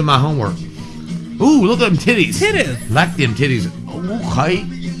of not doing my homework. Ooh, look at them titties. Titties. Like them titties. Okay.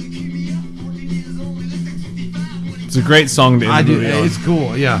 It's a great song to end I the do. movie on. It's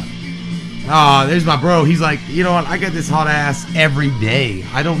cool. Yeah. Ah, there's my bro. He's like, you know what? I get this hot ass every day.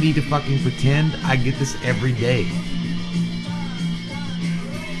 I don't need to fucking pretend. I get this every day.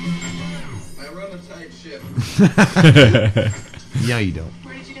 I run a tight ship. No, you don't.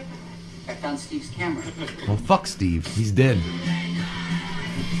 Where did you get that? I found Steve's camera. Well, fuck Steve. He's dead.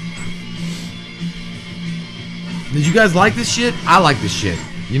 Did you guys like this shit? I like this shit.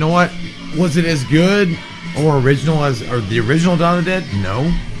 You know what? Was it as good or original as the original Dawn of the Dead? No.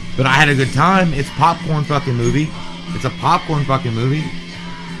 But I had a good time. It's popcorn fucking movie. It's a popcorn fucking movie.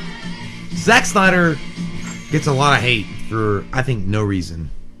 Zack Snyder gets a lot of hate for, I think, no reason.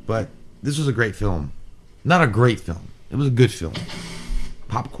 But this was a great film. Not a great film. It was a good film.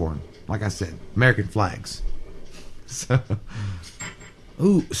 Popcorn. Like I said. American flags. So,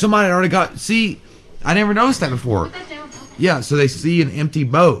 ooh, somebody already got... See, I never noticed that before. Yeah, so they see an empty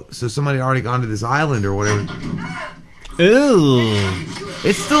boat. So somebody already gone to this island or whatever. Ew.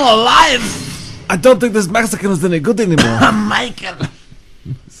 It's still alive! I don't think this Mexican is any good anymore. Michael!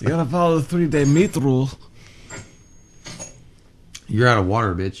 You gotta follow the 3-day meat rule. You're out of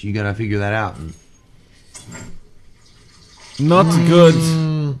water, bitch. You gotta figure that out. Not good.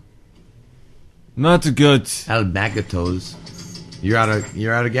 Not good. Albagatos. You're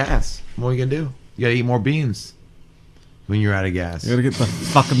out of gas. What are you gonna do? You gotta eat more beans when you're out of gas. You gotta get the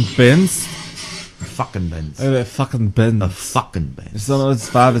fucking bins. Fucking bins. The fucking bins. The fucking bins. It's not as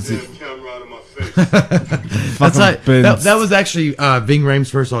bad as it. That's like, that was actually Ving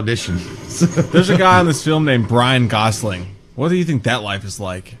Rhames' first audition. There's a guy in this film named Brian Gosling. What do you think that life is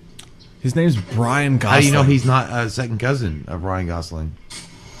like? His name's Brian Gosling. How do you know he's not a second cousin of Ryan Gosling?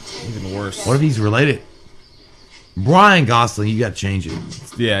 Even worse. What if he's related? Brian Gosling, you gotta change it.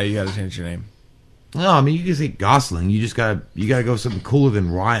 Yeah, you gotta change your name. No, I mean you can say Gosling. You gotta go something cooler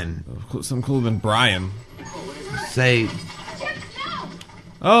than Ryan. Something cooler than Brian. Say,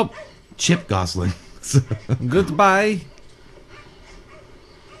 Chip Gosling. Goodbye.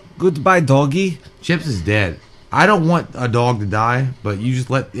 Goodbye, doggy. Chips is dead. I don't want a dog to die, but you just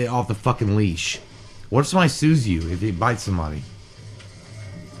let it off the fucking leash. What if somebody sues you if it bites somebody?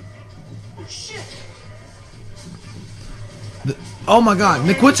 Oh, shit. Oh my god,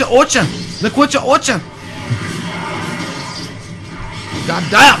 Nikwicha Ocha! Nikwicha Ocha! God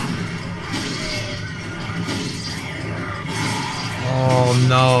damn! Oh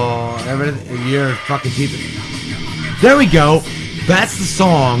no, you're fucking teeth. There we go. That's the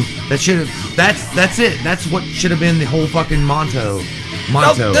song that should have. That's it. That's what should have been the whole fucking motto. The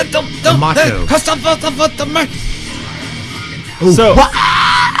motto. So.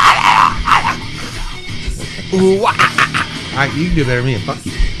 Alright, you can do better than me. Fuck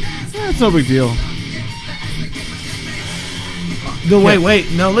you. That's no big deal. No,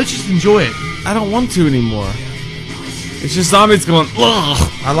 wait. No, let's just enjoy it. I don't want to anymore. It's just zombies going, ugh.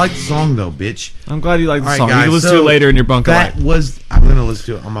 I like the song though, bitch. I'm glad you like the All right, song. guys, you can listen to it later in your bunker. I'm gonna listen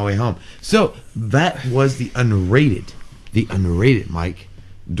to it on my way home. So that was the unrated, Mike,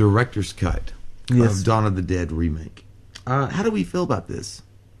 director's cut of Dawn of the Dead remake. How do we feel about this?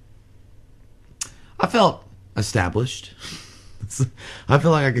 I felt established. I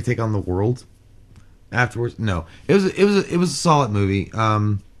feel like I could take on the world afterwards. No, it was a solid movie.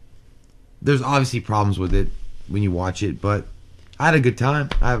 There's obviously problems with it when you watch it, but I had a good time.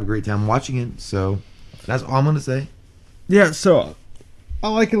 I have a great time watching it, so that's all I'm gonna say. Yeah, so I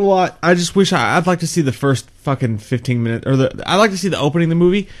like it a lot. I just wish I'd like to see the first fucking 15 minutes, or I'd like to see the opening of the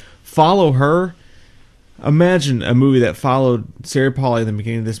movie, follow her. Imagine a movie that followed Sarah Polley in the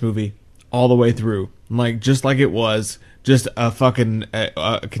beginning of this movie all the way through, like just like it was, just a fucking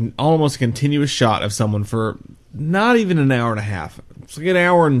almost continuous shot of someone for not even an hour and a half. It's like an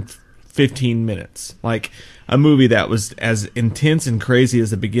hour and 15 minutes. Like a movie that was as intense and crazy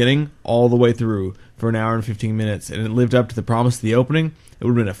as the beginning all the way through for an hour and 15 minutes, and it lived up to the promise of the opening. It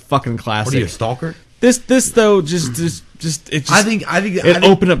would have been a fucking classic. What are you, a stalker? This though, just I think it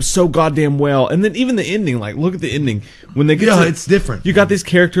opened up so goddamn well, and then even the ending. Like, look at the ending when they get. Yeah, it's different. You got these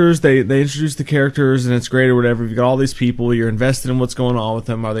characters. They introduce the characters, and it's great or whatever. You got all these people. You're invested in what's going on with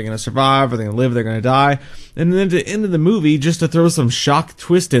them. Are they going to survive? Are they going to live? Are they going to die? And then at the end of the movie, just to throw some shock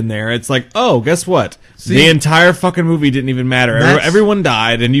twist in there, it's like, oh, guess what? The entire fucking movie didn't even matter. Everyone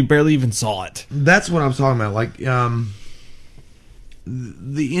died, and you barely even saw it. That's what I'm talking about. Like,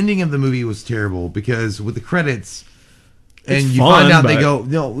 the ending of the movie was terrible because with the credits, and you find out they go,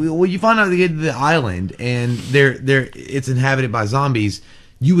 you find out they get to the island and it's inhabited by zombies.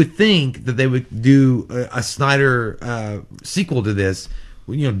 You would think that they would do a Snyder sequel to this,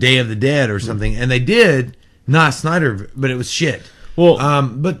 Day of the Dead or something, and they did. Not Snyder, but it was shit. Well,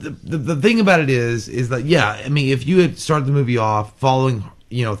 but the thing about it is that I mean, if you had started the movie off following,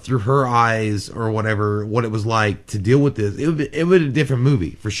 through her eyes or whatever, what it was like to deal with this, it would be a different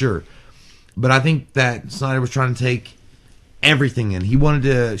movie for sure. But I think that Snyder was trying to take everything in. He wanted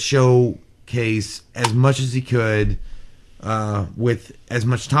to showcase as much as he could with as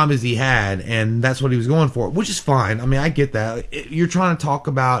much time as he had, and that's what he was going for, which is fine. I mean, I get that. You're trying to talk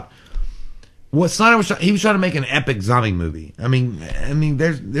about what Snyder was. He was trying to make an epic zombie movie. I mean,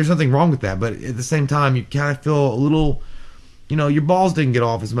 there's nothing wrong with that, but at the same time, you kind of feel a little. Your balls didn't get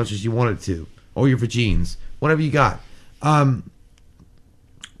off as much as you wanted to, or your vagines, whatever you got.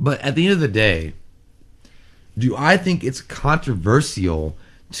 But at the end of the day, do I think it's controversial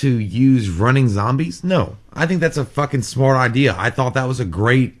to use running zombies? No. I think that's a fucking smart idea. I thought that was a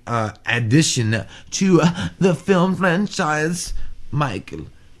great addition to the film franchise, Michael.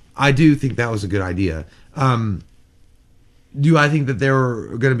 I do think that was a good idea. Do I think that there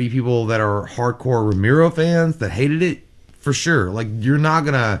are going to be people that are hardcore Romero fans that hated it? For sure. Like, you're not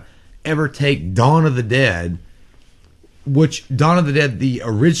going to ever take Dawn of the Dead which Dawn of the Dead, the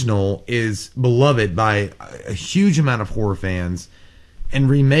original, is beloved by a huge amount of horror fans, and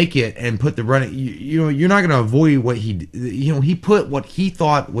remake it and put the running, you know, you're not going to avoid what he put what he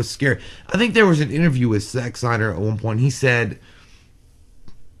thought was scary. I think there was an interview with Zack Snyder at one point. He said,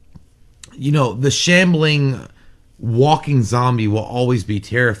 you know, the shambling walking zombie will always be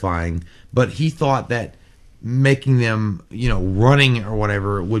terrifying, but he thought that making them, you know, running or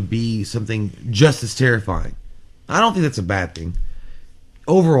whatever would be something just as terrifying. I don't think that's a bad thing.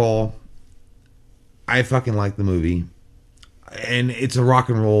 Overall, I fucking like the movie, and it's a rock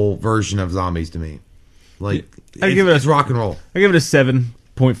and roll version of zombies to me. Like, it's rock and roll. I give it a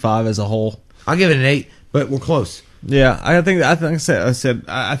 7.5 as a whole. I'll give it an 8, but we're close. Yeah, I think I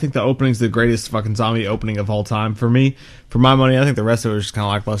think the opening's the greatest fucking zombie opening of all time for me. For my money, I think the rest of it was just kind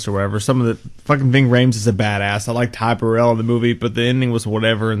of lackluster or whatever. Some of the fucking Ving Rhames is a badass. I like Ty Burrell in the movie, but the ending was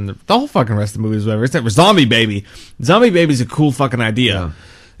whatever, and the whole fucking rest of the movie was whatever. Except for Zombie Baby. Zombie Baby's a cool fucking idea. Yeah.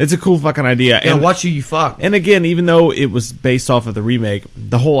 It's a cool fucking idea. And watch who you fuck. And again, even though it was based off of the remake,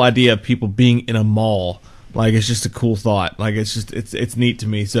 the whole idea of people being in a mall, like, it's just a cool thought. Like, it's just it's neat to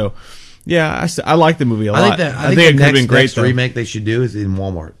me. So. Yeah, I like the movie a lot. I think it could have been great. The next remake they should do is in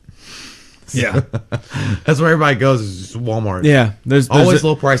Walmart. Yeah, that's where everybody goes. Is just Walmart. Yeah, there's always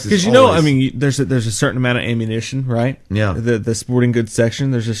low prices. Because you know, I mean, there's a certain amount of ammunition, right? Yeah. The sporting goods section.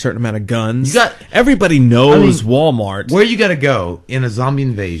 There's a certain amount of guns. Everybody knows Walmart. Where you got to go in a zombie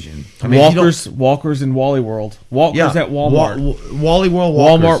invasion? I mean, Walkers in Wally World. Walkers at Walmart. Wally World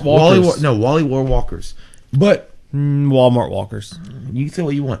Walkers. Walmart Walkers. Wally World Walkers. But Walmart Walkers. You can say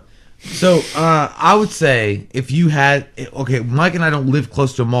what you want. So, I would say if you had... Okay, Mike and I don't live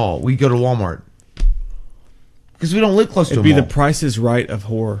close to a mall. We go to Walmart. Because we don't live close to a mall. It'd be the Price is Right of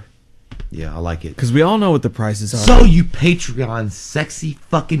horror. Yeah, I like it. Because we all know what the prices are. So, you Patreon sexy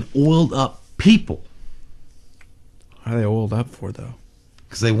fucking oiled up people. How are they oiled up for, though?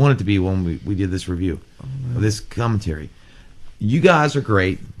 Because they wanted to be when we did this review. This commentary. You guys are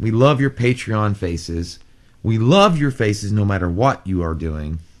great. We love your Patreon faces. We love your faces no matter what you are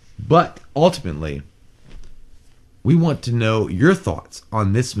doing. But ultimately, we want to know your thoughts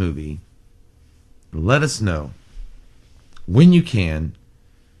on this movie. Let us know when you can.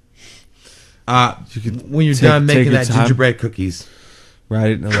 When you're done making that gingerbread cookies,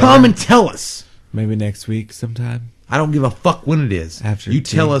 right? Come and tell us. Maybe next week sometime. I don't give a fuck when it is. After you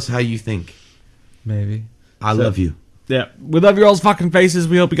tell us how you think. Maybe. I love you. Yeah, we love your all's fucking faces.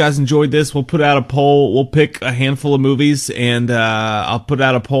 We hope you guys enjoyed this. We'll put out a poll. We'll pick a handful of movies, and I'll put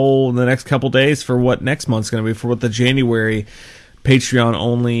out a poll in the next couple days for what next month's going to be, for what the January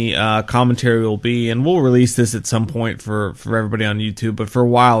Patreon-only commentary will be. And we'll release this at some point for everybody on YouTube, but for a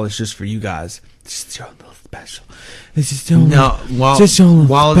while, it's just for you guys. It's just a little special. It's just a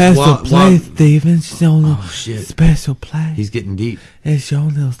little special play, Steven. It's just a little special play. He's getting deep. It's your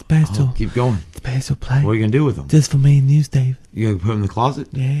little special. Oh, keep going. Special play. What are you going to do with him? Just for me and you, Dave. You going to put him in the closet?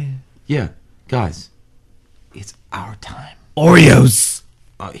 Yeah. Yeah. Guys, it's our time. Oreos.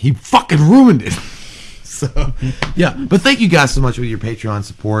 He fucking ruined it. So, yeah. But thank you guys so much for your Patreon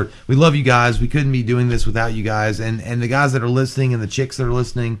support. We love you guys. We couldn't be doing this without you guys. And the guys that are listening and the chicks that are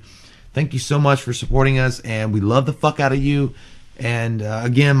listening, thank you so much for supporting us. And we love the fuck out of you. And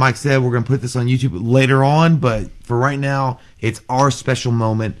again, Mike said we're going to put this on YouTube later on. But for right now, it's our special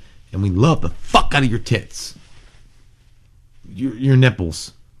moment. And we love the fuck out of your tits. Your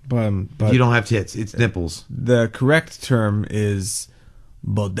nipples. But you don't have tits. It's nipples. The correct term is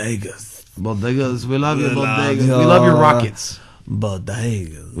bodegas. Bodegas. We love you, bodegas. We love your rockets.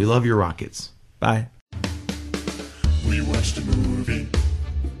 Bodegas. We love your rockets. Bye. We watched a movie.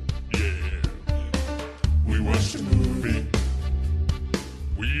 Yeah. We watched a movie.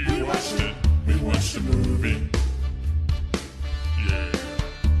 We watched it. We watched a movie. Yeah.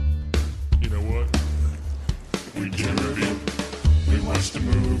 You know what? We did a review. We watched a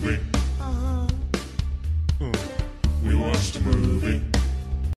movie. We watched a movie.